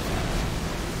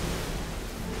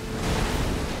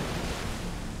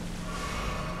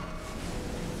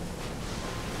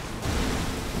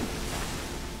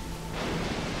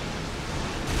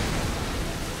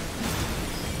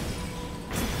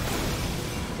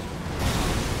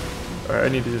 Alright, I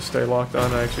need to just stay locked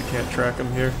on. I actually can't track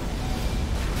him here.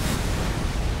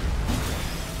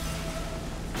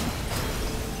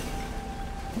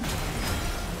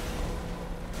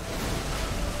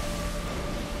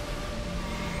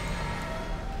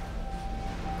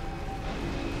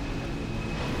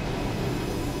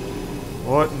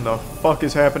 What in the fuck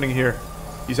is happening here?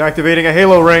 He's activating a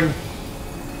halo ring!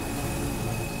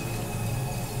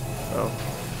 Oh.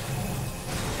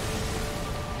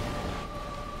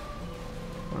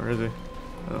 Where is he?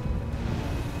 Oh.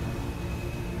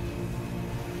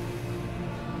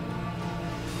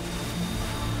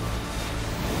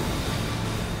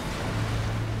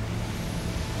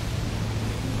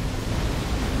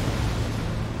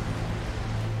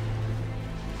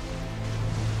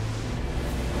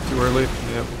 Too early?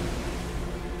 Yep.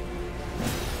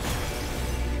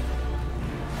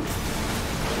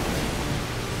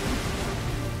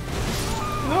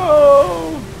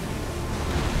 No!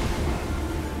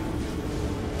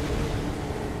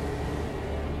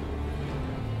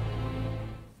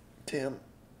 Damn.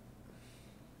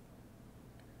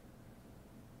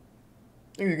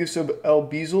 Thank you, give sub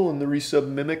Albezel and the resub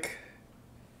Mimic.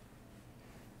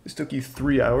 This took you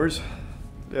 3 hours.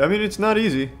 I mean, it's not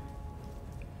easy.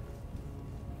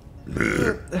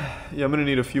 Yeah, I'm gonna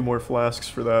need a few more flasks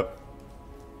for that.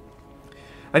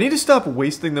 I need to stop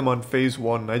wasting them on phase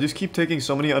 1. I just keep taking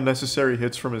so many unnecessary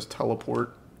hits from his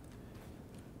teleport.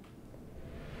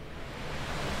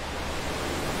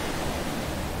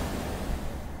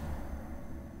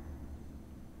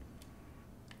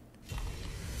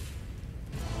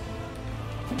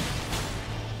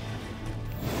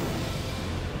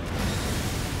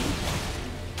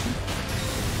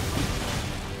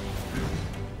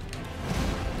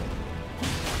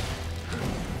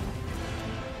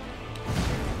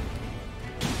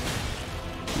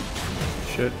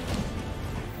 Shit.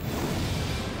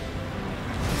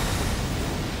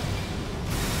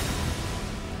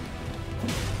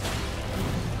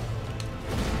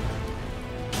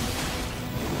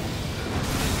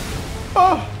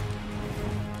 Oh!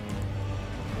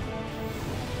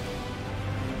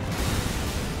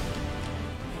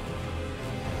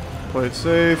 Play it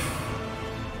safe.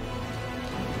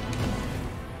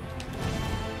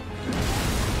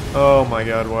 Oh my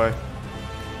god, why?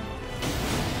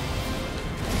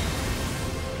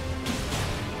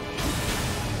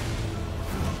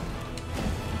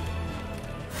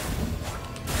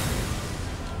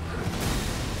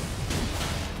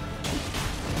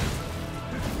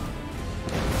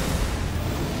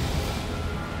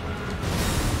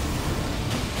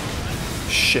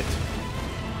 Shit.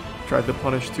 Tried to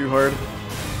punish too hard.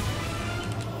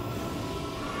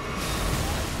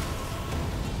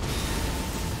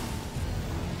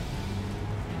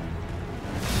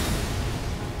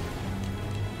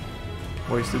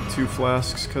 Wasted 2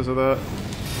 flasks because of that.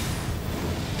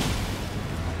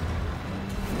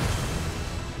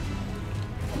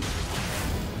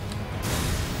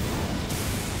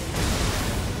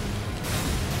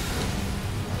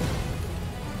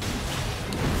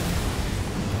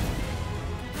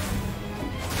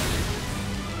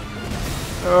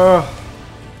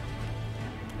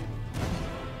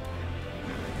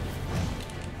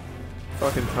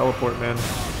 Fucking teleport, man.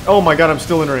 Oh my god, I'm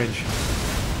still in range.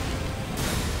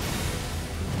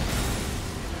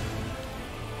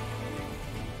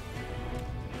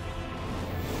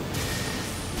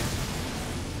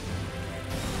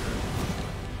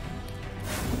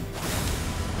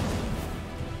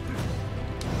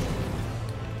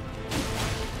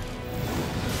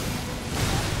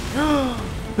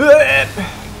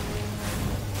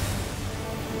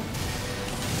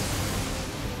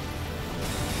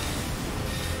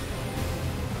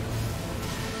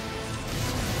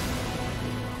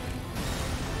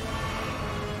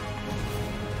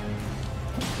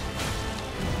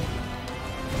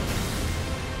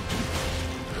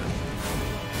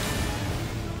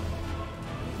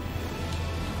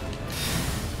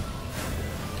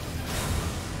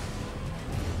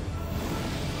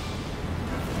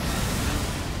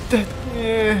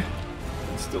 Yeah,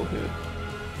 it's still hit.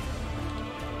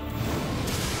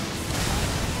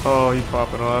 Oh, you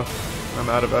popping off. I'm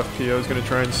out of FP. I was gonna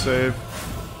try and save.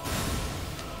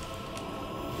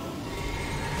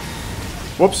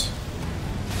 Whoops.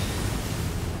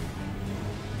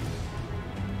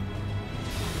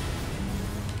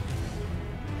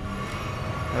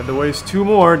 Had to waste 2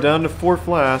 more, down to 4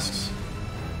 flasks.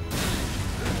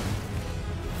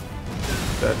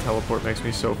 That teleport makes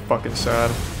me so fucking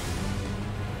sad.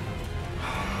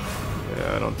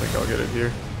 Yeah, I don't think I'll get it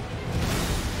here.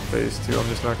 Phase 2, I'm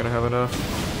just not gonna have enough.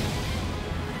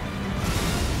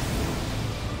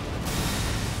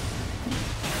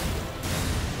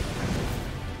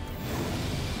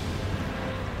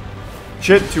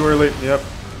 Shit, too early, yep.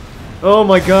 Oh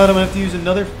my god, I'm gonna have to use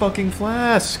another fucking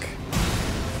flask!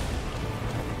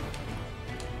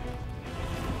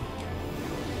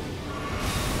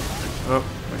 Oh,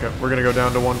 okay, we're gonna go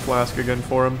down to 1 flask again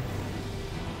for him.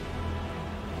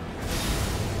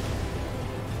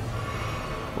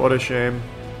 What a shame.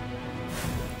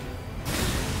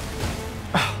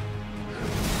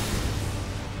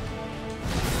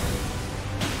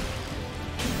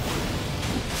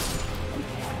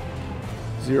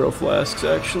 Zero flasks,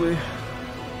 actually.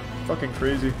 Fucking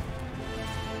crazy.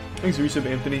 Thanks, resub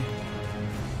Anthony.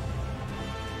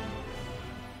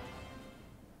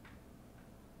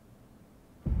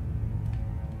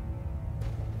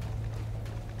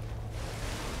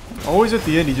 Always at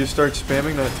the end, he just starts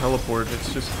spamming that teleport.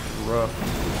 It's just rough.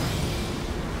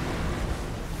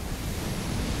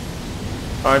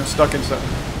 I'm stuck inside.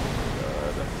 God.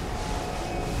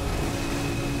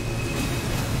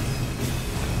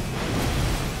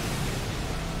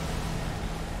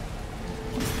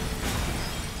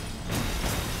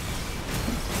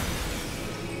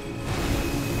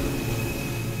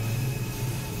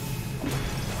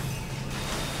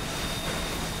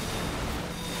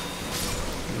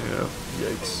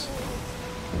 Yikes.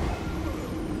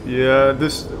 Yeah,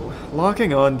 this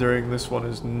locking on during this one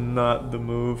is not the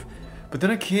move. But then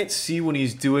I can't see when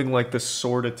he's doing like the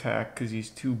sword attack because he's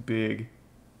too big.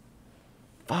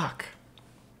 Fuck.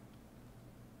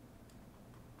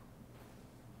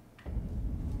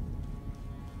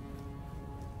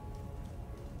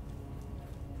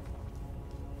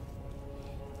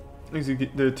 Thanks for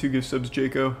the 2 gift subs,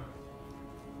 Jaco.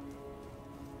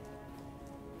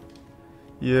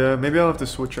 Yeah, maybe I'll have to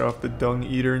switch off the Dung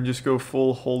Eater and just go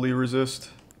full Holy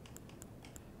Resist.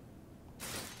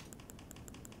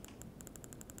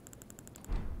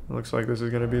 Looks like this is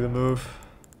going to be the move.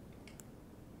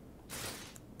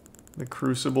 The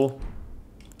Crucible.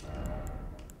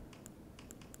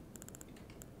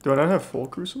 Do I not have full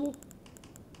Crucible?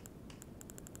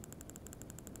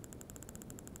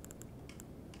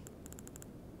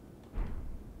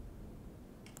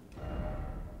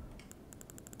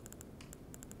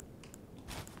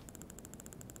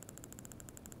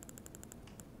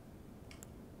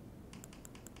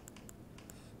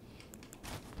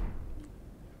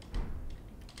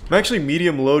 I'm actually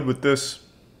medium load with this.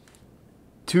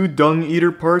 2 Dung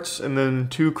Eater parts and then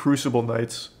 2 Crucible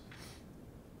Knights.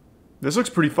 This looks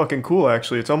pretty fucking cool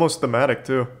actually. It's almost thematic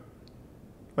too.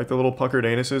 Like the little puckered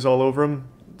anuses all over him.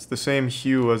 It's the same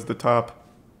hue as the top.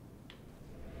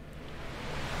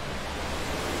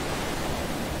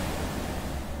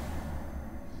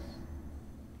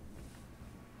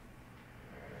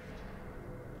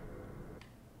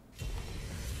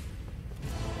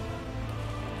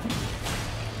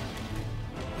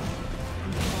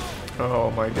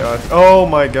 Oh my god. Oh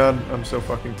my god. I'm so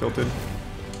fucking tilted.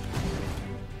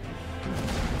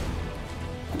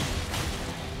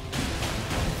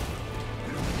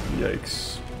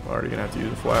 Yikes. Already gonna have to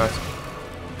use a flask.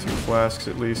 2 flasks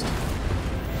at least.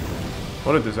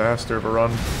 What a disaster of a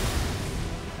run.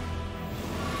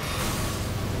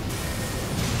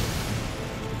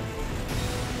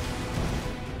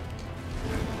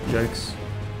 Yikes.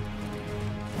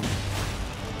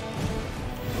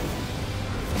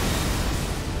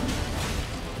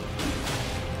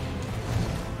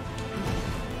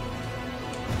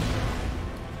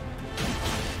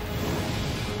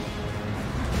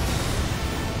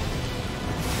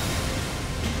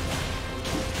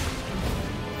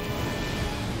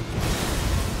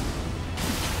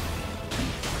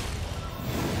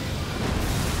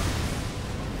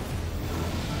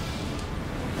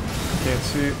 Can't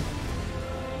see.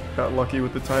 Got lucky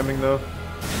with the timing though.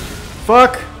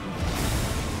 Fuck!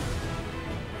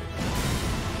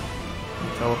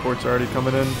 The teleport's already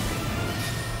coming in.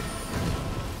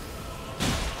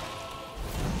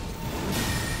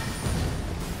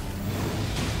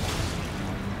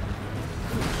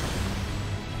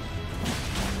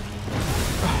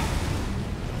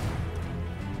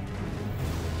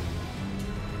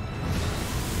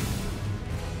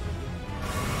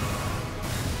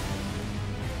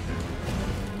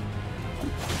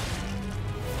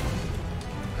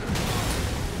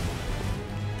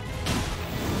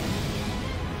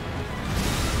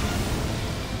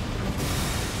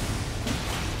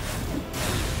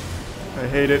 I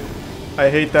hate it. I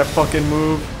hate that fucking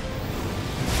move.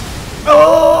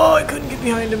 Oh, I couldn't get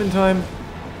behind him in time.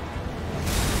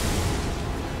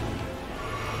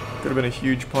 Could have been a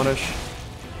huge punish.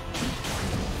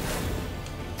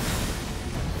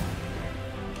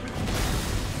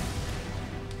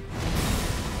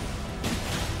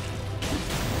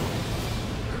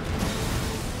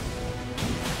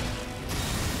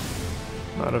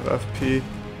 I'm out of FP.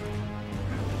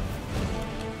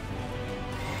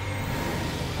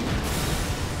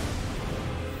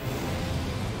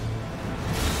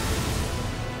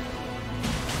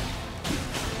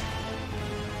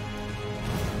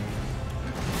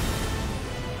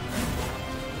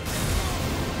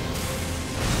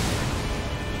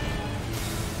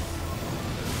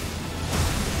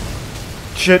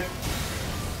 Shit.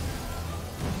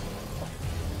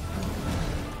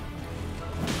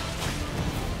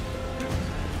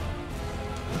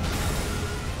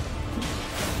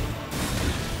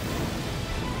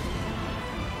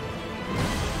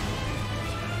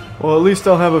 Well, at least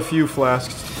I'll have a few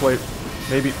flasks to play.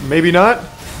 Maybe not?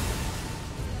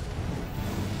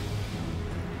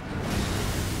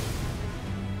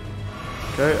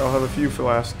 Okay, I'll have a few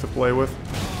flasks to play with.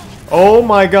 Oh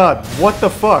my god, what the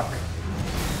fuck?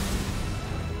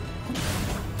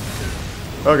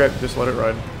 Okay, just let it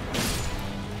ride.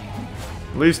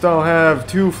 At least I'll have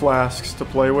 2 flasks to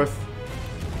play with.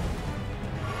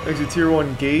 Exit tier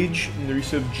 1 Gage, and the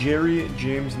resub Jerry,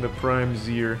 James, and the Prime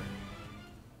Zier.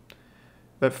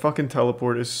 That fucking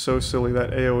teleport is so silly, that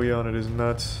AoE on it is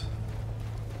nuts.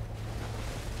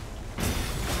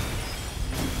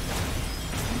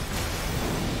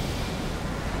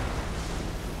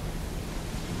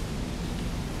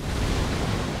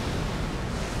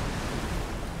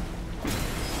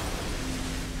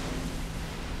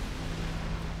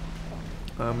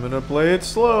 I'm gonna play it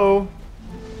slow.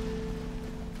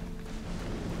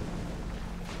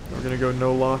 We're gonna go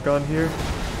no lock on here.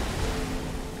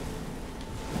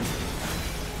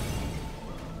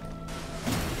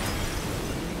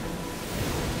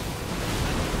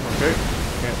 Okay,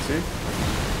 can't see.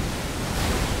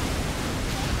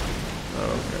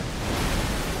 Oh, okay.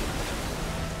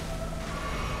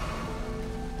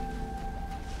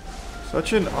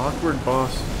 Such an awkward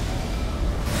boss.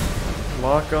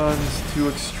 Lock-on's too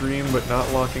extreme, but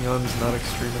not locking on's not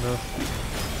extreme enough.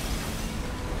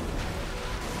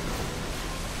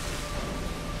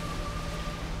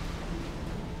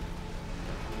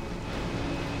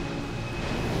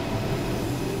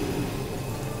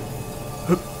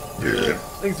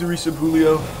 Thanks to resub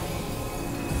Julio.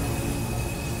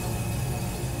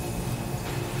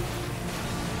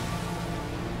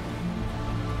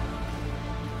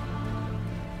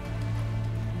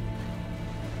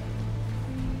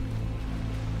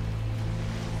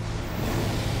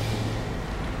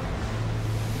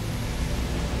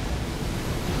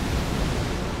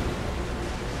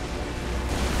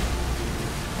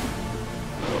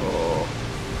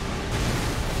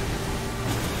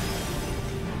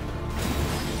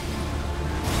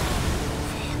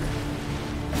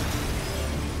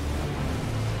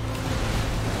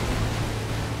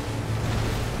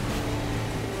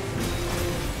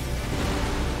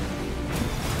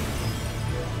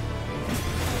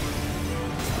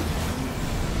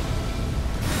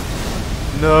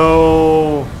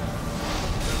 No!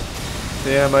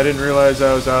 Damn, I didn't realize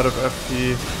I was out of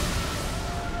FP.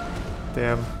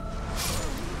 Damn.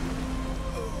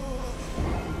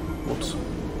 Whoops.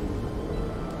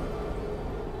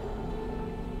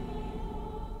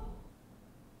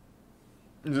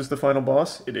 Is this the final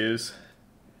boss? It is.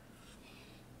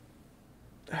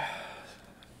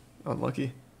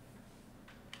 Unlucky.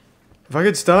 If I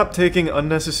could stop taking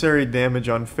unnecessary damage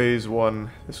on phase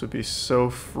 1, this would be so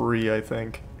free, I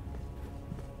think.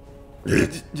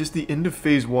 Just the end of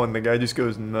phase 1, the guy just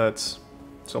goes nuts.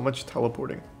 So much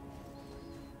teleporting.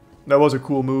 That was a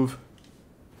cool move.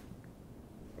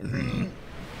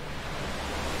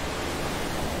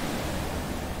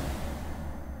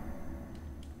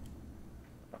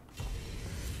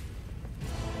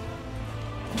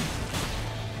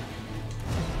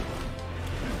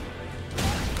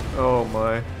 Oh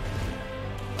my.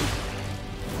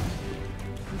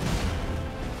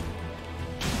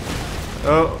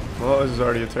 Oh, well, this is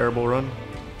already a terrible run.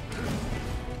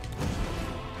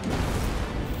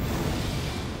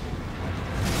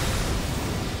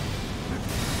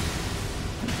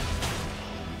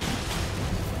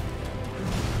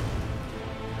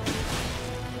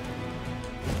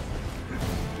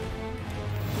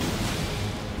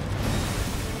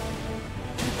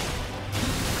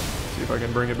 See if I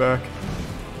can bring it back.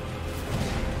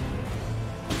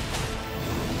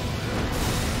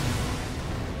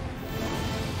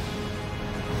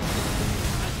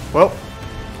 Well,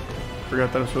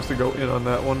 forgot that I'm supposed to go in on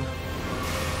that one.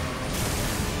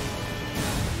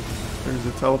 There's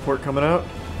the teleport coming out.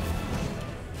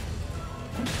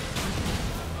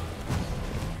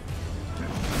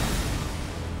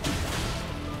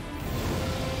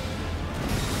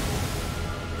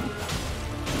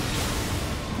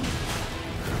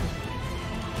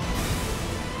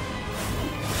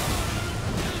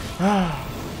 Ah.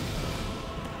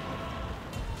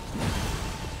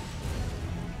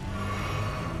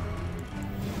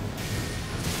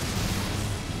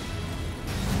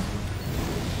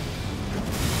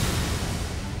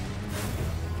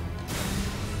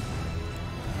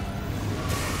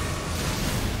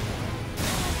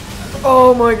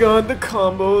 Oh my god, the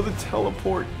combo, the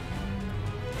teleport.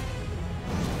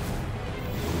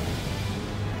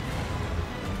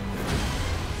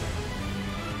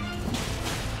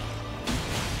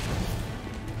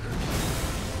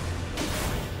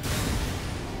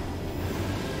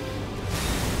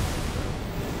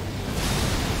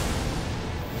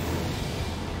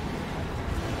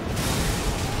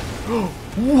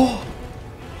 Whoa!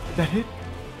 That hit?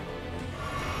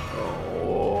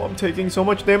 Oh, I'm taking so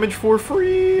much damage for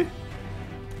free!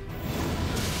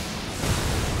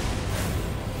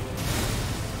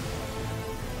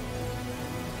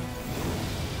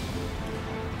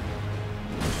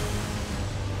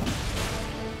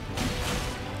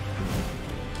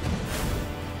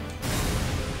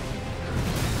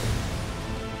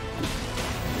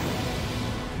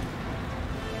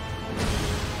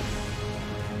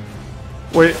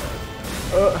 Wait,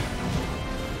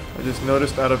 I just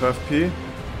noticed out of FP.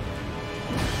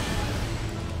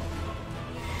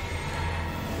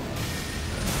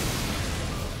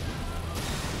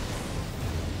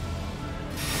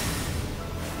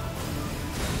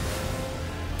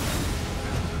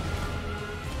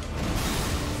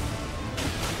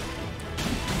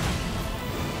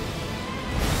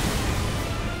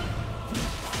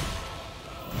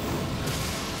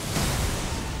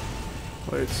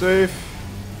 Play it safe.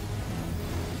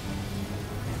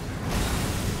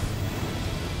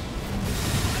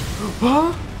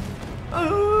 Huh?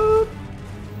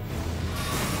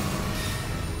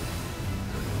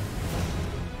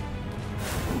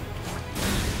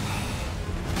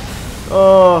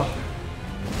 Oh.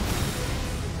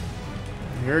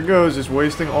 Here it goes, just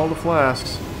wasting all the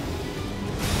flasks.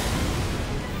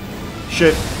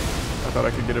 Shit. I thought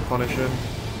I could get a punish in.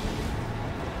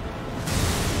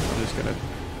 I'm just gonna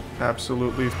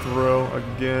absolutely throw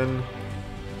again.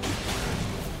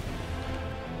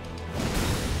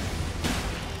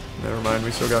 Never mind,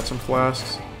 we still got some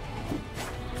flasks.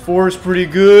 4 is pretty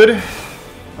good.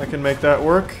 I can make that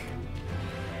work.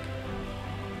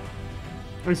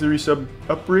 There's the resub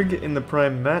Uprig in the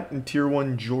Prime Matt and Tier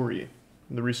 1 Jory.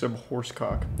 And the resub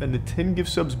Horsecock. And the 10 gift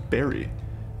subs Barry.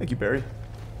 Thank you, Barry.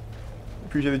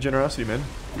 Appreciate the generosity, man.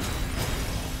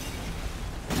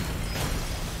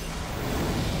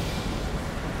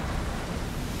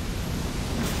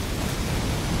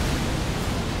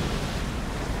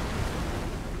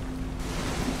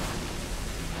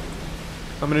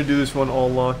 I'm gonna do this one all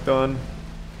locked on.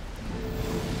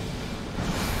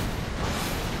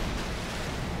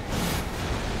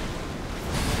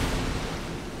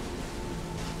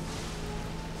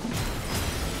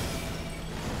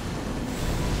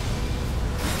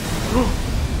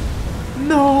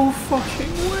 No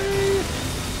fucking way!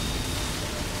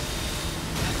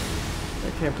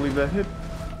 I can't believe that hit.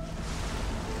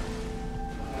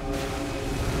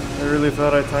 I really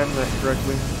thought I timed that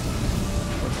correctly.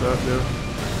 What's that do?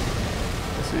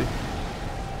 Let's see.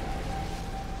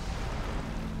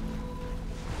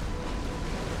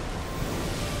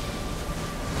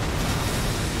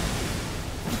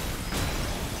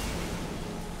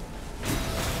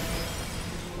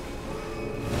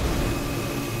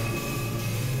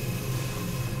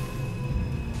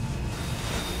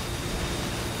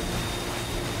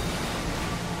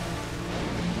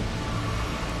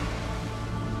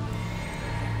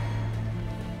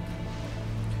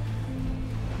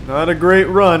 Not a great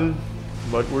run,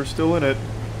 but we're still in it.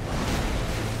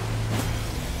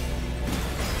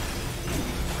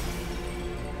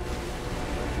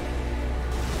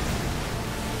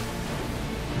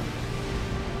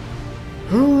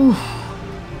 Whew.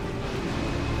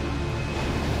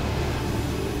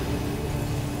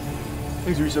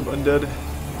 Thanks, resub Undead.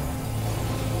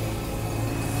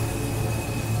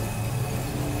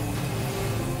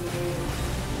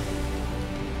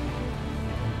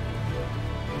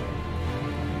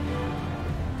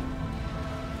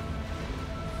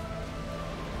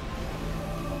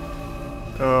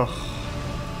 Ugh.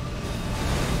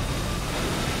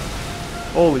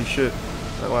 Holy shit.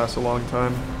 That lasts a long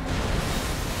time.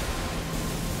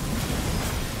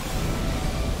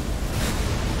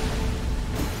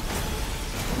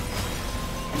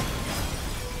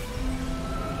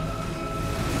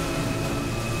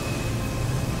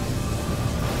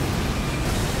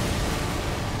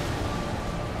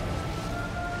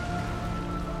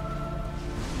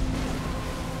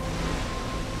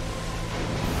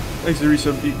 Thanks to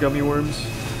resub Eat Gummy Worms.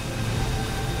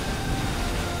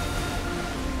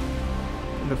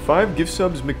 And the 5 gift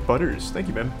subs McButters. Thank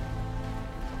you, man.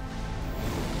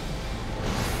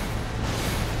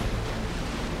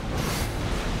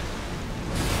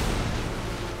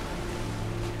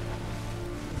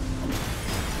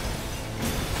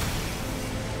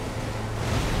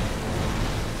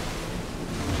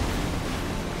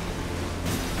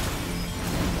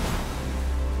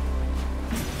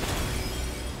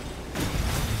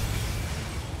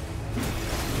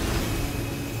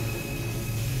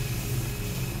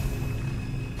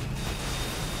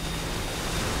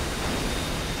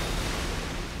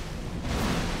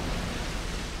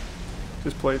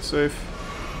 Just play it safe.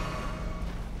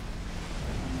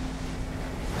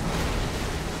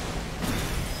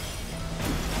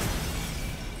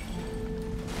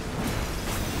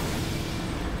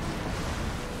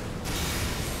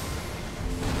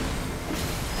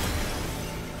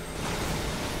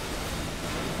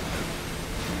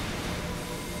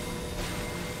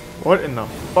 What in the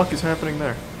fuck is happening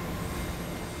there?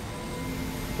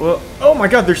 Well, oh my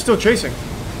god, they're still chasing.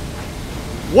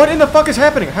 What in the fuck is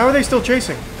happening? How are they still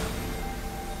chasing?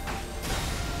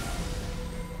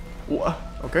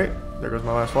 Okay, there goes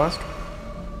my last flask.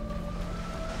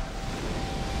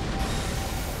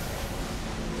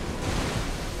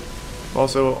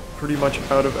 Also, pretty much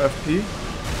out of FP.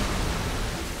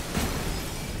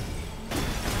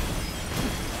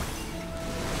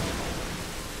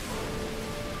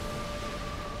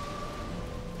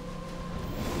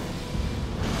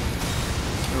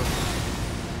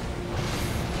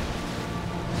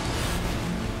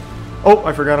 Oh,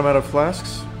 I forgot I'm out of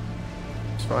flasks.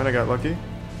 It's fine, I got lucky.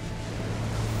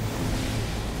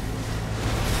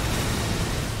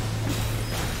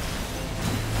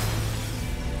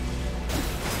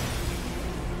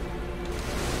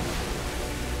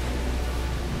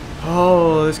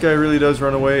 Oh, this guy really does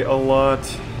run away a lot.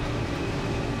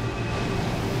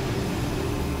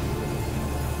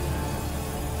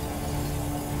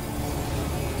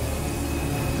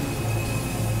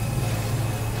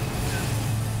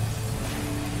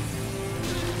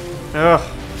 Ugh.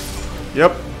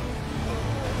 Yep.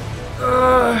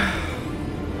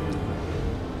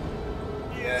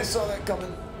 Yeah, I saw that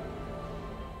coming.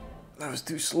 That was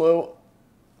too slow.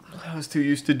 I was too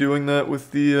used to doing that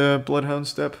with the Bloodhound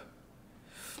step.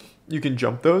 You can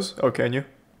jump those? Oh, can you?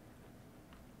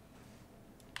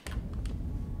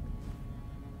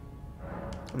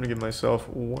 I'm gonna give myself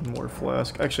one more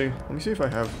flask. Actually, let me see if I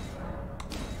have...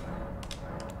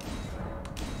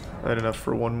 I had enough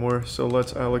for one more, so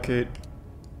let's allocate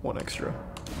one extra.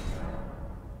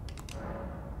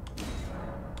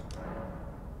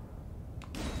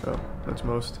 Oh, that's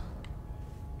most.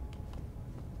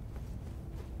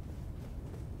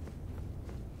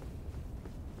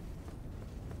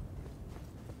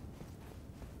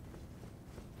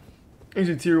 These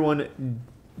are tier 1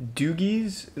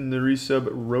 Doogies in the resub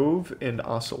Rove and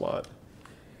Ocelot.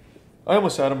 I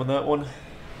almost had him on that one.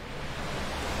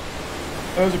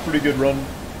 That was a pretty good run.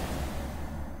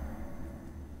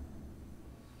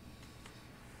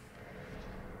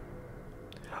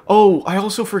 Oh, I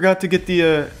also forgot to get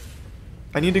the,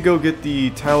 I need to go get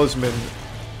the talisman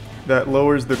that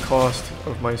lowers the cost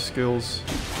of my skills.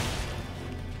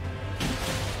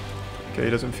 Okay, he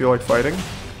doesn't feel like fighting.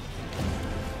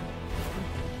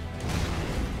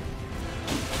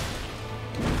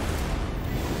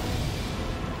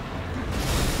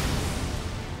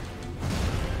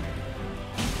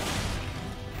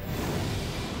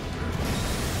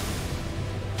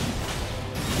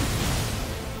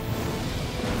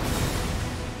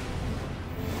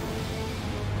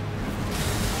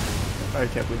 I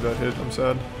can't believe that hit, I'm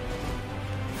sad.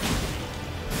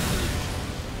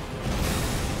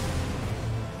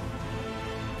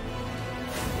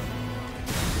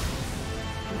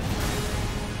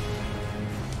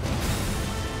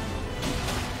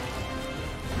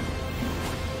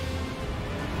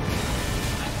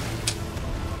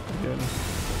 Again.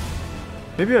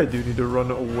 Maybe I do need to run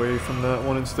away from that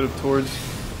one instead of towards.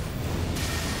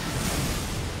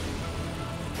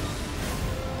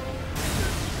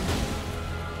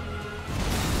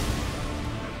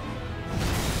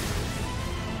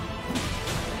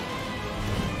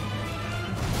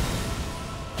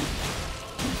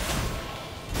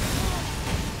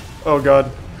 Oh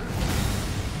god.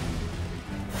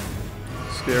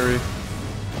 Scary.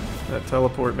 That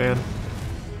teleport, man.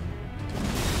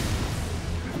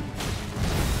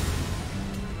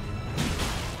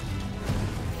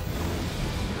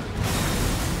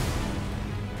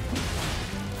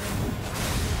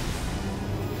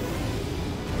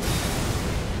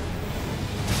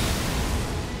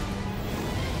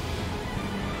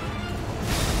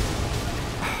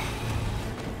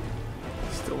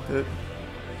 Still hit.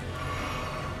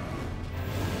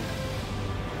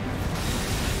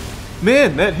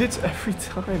 Man, that hits every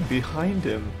time behind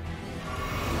him.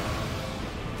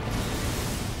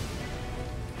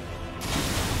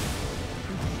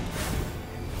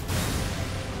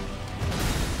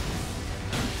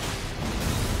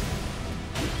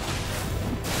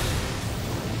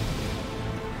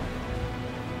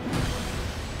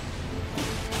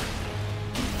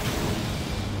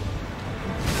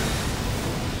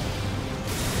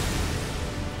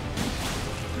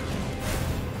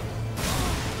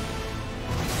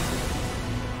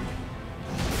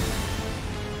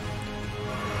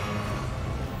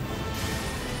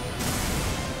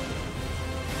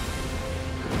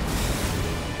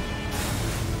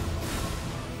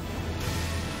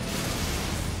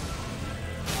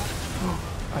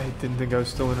 I didn't think I was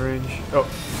still in range. Oh.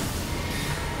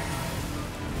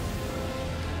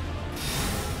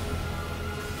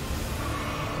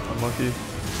 Unlucky.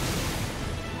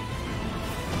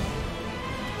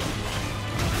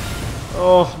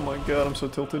 Oh my god, I'm so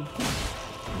tilted.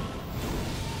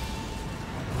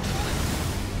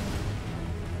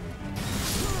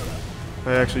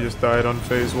 I actually just died on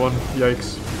phase 1.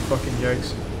 Yikes. Fucking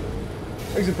yikes.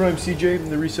 Exit Prime CJ in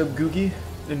the resub Googie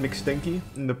and McStanky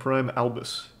in the Prime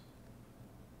Albus.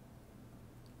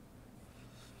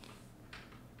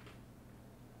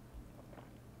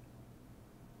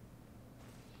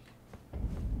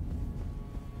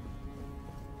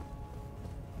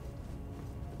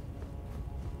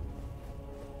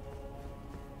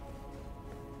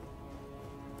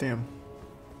 Damn.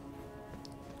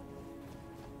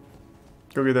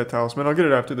 Go get that talisman. I'll get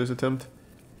it after this attempt.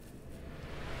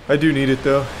 I do need it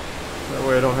though. That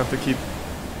way I don't have to keep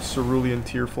cerulean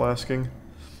tear flasking.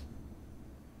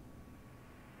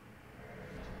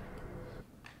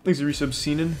 Thanks for resub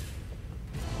Seenan.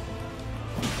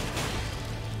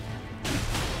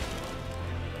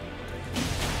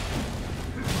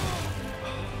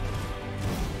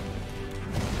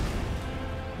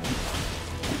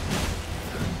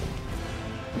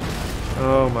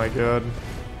 Oh my god.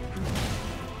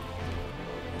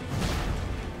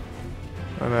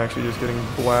 I'm actually just getting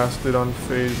blasted on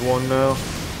phase 1 now.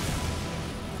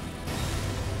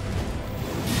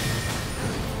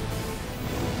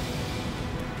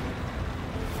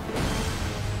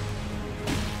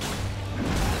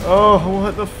 Oh,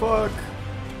 what the fuck?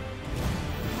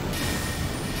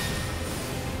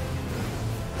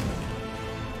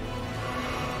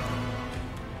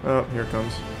 Oh, here it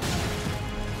comes.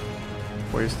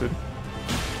 Wasted.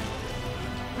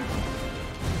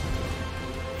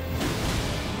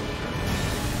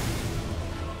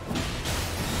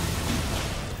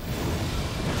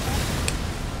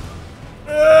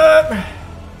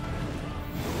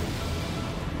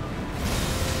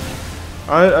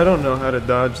 I don't know how to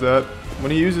dodge that.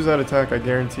 When he uses that attack, I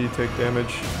guarantee take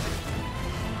damage.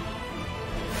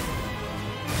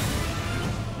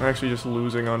 I'm actually just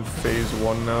losing on phase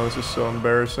 1 now. This is so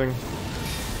embarrassing.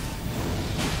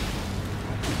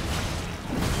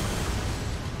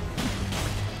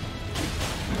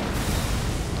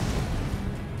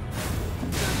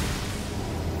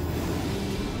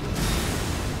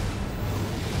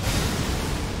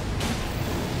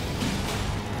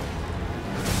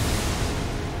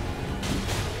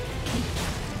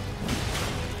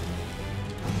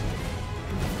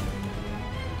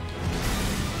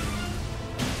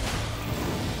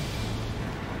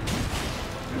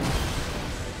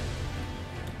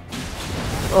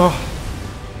 Oh.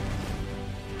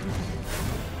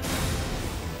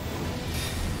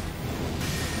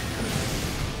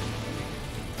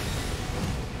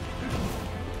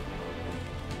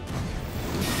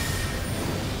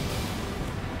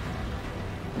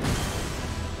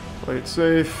 Play it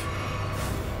safe.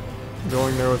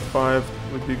 Going there with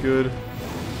 5 would be good.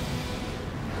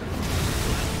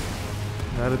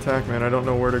 That attack, man, I don't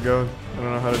know where to go. I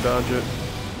don't know how to dodge it.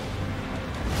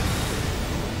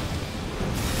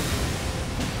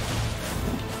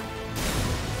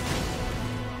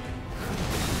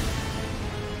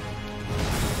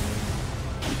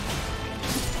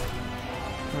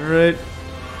 Alright.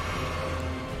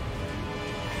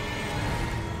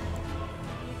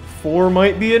 4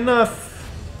 might be enough.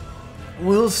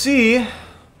 We'll see.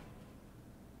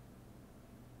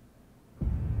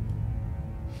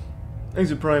 Thanks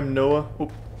to Prime Noah.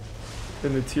 Oh.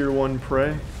 In the tier 1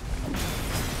 prey.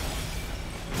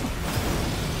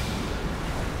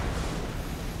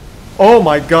 Oh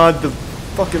my god, the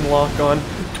fucking lock on.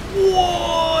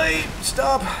 Why?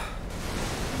 Stop.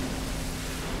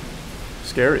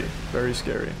 Scary. Very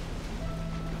scary.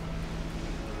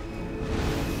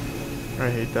 I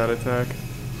hate that attack.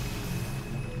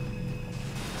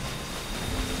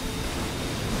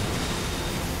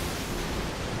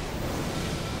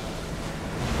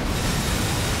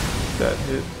 That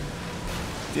hit.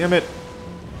 Damn it.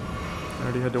 I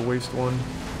already had to waste one.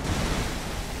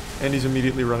 And he's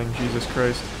immediately running. Jesus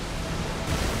Christ.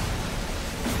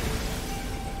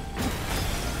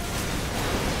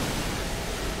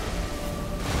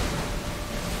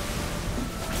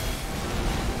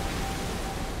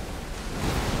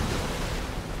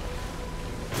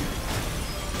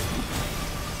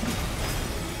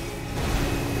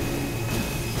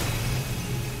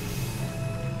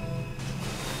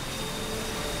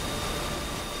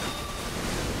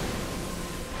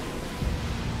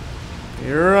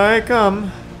 Here I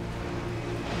come.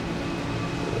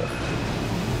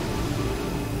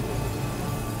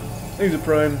 Thanks a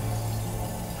Prime.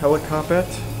 Helicopter.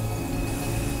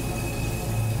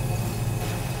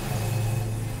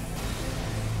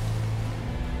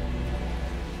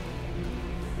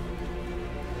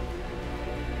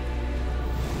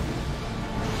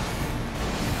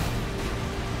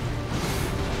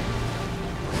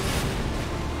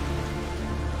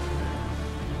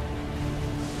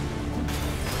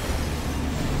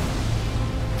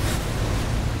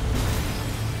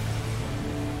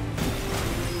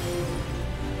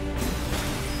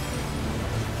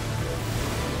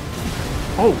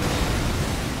 Oh!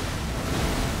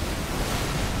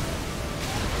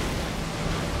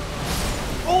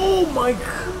 Oh my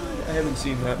god! I haven't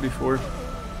seen that before.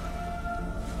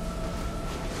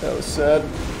 That was sad.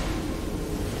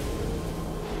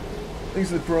 Thanks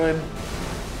to the Prime.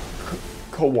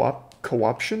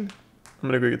 Co-option? I'm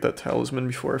gonna go get that talisman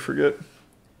before I forget.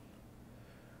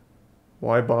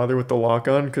 Why bother with the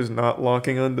lock-on? Because not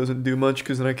locking on doesn't do much,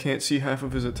 because then I can't see half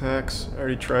of his attacks. I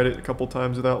already tried it a couple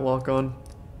times without lock-on.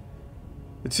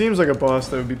 It seems like a boss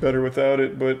that would be better without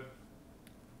it, but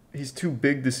he's too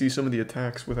big to see some of the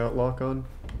attacks without lock-on.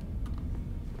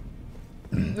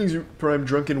 These are Prime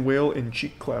Drunken Whale and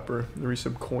Cheek Clapper. The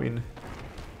resub coin.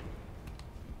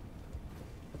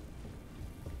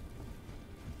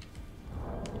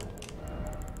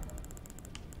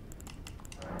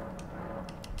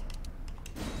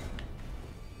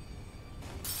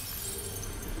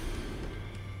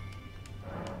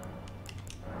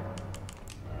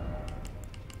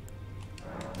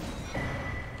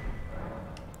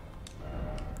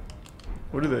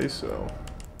 What do they sell?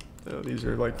 Oh, these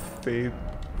are like faith.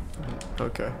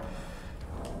 Okay.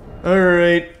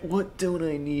 Alright, what don't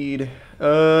I need?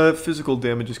 Physical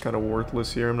damage is kind of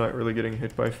worthless here. I'm not really getting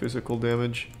hit by physical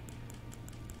damage.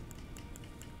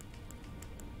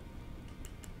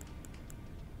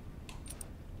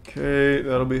 Okay,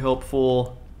 that'll be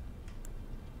helpful.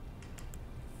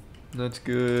 That's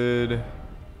good.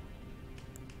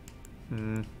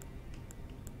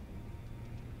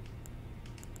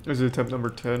 Is it attempt number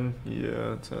 10? Yeah,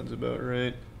 that sounds about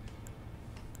right.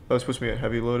 I was supposed to be at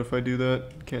heavy load if I do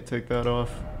that. Can't take that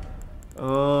off.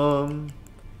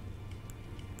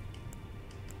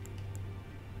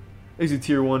 Is it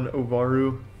tier 1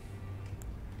 Ovaru?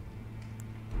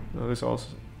 No, this also...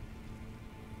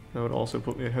 That would also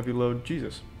put me at heavy load.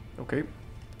 Jesus. Okay.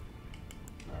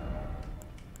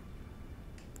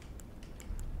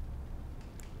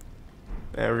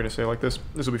 Yeah, we're gonna say it like this.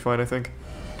 This will be fine, I think.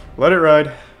 Let it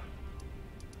ride.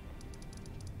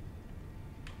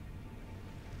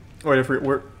 Wait, I forget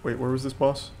where. Wait, where was this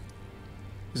boss?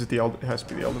 Is it the Elden? It has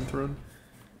to be the Elden Throne.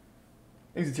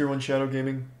 Exit tier 1 Shadow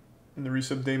Gaming and the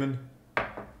resub Daemon.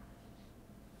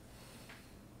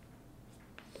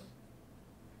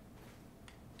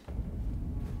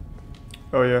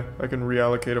 Oh yeah, I can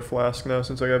reallocate a flask now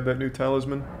since I got that new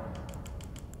talisman.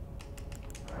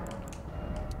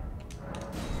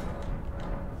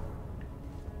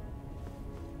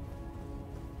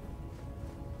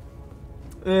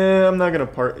 I'm not gonna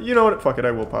part. You know what? Fuck it,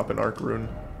 I will pop an Arc Rune.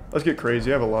 Let's get crazy,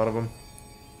 I have a lot of them.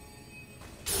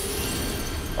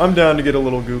 I'm down to get a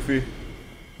little goofy.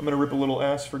 I'm gonna rip a little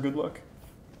ass for good luck.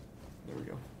 There we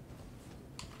go.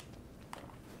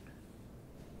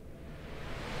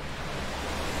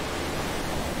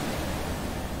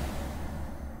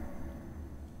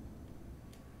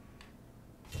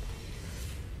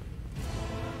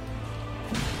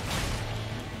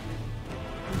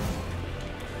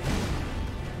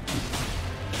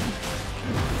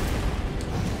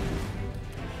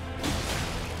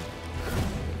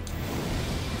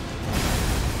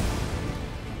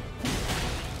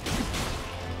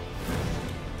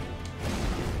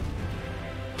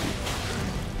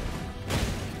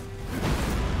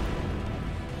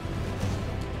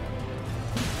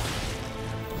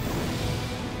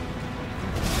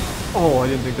 Oh, I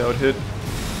didn't think that would hit.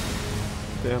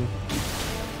 Damn.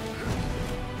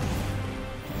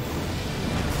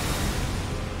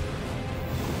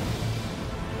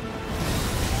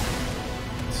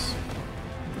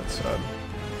 That's sad.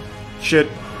 Shit.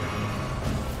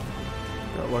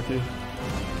 Got lucky.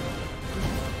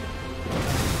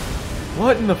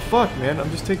 What in the fuck, man? I'm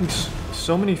just taking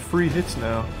so many free hits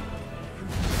now.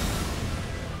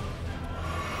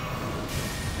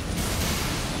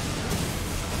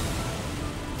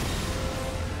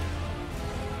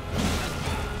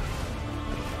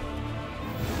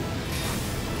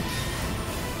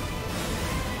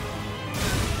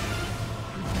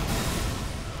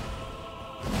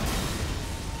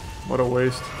 What a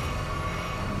waste.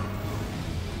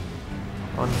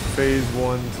 On phase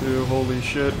 1 too, holy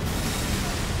shit.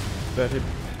 That hit.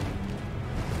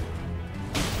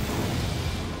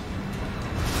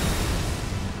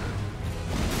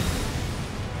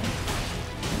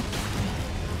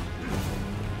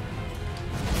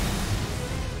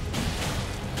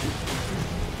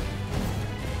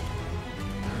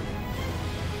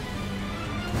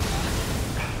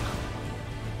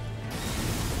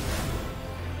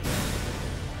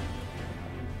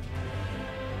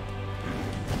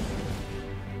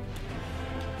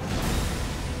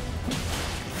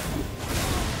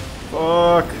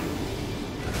 Fuck.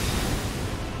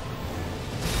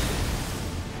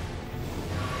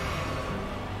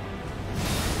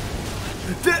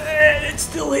 It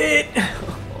still hit.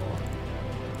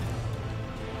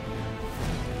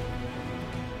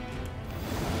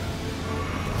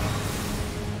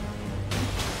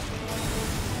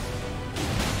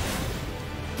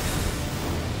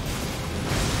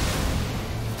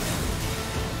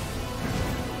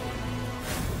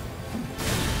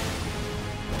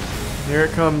 Here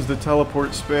it comes, the teleport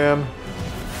spam.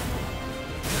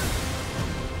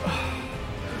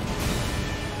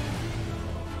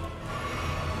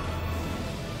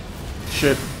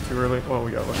 Shit, too early. Oh,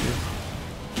 we got lucky.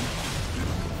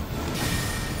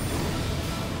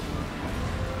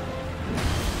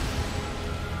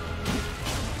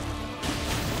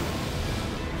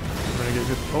 I'm gonna get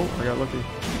good. Oh, I got lucky.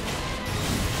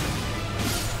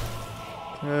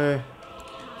 Okay.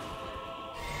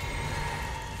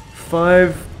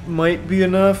 5 might be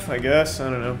enough, I guess. I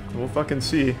don't know. We'll fucking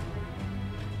see.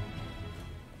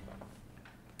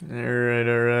 Alright,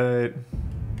 alright.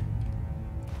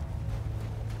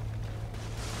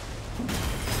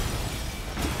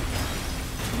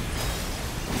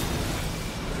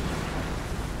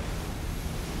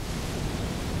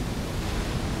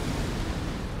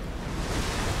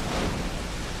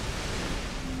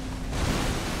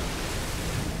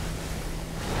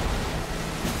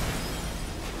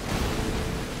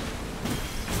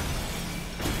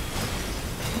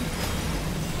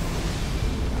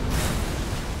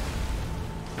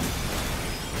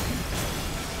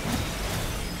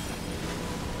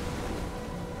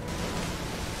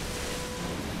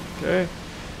 Okay,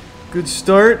 good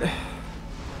start.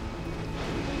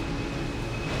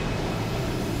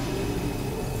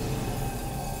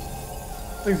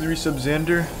 Thanks, 3 subs,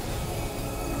 Xander.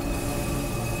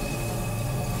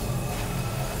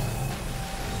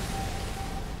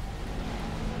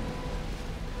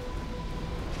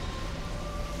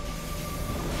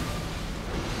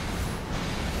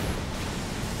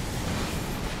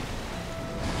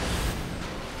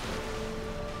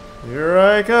 Here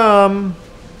I come.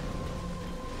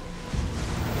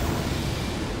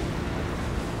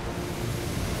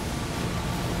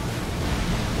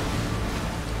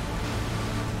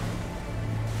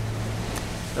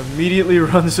 Immediately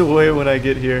runs away when I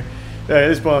get here. Yeah,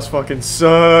 this boss fucking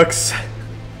sucks.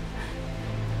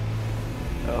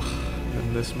 Ugh,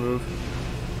 and this move.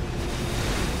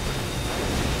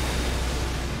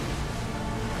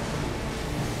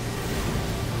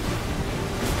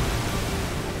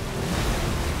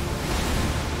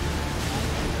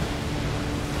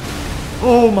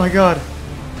 Oh my god.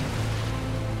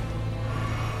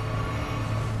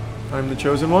 I'm the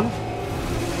chosen one.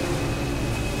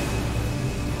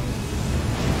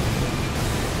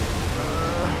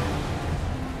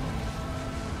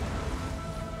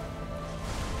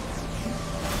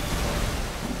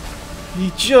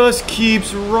 He just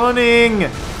keeps running!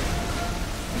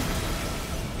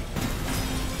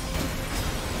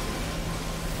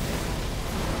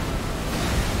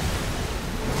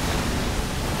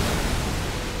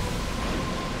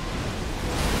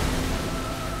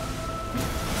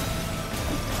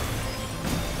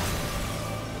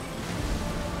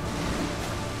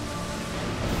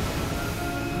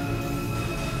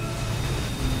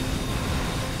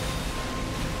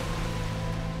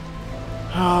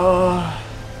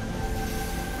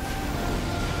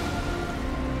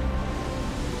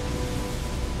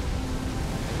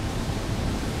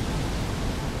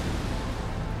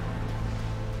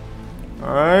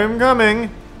 I'm coming.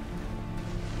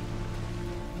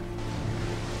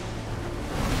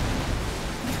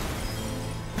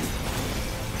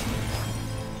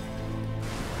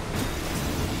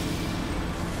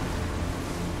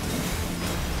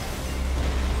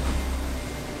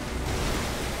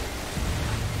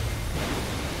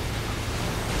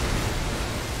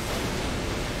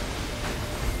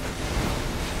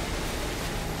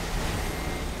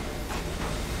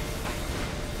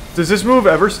 Does this move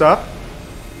ever stop?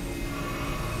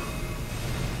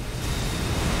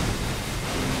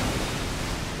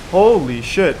 Holy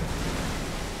shit.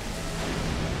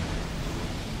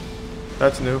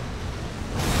 That's new.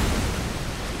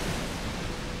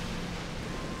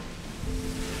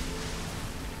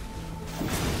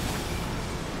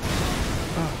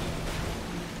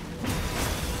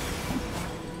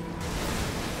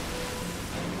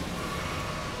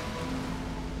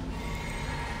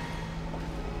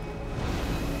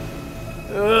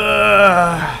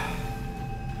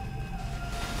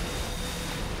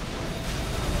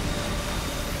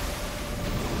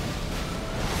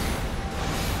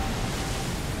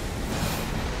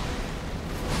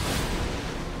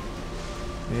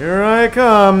 Here I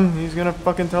come. He's gonna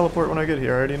fucking teleport when I get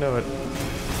here. I already know it.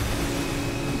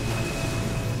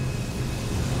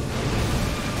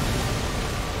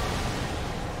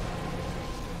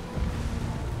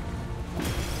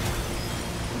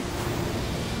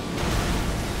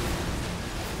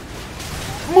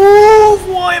 Move!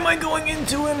 Why am I going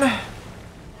into him?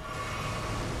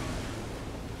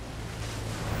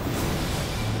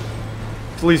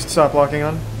 Please stop locking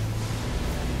on.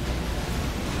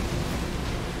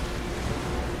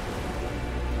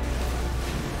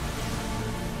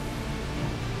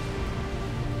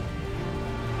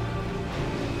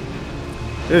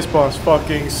 This boss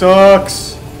fucking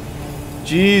sucks.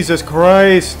 Jesus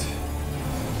Christ.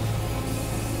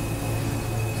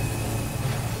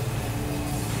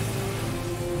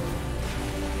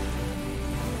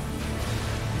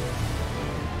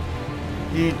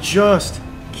 He just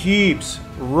keeps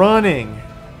running.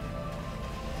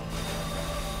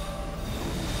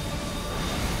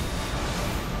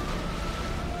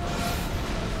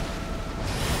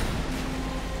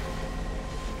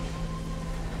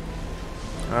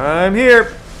 I'm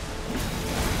here.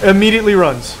 Immediately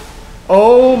runs.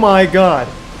 Oh my god.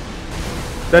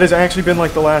 That has actually been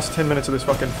like the last 10 minutes of this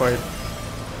fucking fight.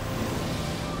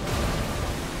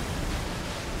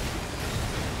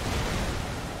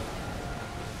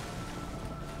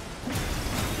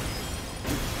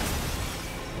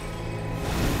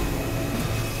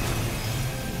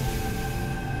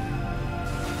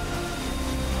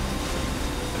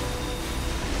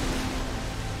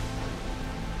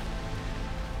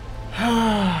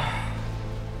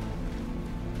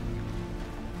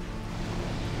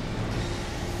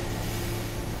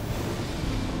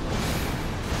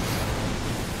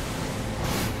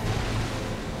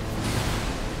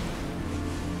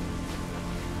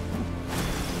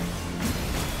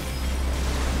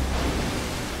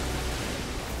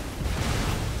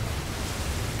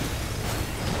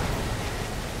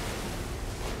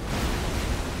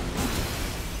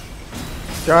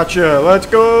 Gotcha, let's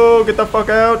go, get the fuck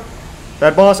out.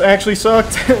 That boss actually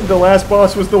sucked. The last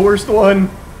boss was the worst one.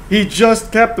 He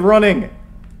just kept running.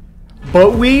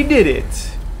 But we did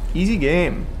it. Easy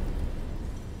game.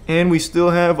 And we still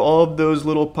have all of those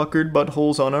little puckered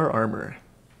buttholes on our armor.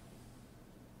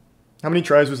 How many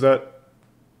tries was that?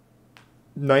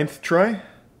 9th try?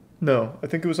 No, I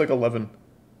think it was like 11.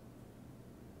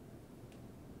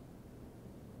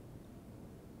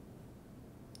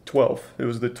 12. It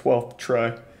was the 12th try.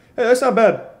 Hey, that's not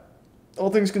bad. All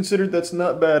things considered, that's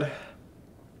not bad.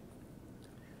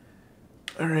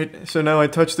 Alright, so now I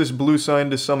touch this blue sign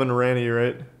to summon Ranny,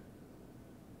 right?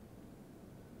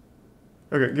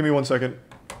 Okay, give me 1 second.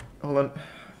 Hold on.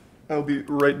 I'll be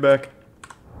right back.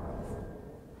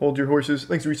 Hold your horses.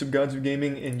 Thanks, Reese of Gods of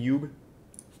Gaming and Yube.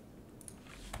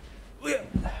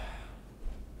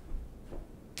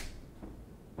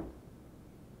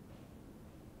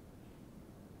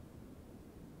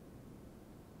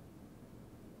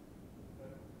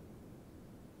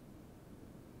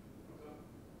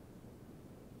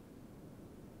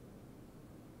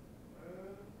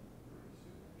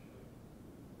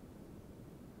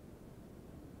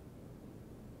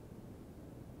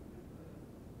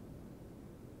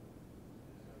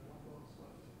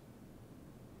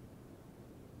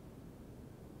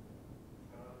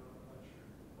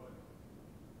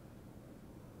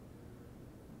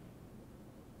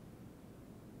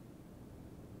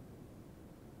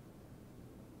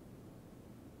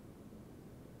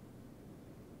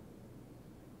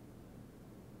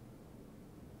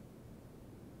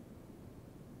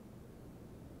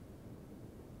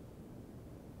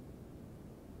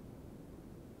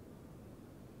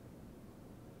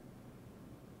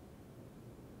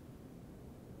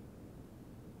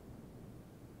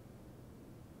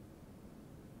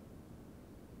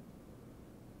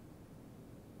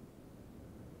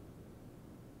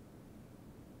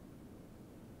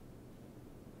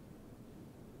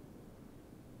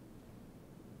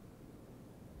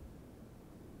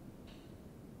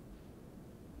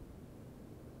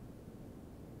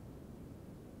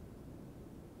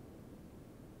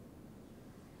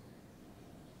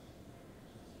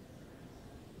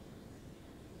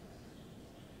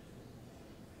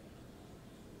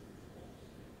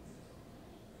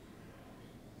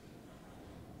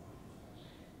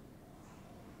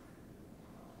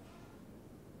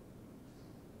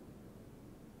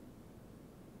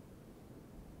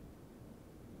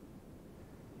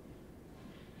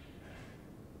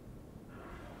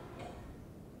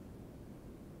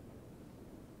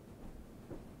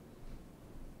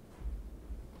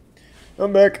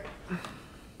 I'm back.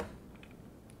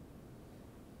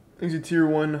 These are tier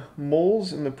 1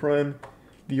 moles in the prime,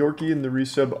 the Yorkie and the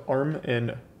resub arm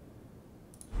and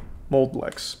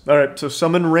Moldlex. Alright, so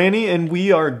summon Ranny and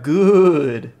we are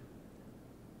good.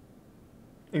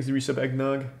 Thanks the resub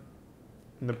Eggnog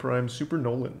and the prime Super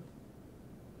Nolan.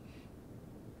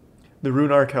 The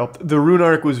Rune Arc helped. The Rune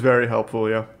Arc was very helpful,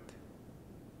 yeah.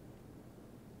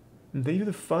 And thank you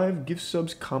for the 5 gift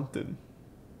subs Compton.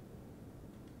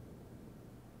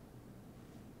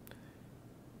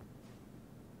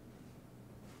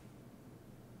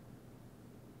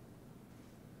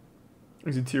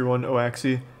 He's a tier 1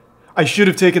 Oaxi. I should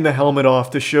have taken the helmet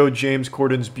off to show James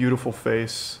Corden's beautiful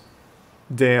face.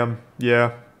 Damn,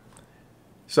 yeah.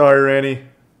 Sorry, Ranny.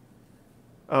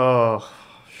 Oh,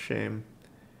 shame.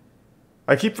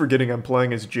 I keep forgetting I'm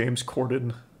playing as James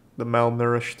Corden, the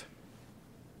malnourished.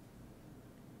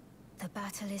 The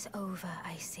battle is over,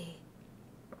 I see.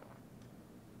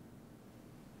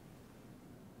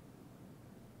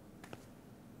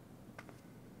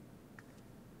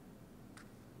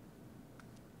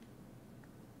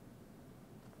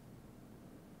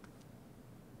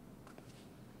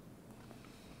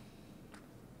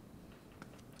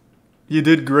 You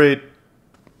did great.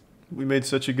 We made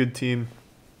such a good team.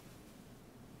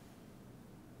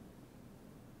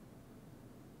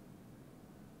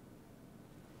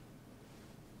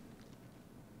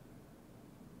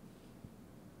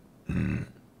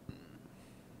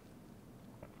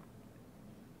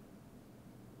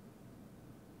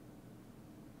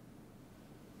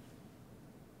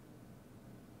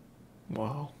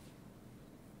 Wow.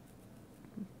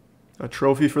 A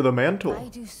trophy for the mantle. I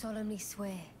do solemnly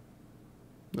swear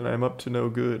That I'm up to no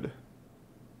good.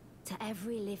 to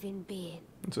every living being.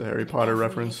 It's a Harry and Potter every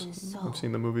reference. living soul. I've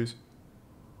seen the movies.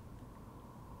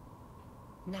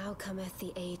 Now cometh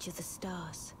the age of the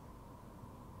stars.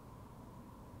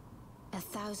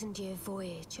 1,000-year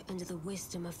voyage under the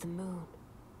wisdom of the moon.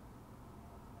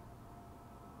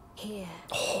 Here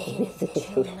beginneth the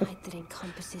chill night that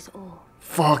encompasses all.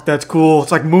 Fuck, that's cool.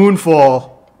 It's like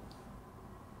Moonfall.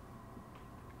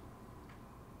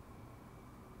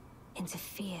 Into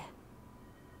fear,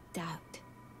 doubt,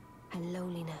 and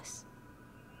loneliness.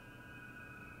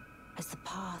 As the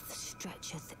path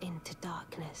stretcheth into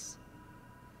darkness.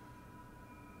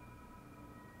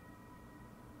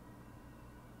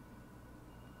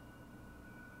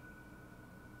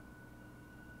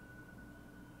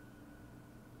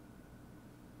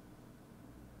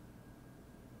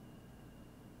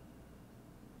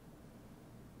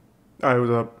 Alright,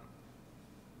 what's up?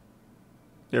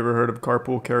 You ever heard of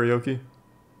carpool karaoke?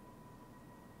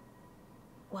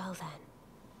 Well then,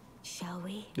 shall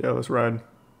we? Yeah, let's ride.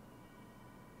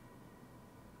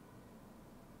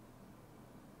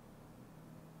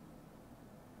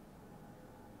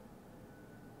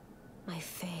 My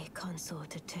fair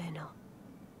consort eternal.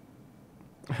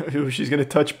 Ooh, she's gonna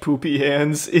touch poopy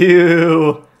hands.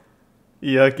 Ew.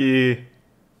 Yucky.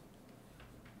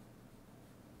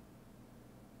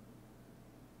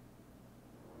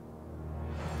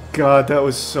 God, that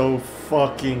was so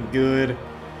fucking good.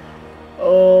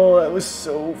 Oh, that was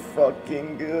so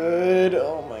fucking good.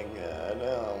 Oh my god.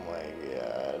 Oh my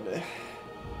god.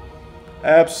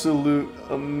 Absolute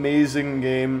amazing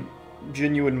game.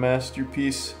 Genuine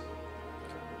masterpiece.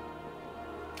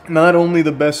 Not only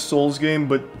the best Souls game,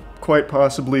 but quite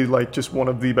possibly like just one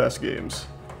of the best games.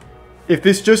 If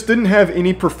this just didn't have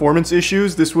any performance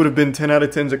issues, this would have been 10 out of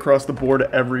 10s across the board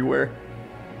everywhere.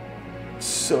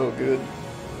 So good.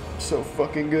 So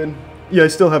fucking good. Yeah, I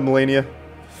still have Melania.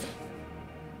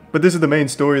 But this is the main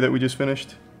story that we just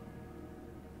finished.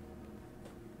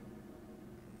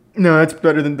 No, it's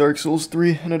better than Dark Souls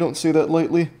 3, and I don't say that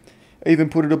lightly. I even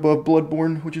put it above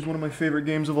Bloodborne, which is one of my favorite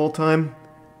games of all time.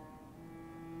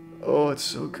 Oh, it's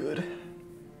so good.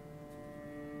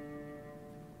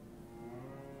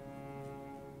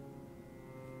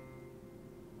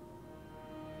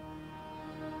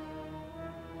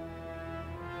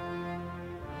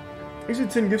 Thanks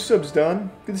for 10 gift subs,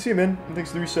 Don. Good to see you, man. And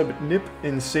thanks for the resub, Nip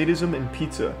and Sadism and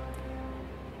Pizza.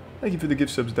 Thank you for the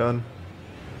gift subs, Don.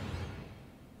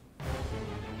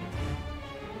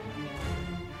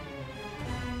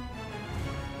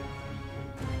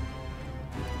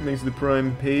 Thanks to the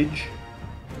Prime page.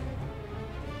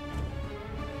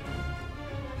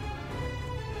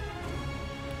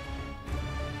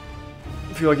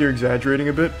 I feel like you're exaggerating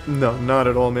a bit. No, not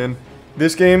at all, man.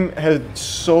 This game had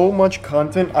so much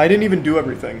content. I didn't even do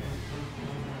everything.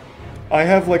 I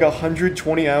have like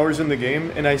 120 hours in the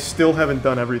game, and I still haven't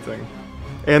done everything.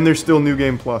 And there's still New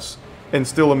Game Plus, and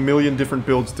still a million different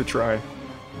builds to try.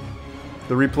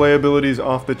 The replayability is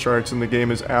off the charts, and the game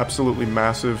is absolutely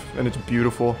massive, and it's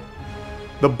beautiful.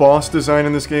 The boss design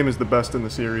in this game is the best in the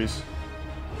series.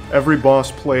 Every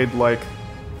boss played like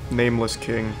Nameless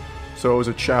King, so it was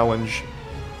a challenge.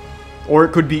 Or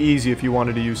it could be easy if you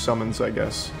wanted to use summons, I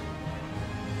guess.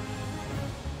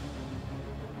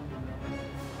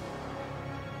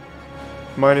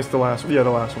 Minus the last one. Yeah, the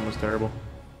last one was terrible.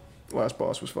 The last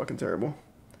boss was fucking terrible.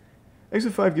 Thanks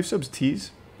for 5 gift subs,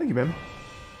 Tease. Thank you, man.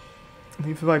 Thank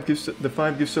you for the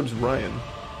 5 gift subs, Ryan.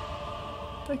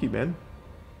 Thank you, man.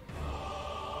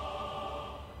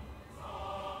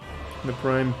 The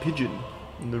Prime Pigeon.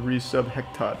 And the resub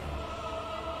Hectot.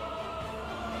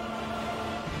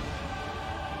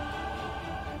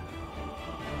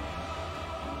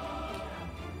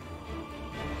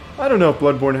 I don't know if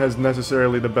Bloodborne has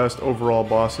necessarily the best overall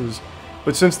bosses,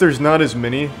 but since there's not as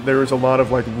many, there is a lot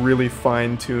of like really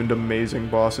fine-tuned, amazing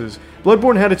bosses.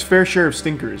 Bloodborne had its fair share of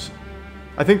stinkers.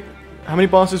 I think, how many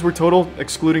bosses were total,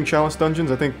 excluding Chalice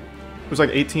Dungeons? I think it was like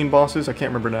 18 bosses, I can't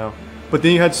remember now. But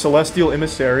then you had Celestial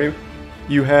Emissary,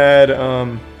 you had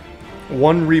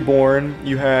one Reborn,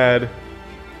 you had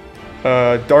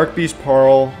Dark Beast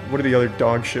Parl, what are the other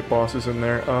dog shit bosses in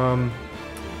there?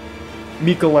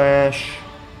 Mikolash,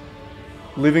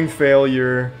 Living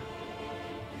Failure.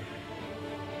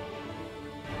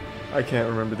 I can't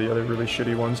remember the other really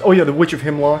shitty ones. Oh yeah, the Witch of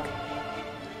Hemlock.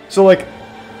 So like,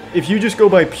 if you just go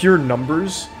by pure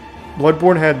numbers,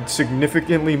 Bloodborne had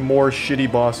significantly more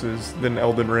shitty bosses than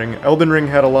Elden Ring. Elden Ring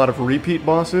had a lot of repeat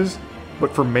bosses,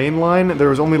 but for mainline, there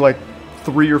was only like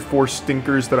 3 or 4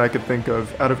 stinkers that I could think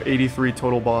of out of 83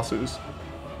 total bosses.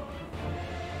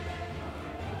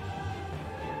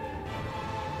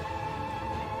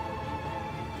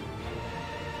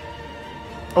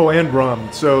 Oh, and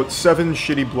Rom. So, 7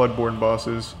 shitty Bloodborne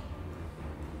bosses.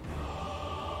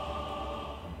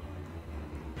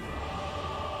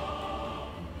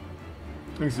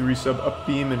 Thanks to resub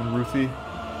Upbeam and Ruthie.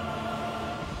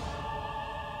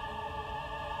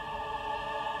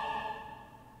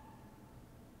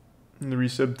 And the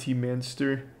resub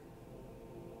T-Manster.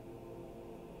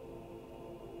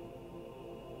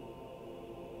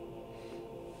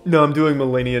 No, I'm doing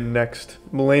Melania next.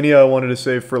 Melania I wanted to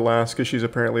save for last because she's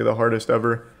apparently the hardest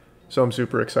ever. So I'm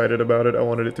super excited about it. I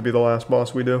wanted it to be the last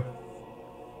boss we do.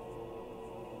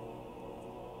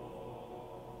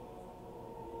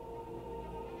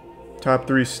 Top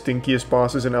 3 stinkiest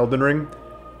bosses in Elden Ring.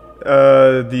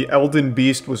 The Elden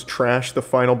Beast was trash. The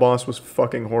final boss was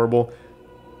fucking horrible.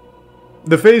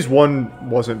 The Phase 1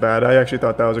 wasn't bad. I actually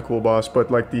thought that was a cool boss, but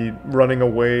like the running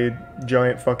away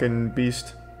giant fucking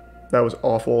beast, that was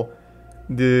awful.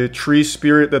 The tree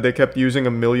spirit that they kept using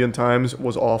a million times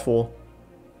was awful.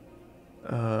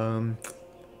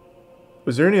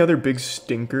 Was there any other big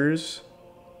stinkers?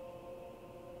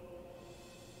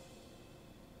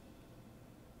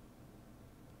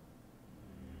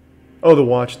 Oh, the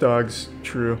Watchdogs.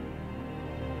 True.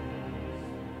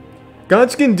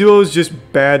 Godskin Duo is just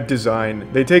bad design.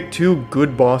 They take 2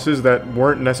 good bosses that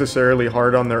weren't necessarily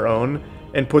hard on their own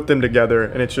and put them together,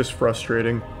 and it's just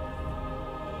frustrating.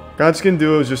 Godskin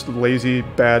Duo is just lazy,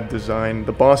 bad design.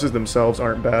 The bosses themselves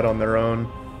aren't bad on their own.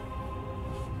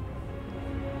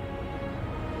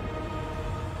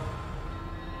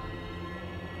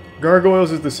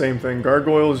 Gargoyles is the same thing.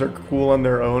 Gargoyles are cool on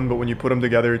their own, but when you put them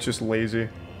together, it's just lazy.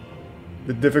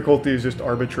 The difficulty is just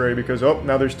arbitrary because, oh,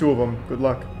 now there's 2 of them. Good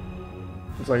luck.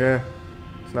 It's like,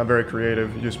 it's not very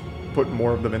creative. You just put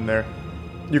more of them in there.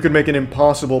 You could make an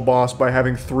impossible boss by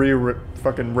having 3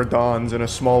 fucking Radons in a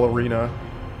small arena.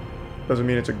 Doesn't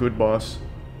mean it's a good boss.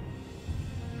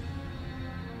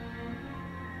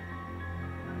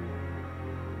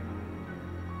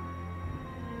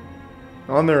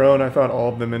 On their own, I thought all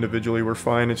of them individually were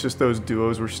fine. It's just those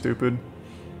duos were stupid.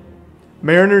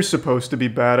 Mariner's supposed to be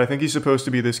bad. I think he's supposed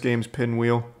to be this game's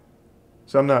pinwheel.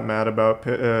 So I'm not mad about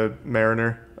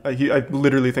Mariner. I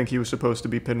literally think he was supposed to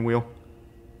be pinwheel.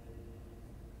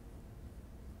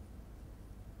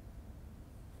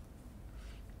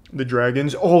 The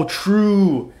dragons. Oh,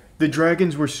 true! The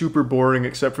dragons were super boring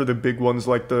except for the big ones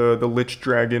like the Lich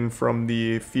Dragon from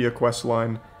the Fia quest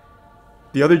line.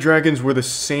 The other dragons were the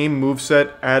same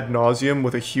moveset ad nauseum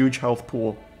with a huge health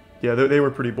pool. Yeah, they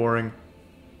were pretty boring.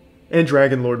 And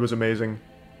Dragon Lord was amazing.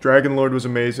 Dragon Lord was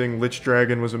amazing. Lich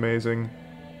Dragon was amazing.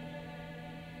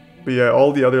 But yeah,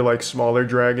 all the other like smaller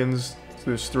dragons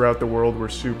just throughout the world were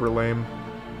super lame.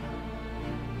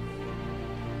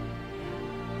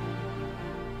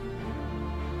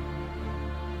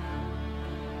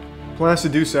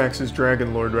 Placidusax is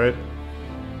Dragon Lord, right?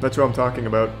 That's what I'm talking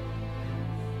about.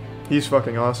 He's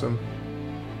fucking awesome.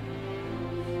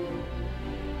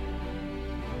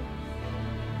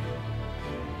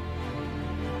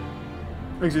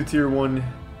 Exit Tier 1,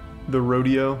 the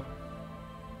Rodeo.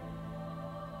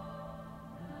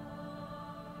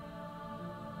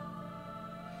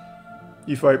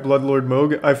 You fight Bloodlord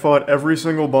Moog? I fought every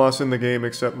single boss in the game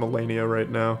except Melania right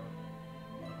now.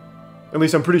 At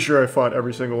least I'm pretty sure I fought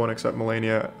every single one except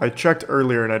Melania. I checked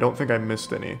earlier and I don't think I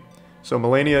missed any. So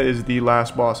Melania is the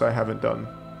last boss I haven't done.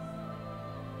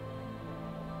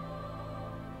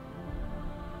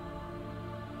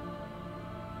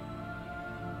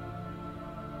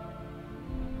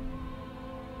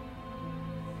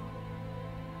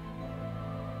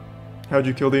 How'd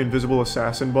you kill the invisible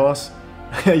assassin boss?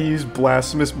 I used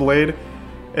Blasphemous Blade,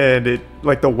 and it,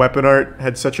 like the weapon art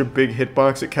had such a big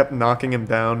hitbox, it kept knocking him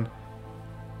down.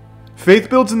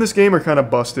 Faith builds in this game are kind of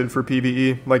busted for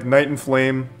PvE. Like Night and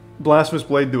Flame, Blasphemous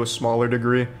Blade to a smaller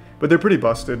degree, but they're pretty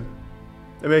busted.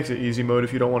 It makes it easy mode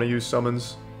if you don't want to use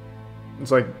summons.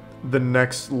 It's like the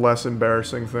next less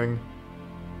embarrassing thing.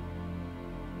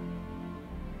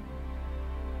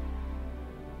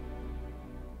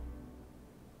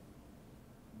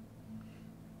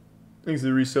 Thanks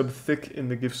to the resub Thick in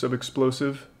the gift sub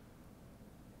Explosive.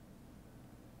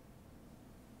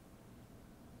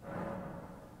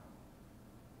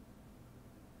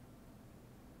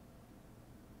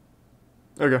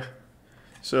 Okay.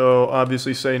 So,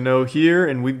 obviously say no here,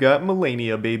 and we've got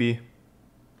Melania, baby.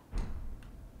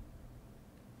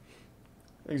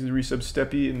 Thanks to the resub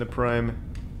Steppy in the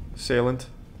Prime Salient.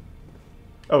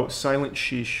 Oh, Silent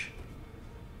Sheesh.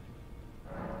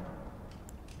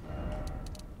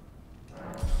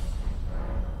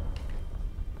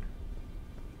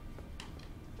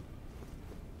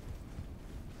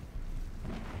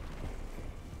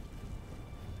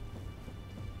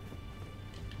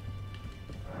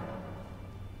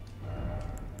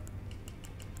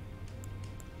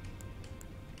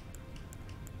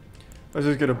 Let's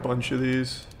just get a bunch of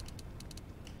these.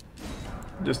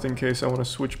 Just in case I want to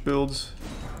switch builds.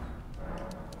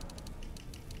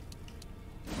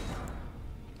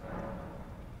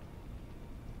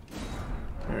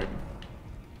 Alright.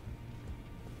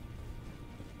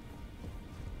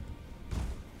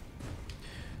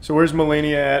 So where's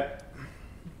Melania at?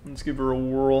 Let's give her a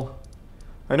whirl.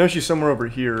 I know she's somewhere over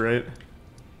here, right?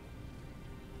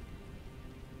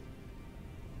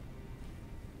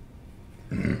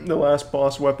 The last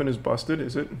boss weapon is busted,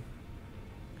 is it?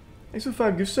 Thanks for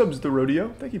 5 gift subs, the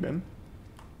rodeo. Thank you, Ben.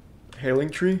 Hailing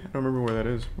tree? I don't remember where that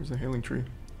is. Where's the hailing tree?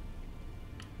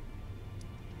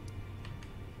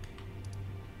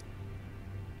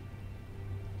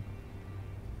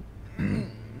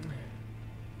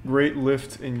 Great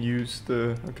lift and use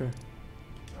the... Okay.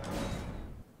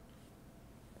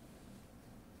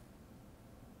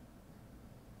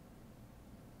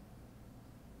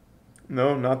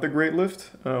 No, not the great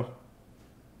lift? Oh.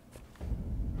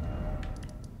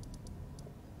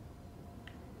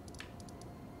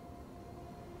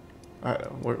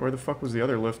 Where the fuck was the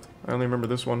other lift? I only remember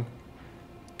this one.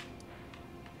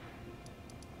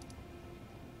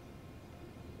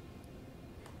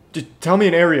 Just tell me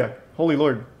an area. Holy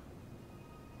Lord.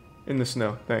 In the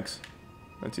snow. Thanks.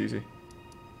 That's easy.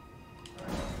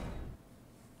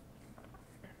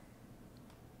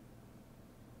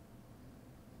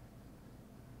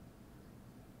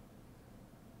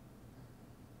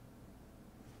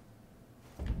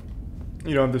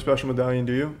 You don't have the special medallion,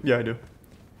 do you? Yeah, I do.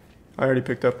 I already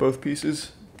picked up both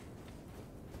pieces.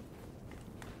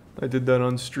 I did that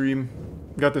on stream.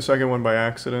 Got the second one by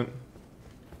accident.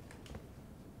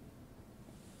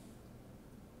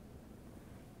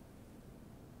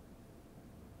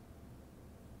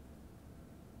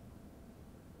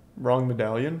 Wrong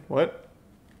medallion? What?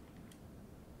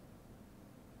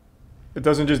 It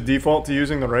doesn't just default to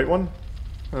using the right one?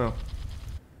 Oh.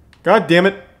 God damn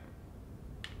it!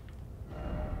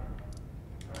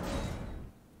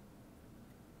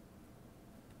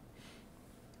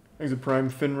 There's a Prime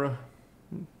Finra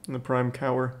and the Prime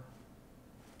Cower.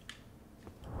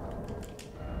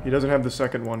 He doesn't have the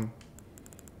second one.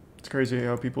 It's crazy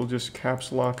how people just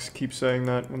caps locks keep saying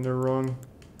that when they're wrong.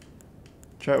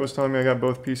 Chat was telling me I got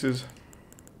both pieces.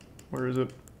 Where is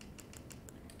it?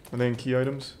 Are they in key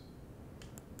items?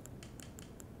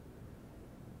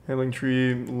 Hailing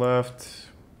tree left.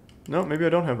 No, maybe I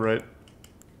don't have right.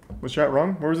 Was chat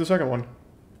wrong? Where was the second one?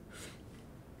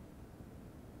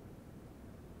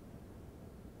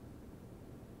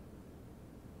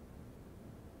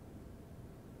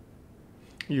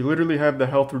 You literally have the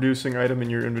health reducing item in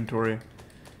your inventory.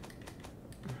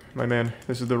 My man,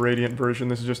 this is the Radiant version.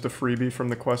 This is just a freebie from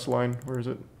the quest line. Where is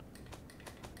it?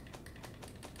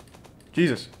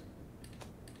 Jesus.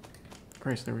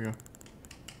 Christ, there we go.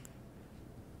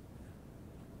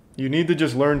 You need to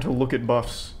just learn to look at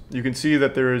buffs. You can see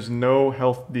that there is no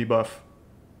health debuff.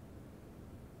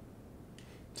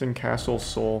 It's in Castle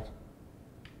Soul.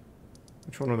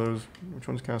 Which one are those? Which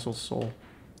one's Castle Soul?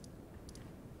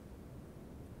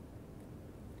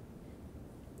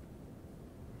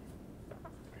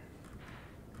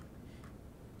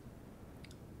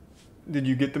 Did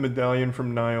you get the medallion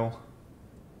from Nile?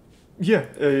 Yeah,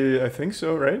 I think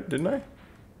so, right? Didn't I?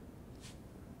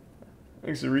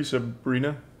 Thanks, Arisa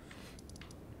Brina.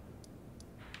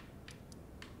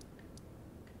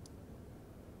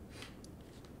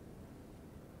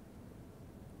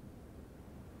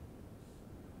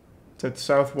 It's at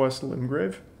Southwest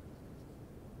Limgrave.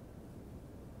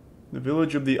 The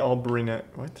village of the Albrinet.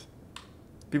 What?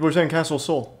 People are saying Castle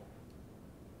Soul.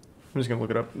 I'm just gonna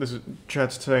look it up. This is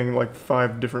chat's saying like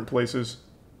 5 different places.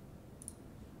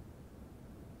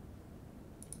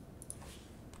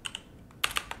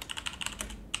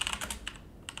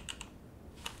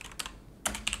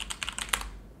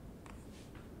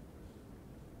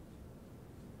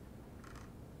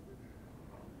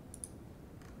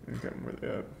 Okay, where they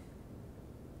at?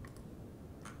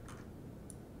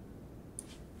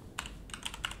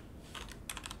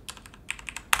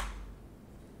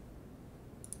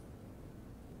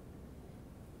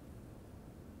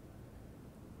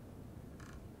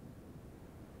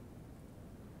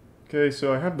 Okay,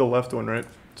 so I have the left one, right?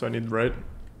 So I need the right.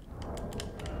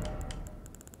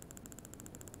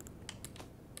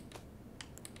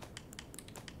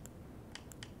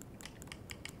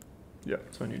 Yeah,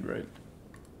 so I need right.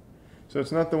 So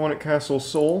it's not the one at Castle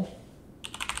Soul.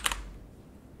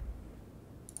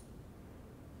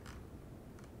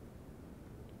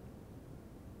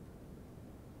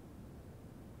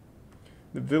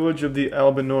 The village of the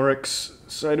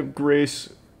Albinorix, site of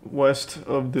grace, west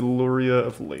of the Luria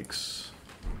of Lakes.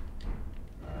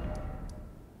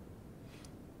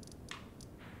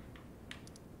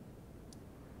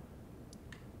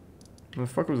 Where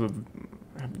the fuck was the...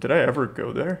 Did I ever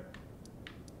go there?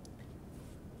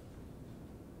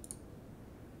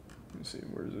 Let's see,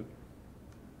 where is it?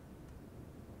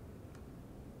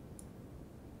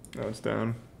 No, it's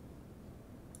down.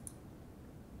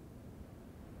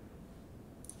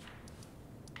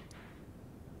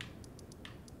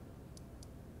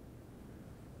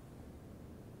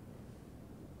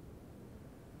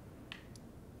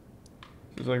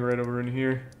 It's like right over in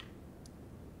here.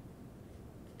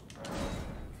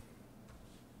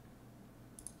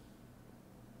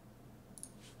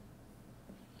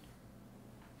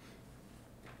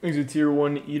 Exit tier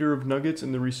 1 Eater of Nuggets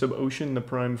in the Resub Ocean, the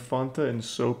Prime Fanta, and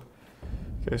Soap.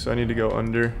 Okay, so I need to go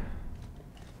under.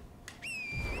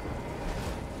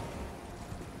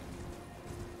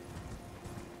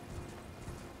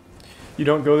 You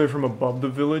don't go there from above the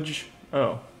village?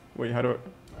 Oh, wait, how do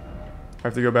I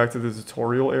have to go back to the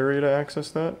tutorial area to access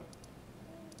that?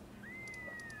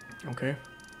 Okay.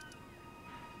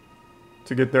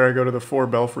 To get there, I go to the 4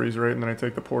 belfries, right? And then I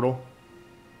take the portal.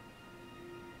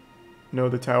 No,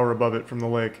 the tower above it from the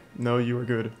lake. No, you are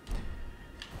good.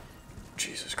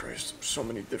 Jesus Christ, so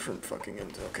many different fucking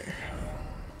ends. Okay.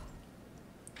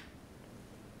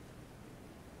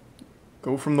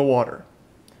 Go from the water.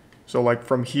 So, like,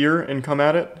 from here and come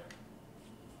at it.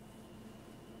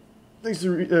 Thanks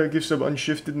to gift sub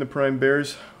Unshifted and the Prime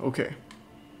Bears. Okay.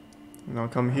 And I'll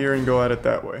come here and go at it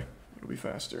that way. It'll be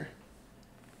faster.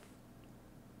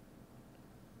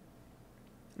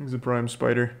 There's the Prime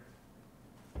Spider.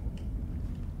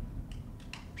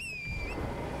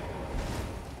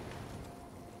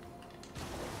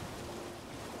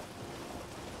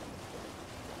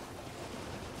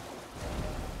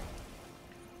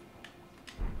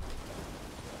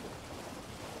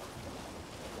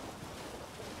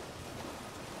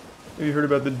 Have you heard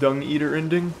about the Dung Eater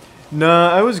ending?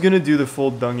 Nah, I was gonna do the full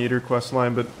Dung Eater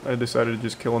questline, but I decided to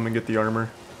just kill him and get the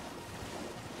armor.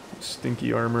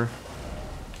 Stinky armor.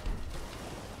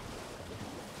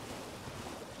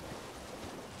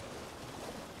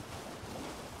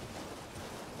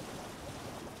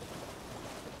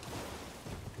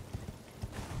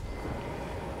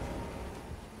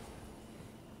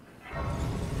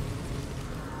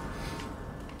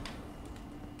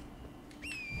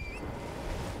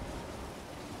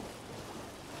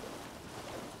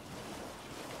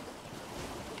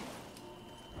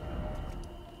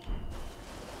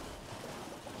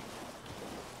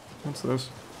 What's this?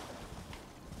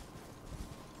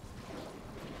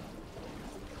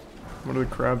 What are the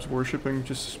crabs worshipping?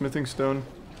 Just smithing stone?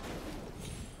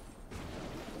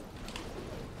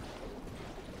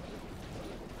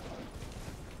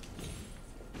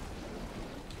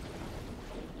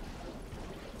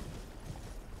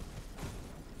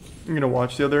 I'm gonna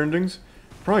watch the other endings?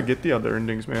 Probably get the other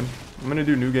endings, man. I'm gonna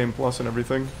do New Game Plus and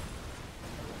everything.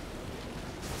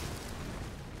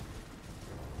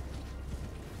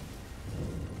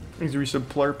 Thanks, resub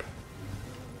Plarp.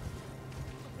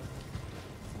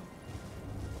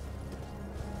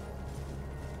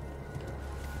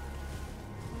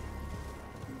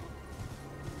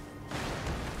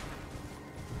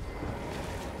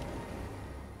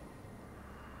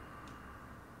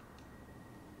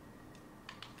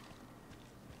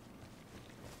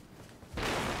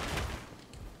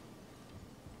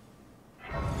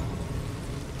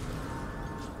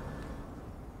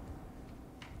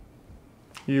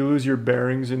 You lose your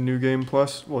bearings in New Game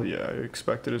Plus? Well, yeah, I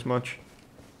expected as much.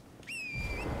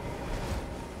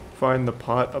 Find the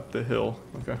pot up the hill.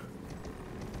 Okay.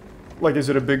 Like, is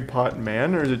it a big pot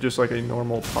man, or is it just like a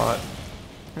normal pot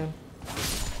man?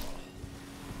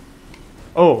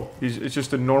 Oh, it's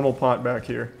just a normal pot back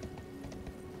here.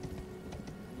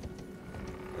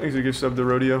 Thanks for gift sub the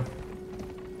rodeo.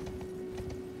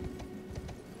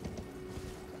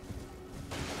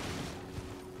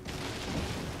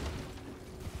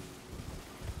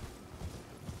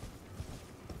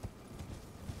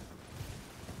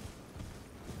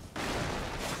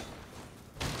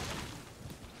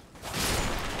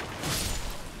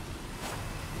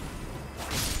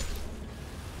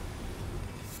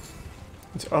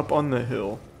 It's up on the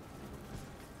hill.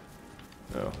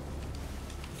 Oh.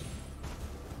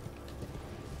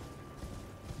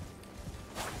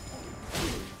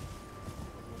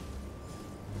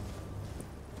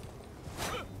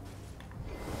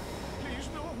 Please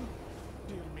no,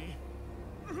 dear me.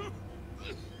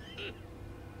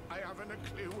 I haven't a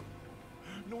clue.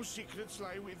 No secrets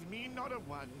lie with me, not a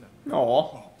one. Aw.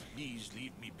 Oh, please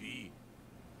leave me be.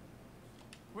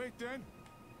 Wait then,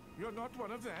 you're not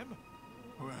one of them?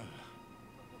 Well,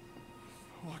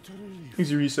 what a relief.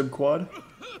 He's a resub quad.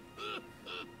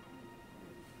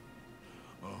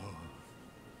 Oh,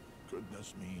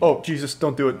 goodness me. Oh, Jesus,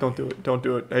 don't do it, don't do it, don't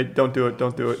do it. Hey, don't do it,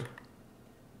 don't do it.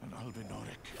 An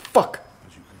albinoric, Fuck!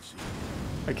 as you can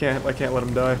see. I can't let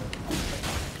him die.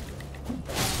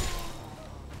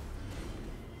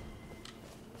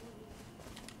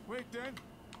 Wait then.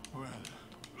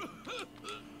 Well.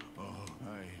 Oh,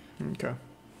 Okay.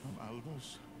 I'm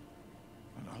Albus.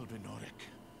 An albinoric.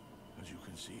 As you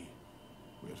can see,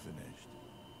 we're finished.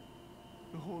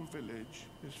 The whole village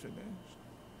is finished.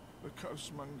 The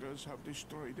cursemongers have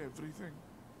destroyed everything.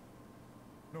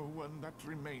 No one that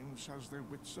remains has their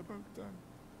wits about them.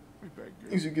 I beg you.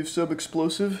 He's a gift sub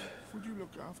explosive. Would you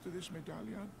look after this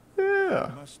medallion? Yeah.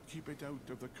 I must keep it out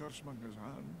of the cursemongers'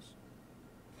 hands.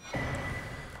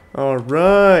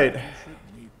 Alright. You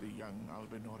should meet the young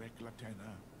albinoric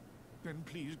Latena. Then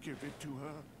please give it to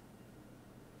her.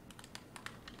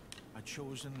 A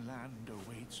chosen land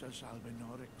awaits us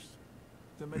albinorics.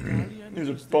 The medallion There's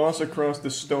a is the boss key across the that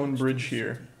stone leads to bridge the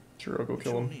here. city. Sure, I'll go It's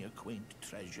kill him. only a quaint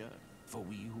treasure for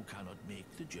we who cannot make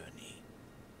the journey.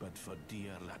 But for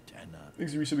dear Latena,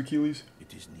 Thanks, resub Achilles.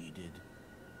 it is needed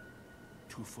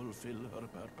to fulfill her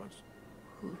purpose.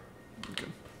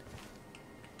 Okay.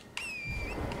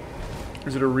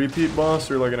 Is it a repeat boss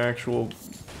or like an actual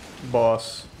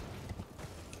boss?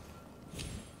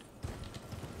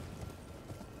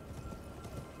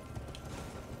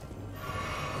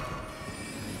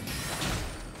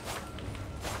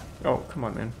 Oh, come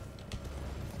on, man.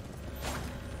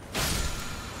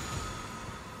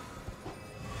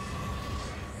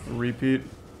 Repeat?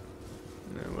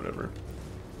 Yeah, whatever.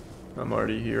 I'm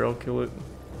already here, I'll kill it.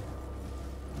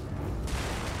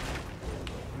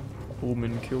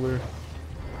 Omen killer.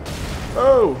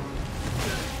 Oh!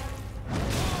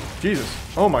 Jesus.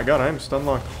 Oh my god, I am stun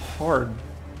locked hard.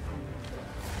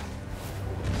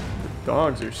 The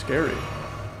dogs are scary.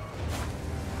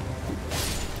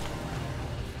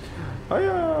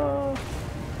 Hiya! I'll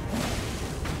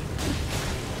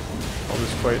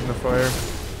just fight in the fire.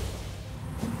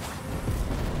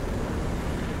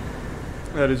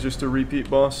 That is just a repeat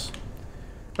boss.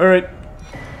 Alright.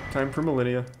 Time for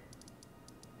Millennia.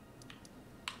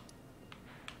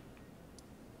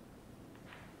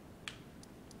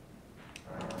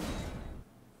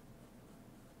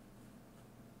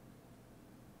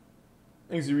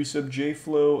 Thanks to resub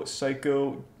J-Flow,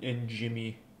 Psycho, and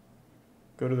Jimmy.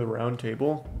 Go to the round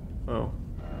table? Oh.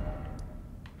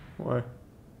 Why?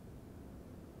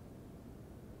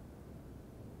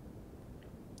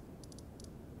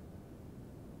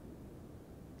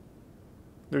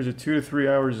 There's a 2 to 3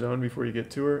 hour zone before you get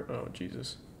to her? Oh,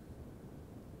 Jesus.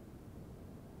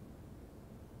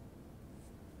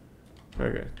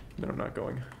 Okay, no, I'm not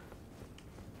going.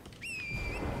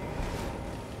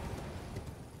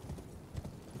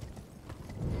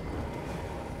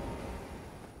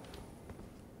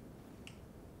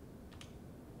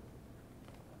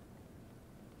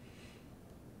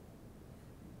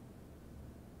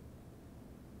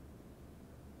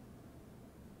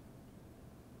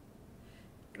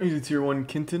 He's a tier 1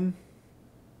 Kinton.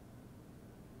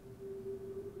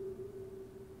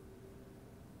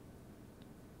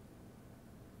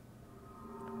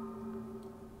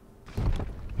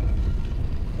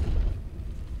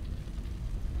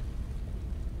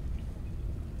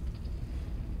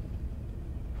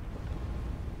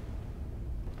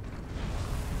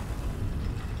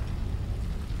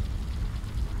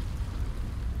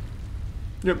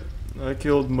 Yep, I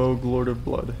killed Moog, Lord of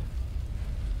Blood.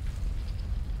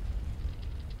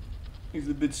 He's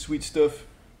a bit sweet stuff.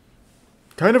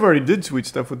 Kind of already did sweet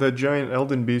stuff with that giant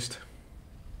Elden beast.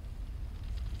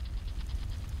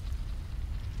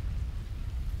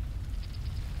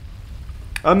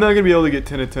 I'm not gonna be able to get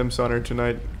 10 attempts on her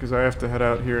tonight because I have to head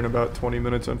out here in about 20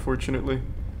 minutes, unfortunately.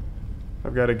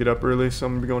 I've got to get up early, so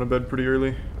I'm gonna be going to bed pretty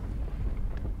early.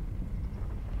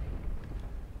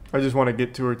 I just want to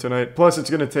get to her tonight. Plus, it's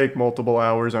gonna take multiple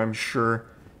hours, I'm sure.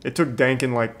 It took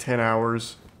Dankin like 10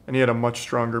 hours, and he had a much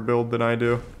stronger build than I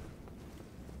do.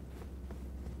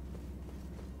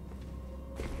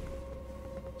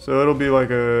 So it'll be like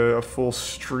a full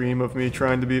stream of me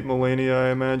trying to beat Melania, I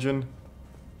imagine.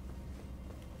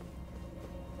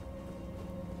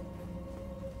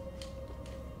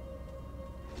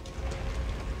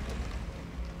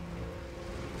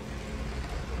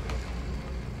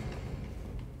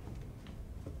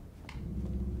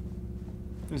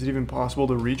 Is it even possible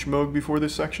to reach Moog before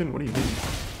this section? What do you mean?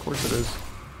 Of course it is.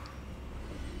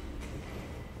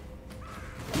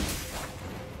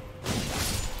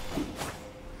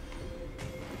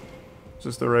 Is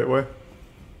this the right way?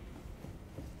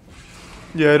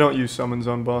 Yeah, I don't use summons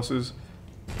on bosses.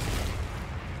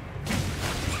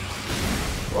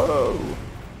 Whoa!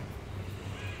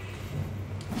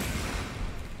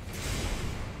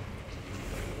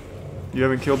 You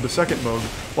haven't killed the second Moog.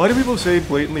 Why do people say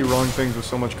blatantly wrong things with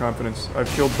so much confidence? I've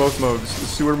killed both Moogs, the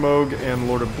Sewer Moog and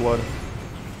Lord of Blood.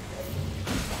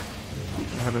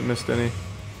 I haven't missed any.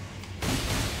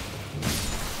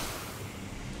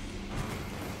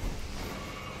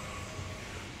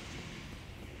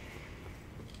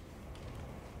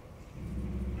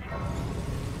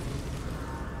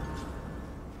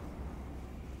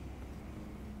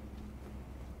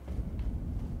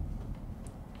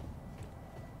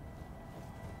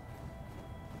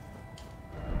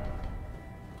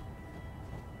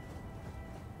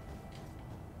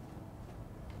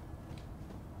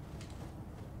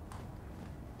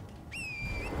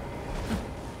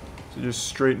 So just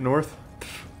straight north.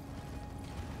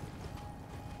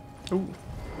 Ooh.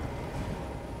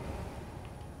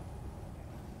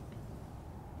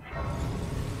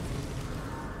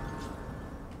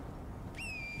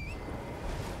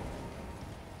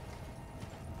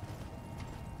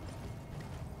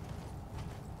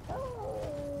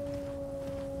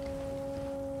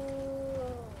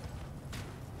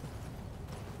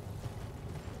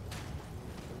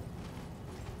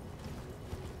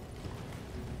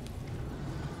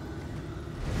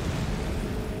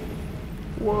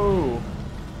 Whoa.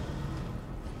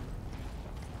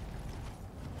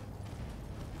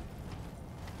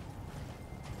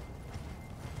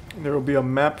 There will be a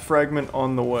map fragment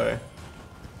on the way.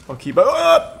 I'll keep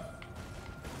up.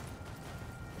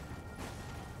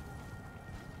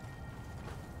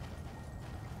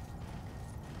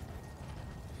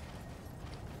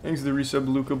 Thanks to the resub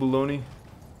Luca Baloney.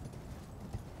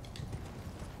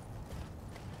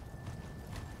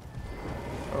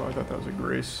 Oh, I thought that was a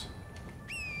grace.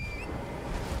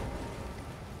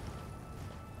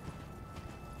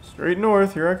 Straight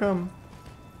north, here I come.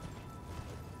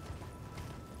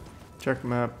 Check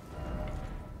map.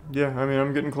 Yeah, I mean,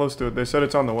 I'm getting close to it. They said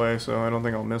it's on the way, so I don't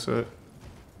think I'll miss it.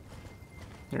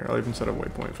 Here, I'll even set a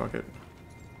waypoint, fuck it.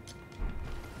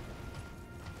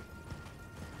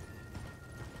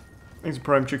 Thanks,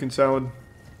 Prime Chicken Salad.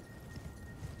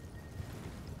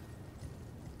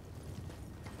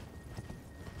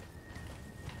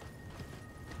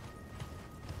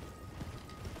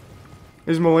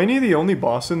 Is Melania the only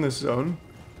boss in this zone?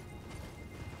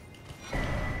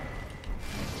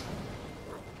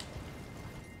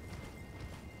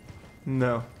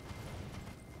 No.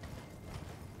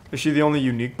 Is she the only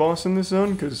unique boss in this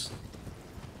zone? Because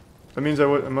that means I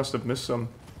must have missed some.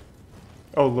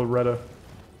 Oh, Loretta.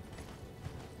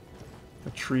 A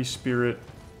tree spirit.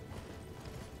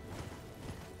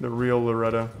 The real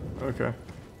Loretta. Okay.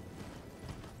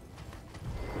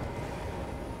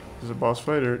 Is it a boss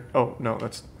fight or... Oh, no,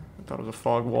 that's... I thought it was a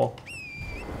fog wall.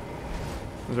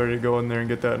 I was ready to go in there and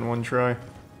get that in one try.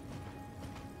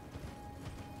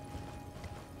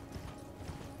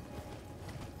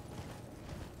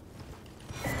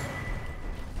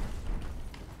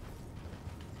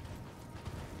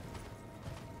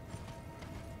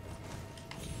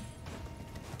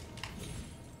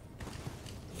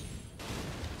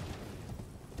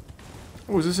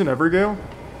 Oh, is this an Evergale?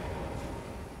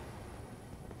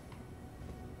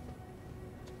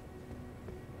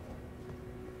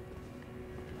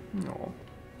 No.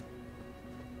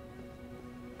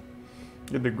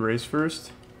 Get the Grace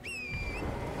first.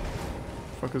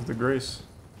 Fuck is the Grace?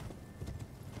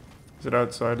 Is it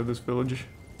outside of this village?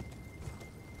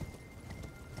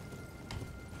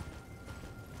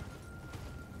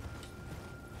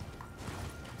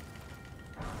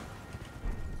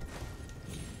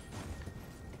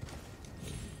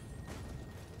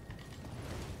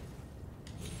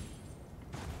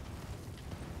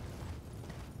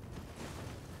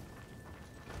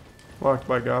 Locked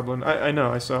by goblin. I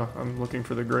know, I saw. I'm looking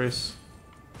for the grace.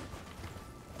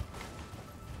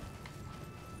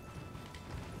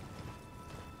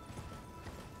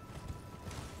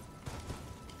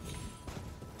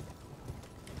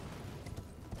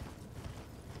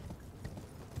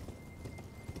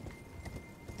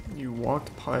 You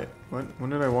walked by it. What?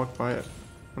 When did I walk by it?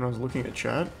 When I was looking at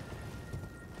chat?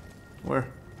 Where?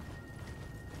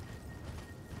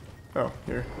 Oh,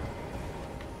 here.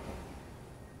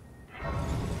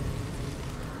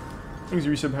 Thanks,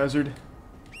 resub hazard.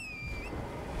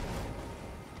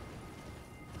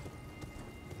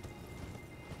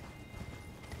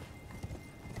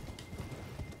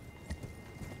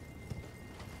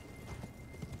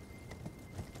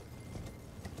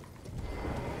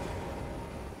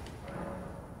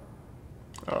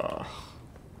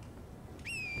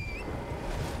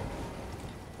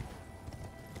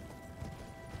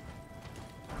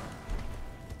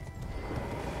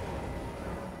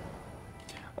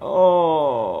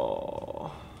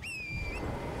 Oh.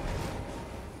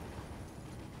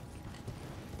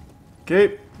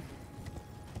 Okay.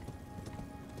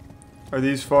 Are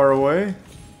these far away?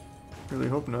 Really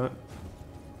hope not.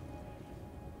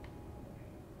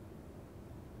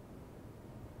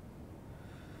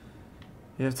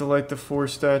 You have to light the 4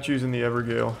 statues in the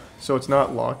Evergale. So it's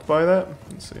not locked by that?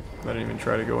 Let's see. I didn't even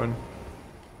try to go in.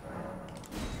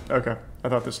 Okay. I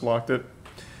thought this locked it.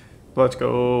 Let's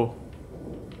go.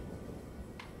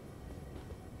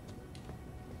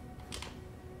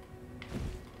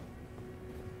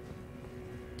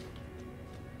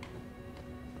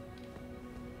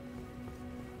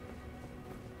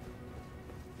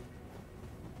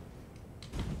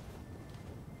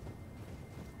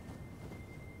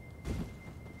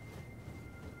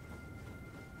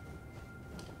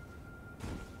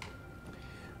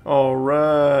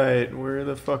 Alright, where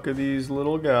the fuck are these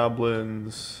little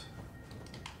goblins?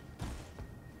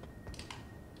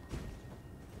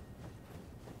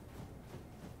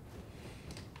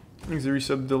 Thanks, the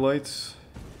resub delights.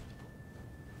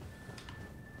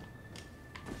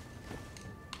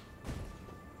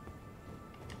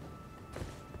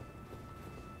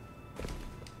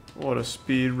 What a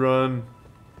speed run.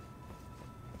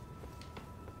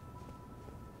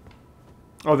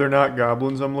 Oh, they're not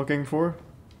goblins I'm looking for?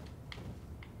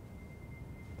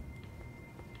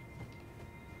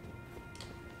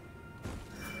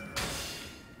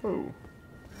 Oh.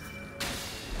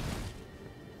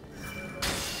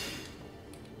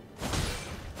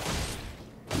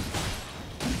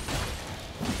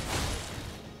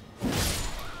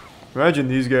 Imagine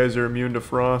these guys are immune to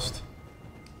frost.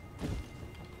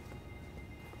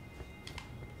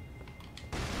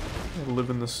 They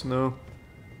live in the snow.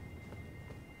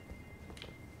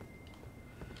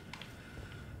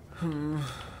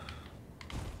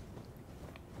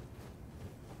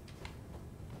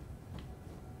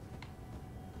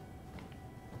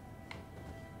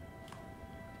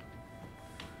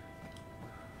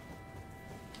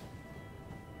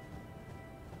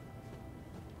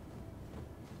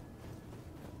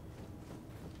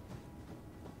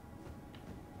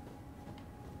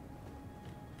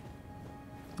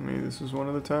 Maybe this is one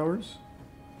of the towers?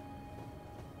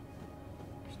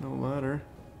 There's no ladder.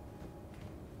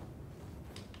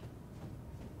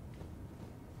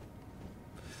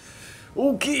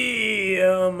 Okay,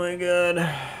 oh my god.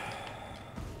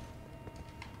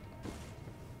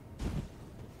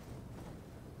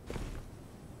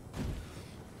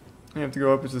 You have to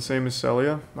go up, it's the same as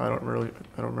Celia. I don't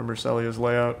remember Celia's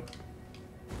layout.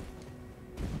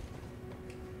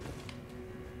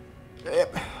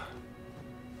 Yep.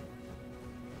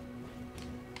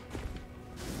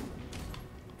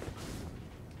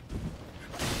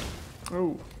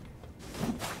 Oh.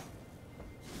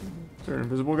 Is there an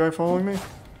invisible guy following me?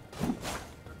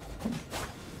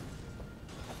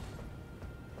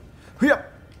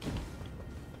 Yep.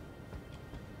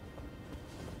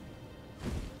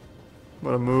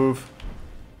 What a move.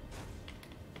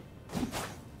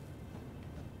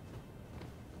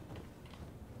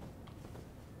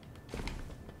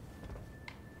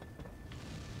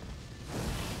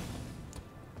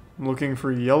 I'm looking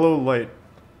for yellow light.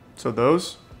 So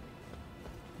those?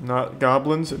 Not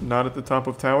goblins, not at the top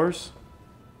of towers?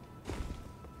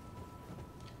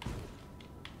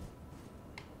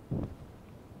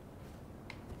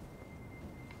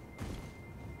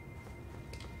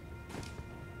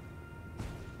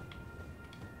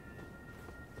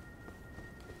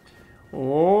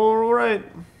 All right.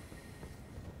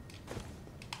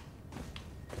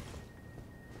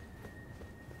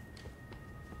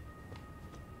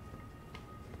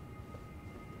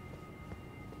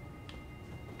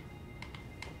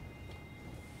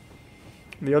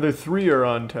 The other 3 are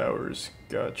on towers.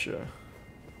 Gotcha.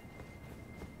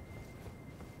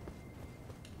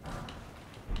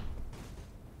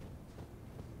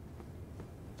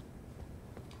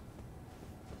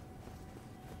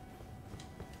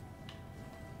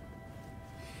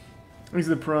 He's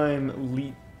the prime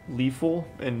lethal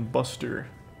and buster.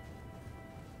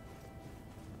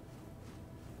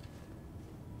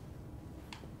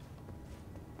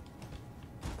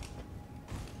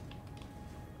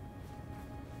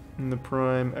 And the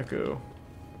prime echo.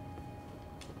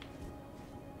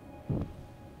 And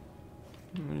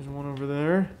there's one over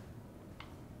there.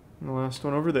 And the last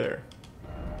one over there.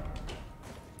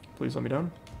 Please let me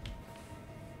down.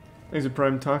 He's a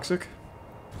prime toxic.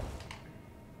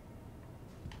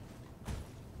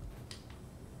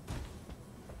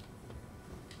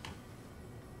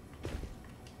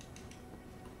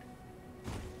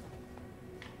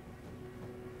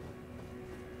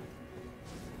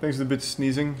 Thanks a bit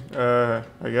sneezing. I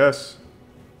guess.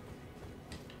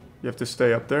 You have to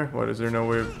stay up there? What, is there no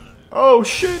way of... Oh,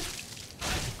 shit!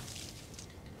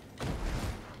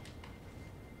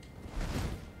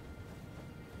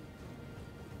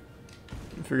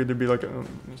 I figured there'd be like a... Oh,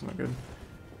 that's not good.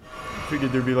 I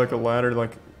figured there'd be like a ladder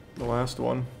like the last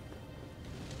one.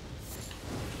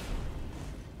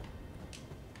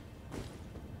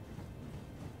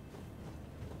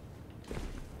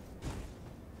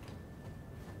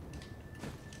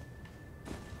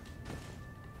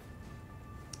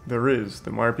 There is.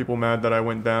 Then why are people mad that I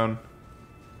went down?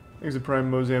 There's a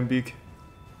prime Mozambique.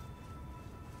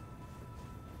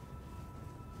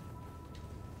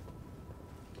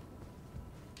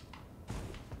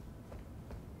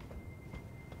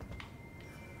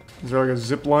 Is there like a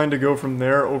zip line to go from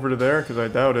there over to there? Because I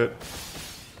doubt it.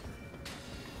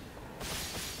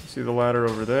 See the ladder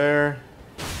over there.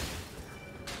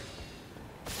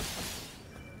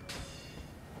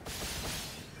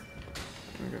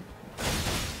 Okay.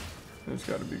 It's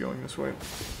got to be going this way.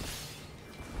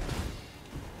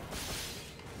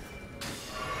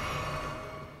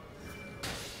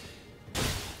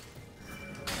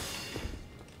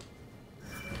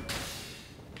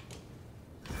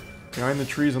 Behind the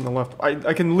trees on the left.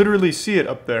 I can literally see it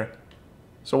up there.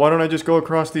 So why don't I just go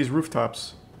across these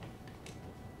rooftops?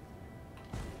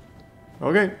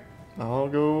 Okay. I'll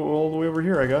go all the way over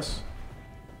here, I guess.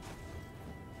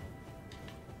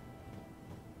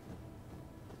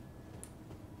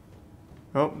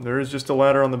 Oh, there is just a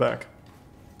ladder on the back.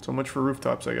 So much for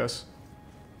rooftops, I guess.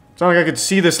 It's not like I could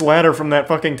see this ladder from that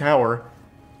fucking tower.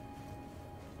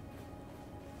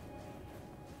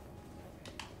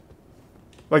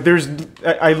 Like,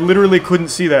 I literally couldn't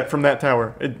see that from that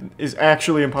tower. It is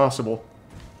actually impossible.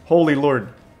 Holy Lord.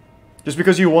 Just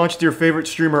because you watched your favorite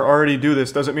streamer already do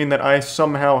this doesn't mean that I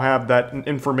somehow have that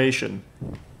information.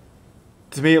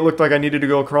 To me, it looked like I needed to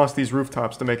go across these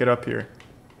rooftops to make it up here.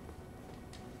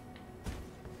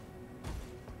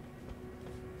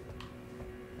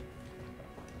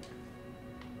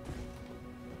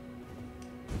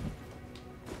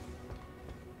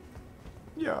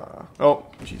 Yeah. Oh,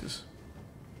 Jesus.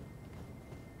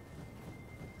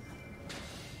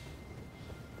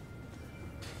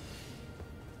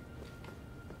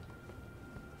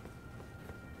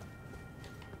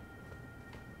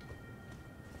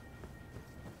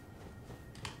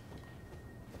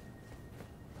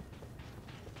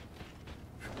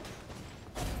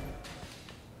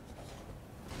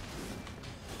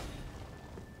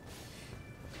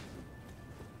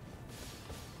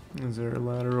 Is there a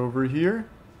ladder over here?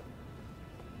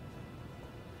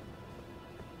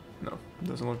 No, it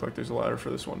doesn't look like there's a ladder for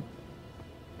this one.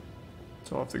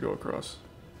 So I'll have to go across.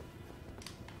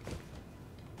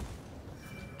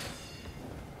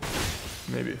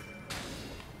 Maybe.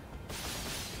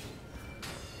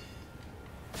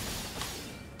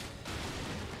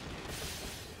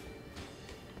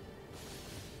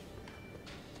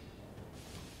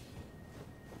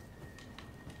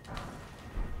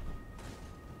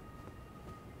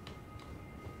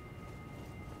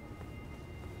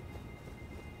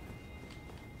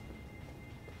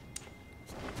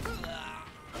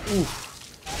 Oof.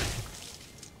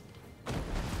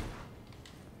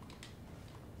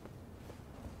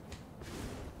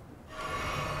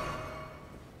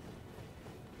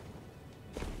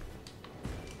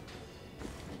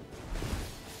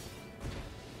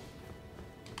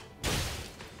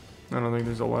 I don't think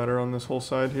there's a ladder on this whole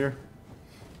side here.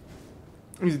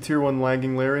 He's a tier 1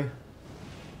 lagging Larry.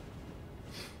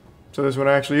 So this one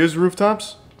actually is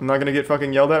rooftops? I'm not gonna get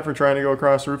fucking yelled at for trying to go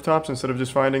across rooftops instead of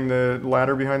just finding the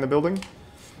ladder behind the building.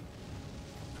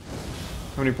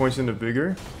 How many points into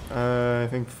vigor? I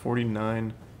think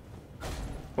 49.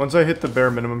 Well, Once I hit the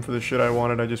bare minimum for the shit I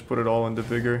wanted, I just put it all into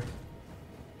vigor.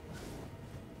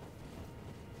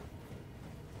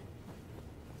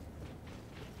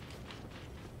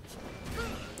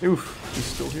 Oof, he's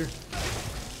still here.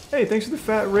 Hey, thanks for the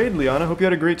fat raid, Liana. Hope you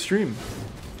had a great stream.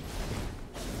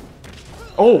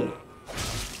 Oh!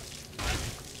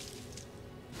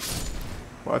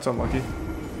 Well, that's unlucky.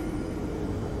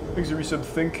 Thanks for resub,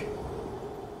 think.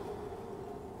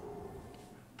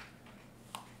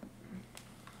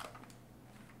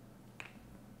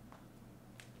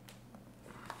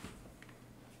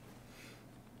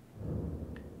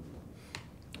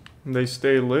 They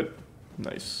stay lit.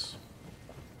 Nice.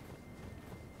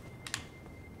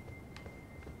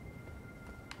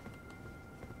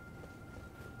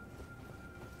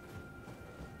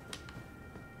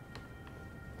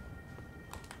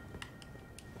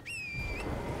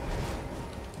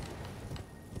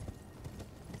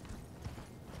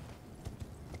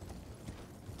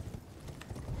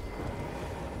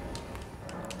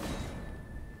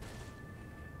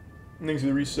 Thanks for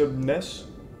the resub, Ness.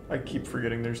 I keep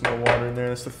forgetting there's no water in there.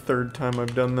 That's the third time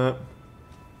I've done that.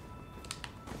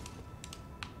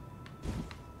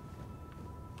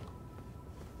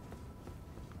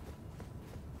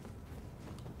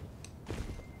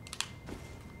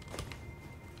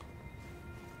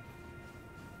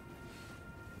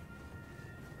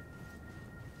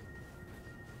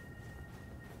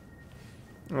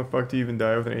 How the fuck do you even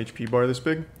die with an HP bar this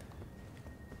big?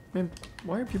 Man,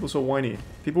 why are people so whiny?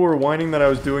 People were whining that I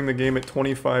was doing the game at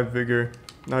 25 vigor,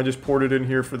 and I just poured it in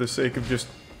here for the sake of just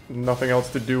nothing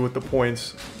else to do with the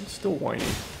points. It's still whiny.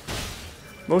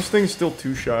 Most things still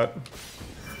two-shot.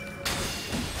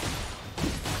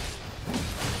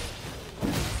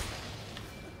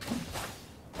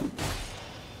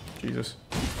 Jesus.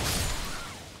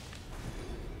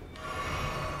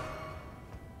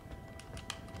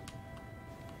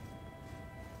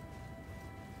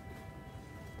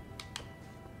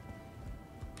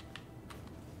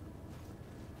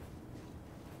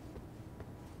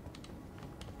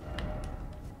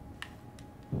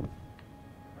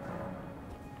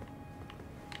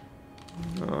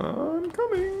 I'm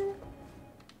coming.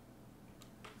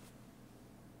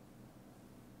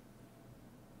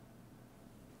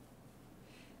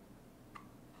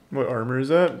 What armor is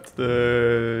that?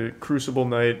 The Crucible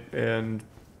Knight and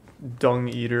Dung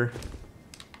Eater.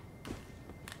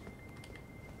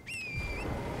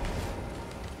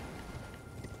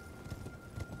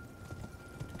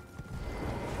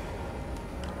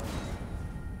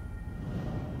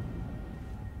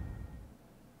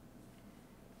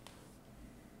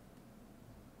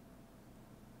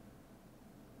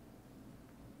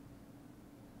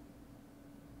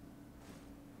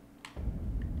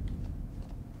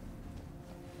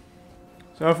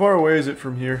 So how far away is it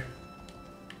from here?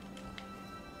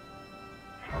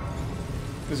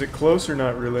 Is it close or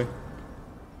not really?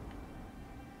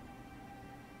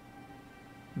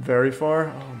 Very far?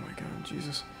 Oh my god,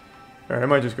 Jesus. Alright, I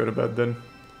might just go to bed then.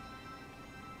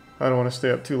 I don't want to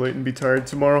stay up too late and be tired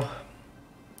tomorrow.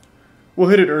 We'll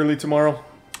hit it early tomorrow.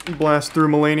 Blast through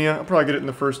Melania. I'll probably get it in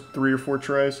the first 3 or 4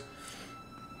 tries.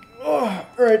 Oh,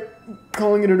 alright.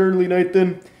 Calling it an early night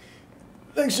then.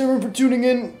 Thanks everyone for tuning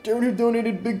in. To everyone who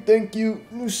donated, big thank you.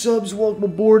 New subs, welcome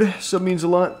aboard. Sub means a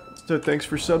lot, so thanks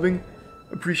for subbing.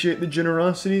 Appreciate the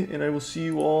generosity, and I will see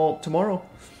you all tomorrow.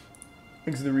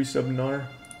 Thanks for the resub, Nar.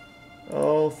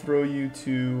 I'll throw you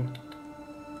to...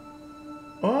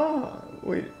 Ah,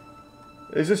 wait.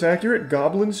 Is this accurate?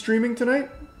 Goblin streaming tonight?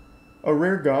 A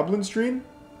rare goblin stream?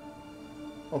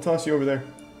 I'll toss you over there.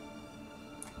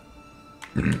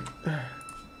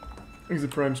 Thanks to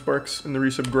Prime Sparks and the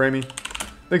resub Grimy.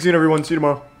 Thanks again, everyone. See you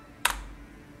tomorrow.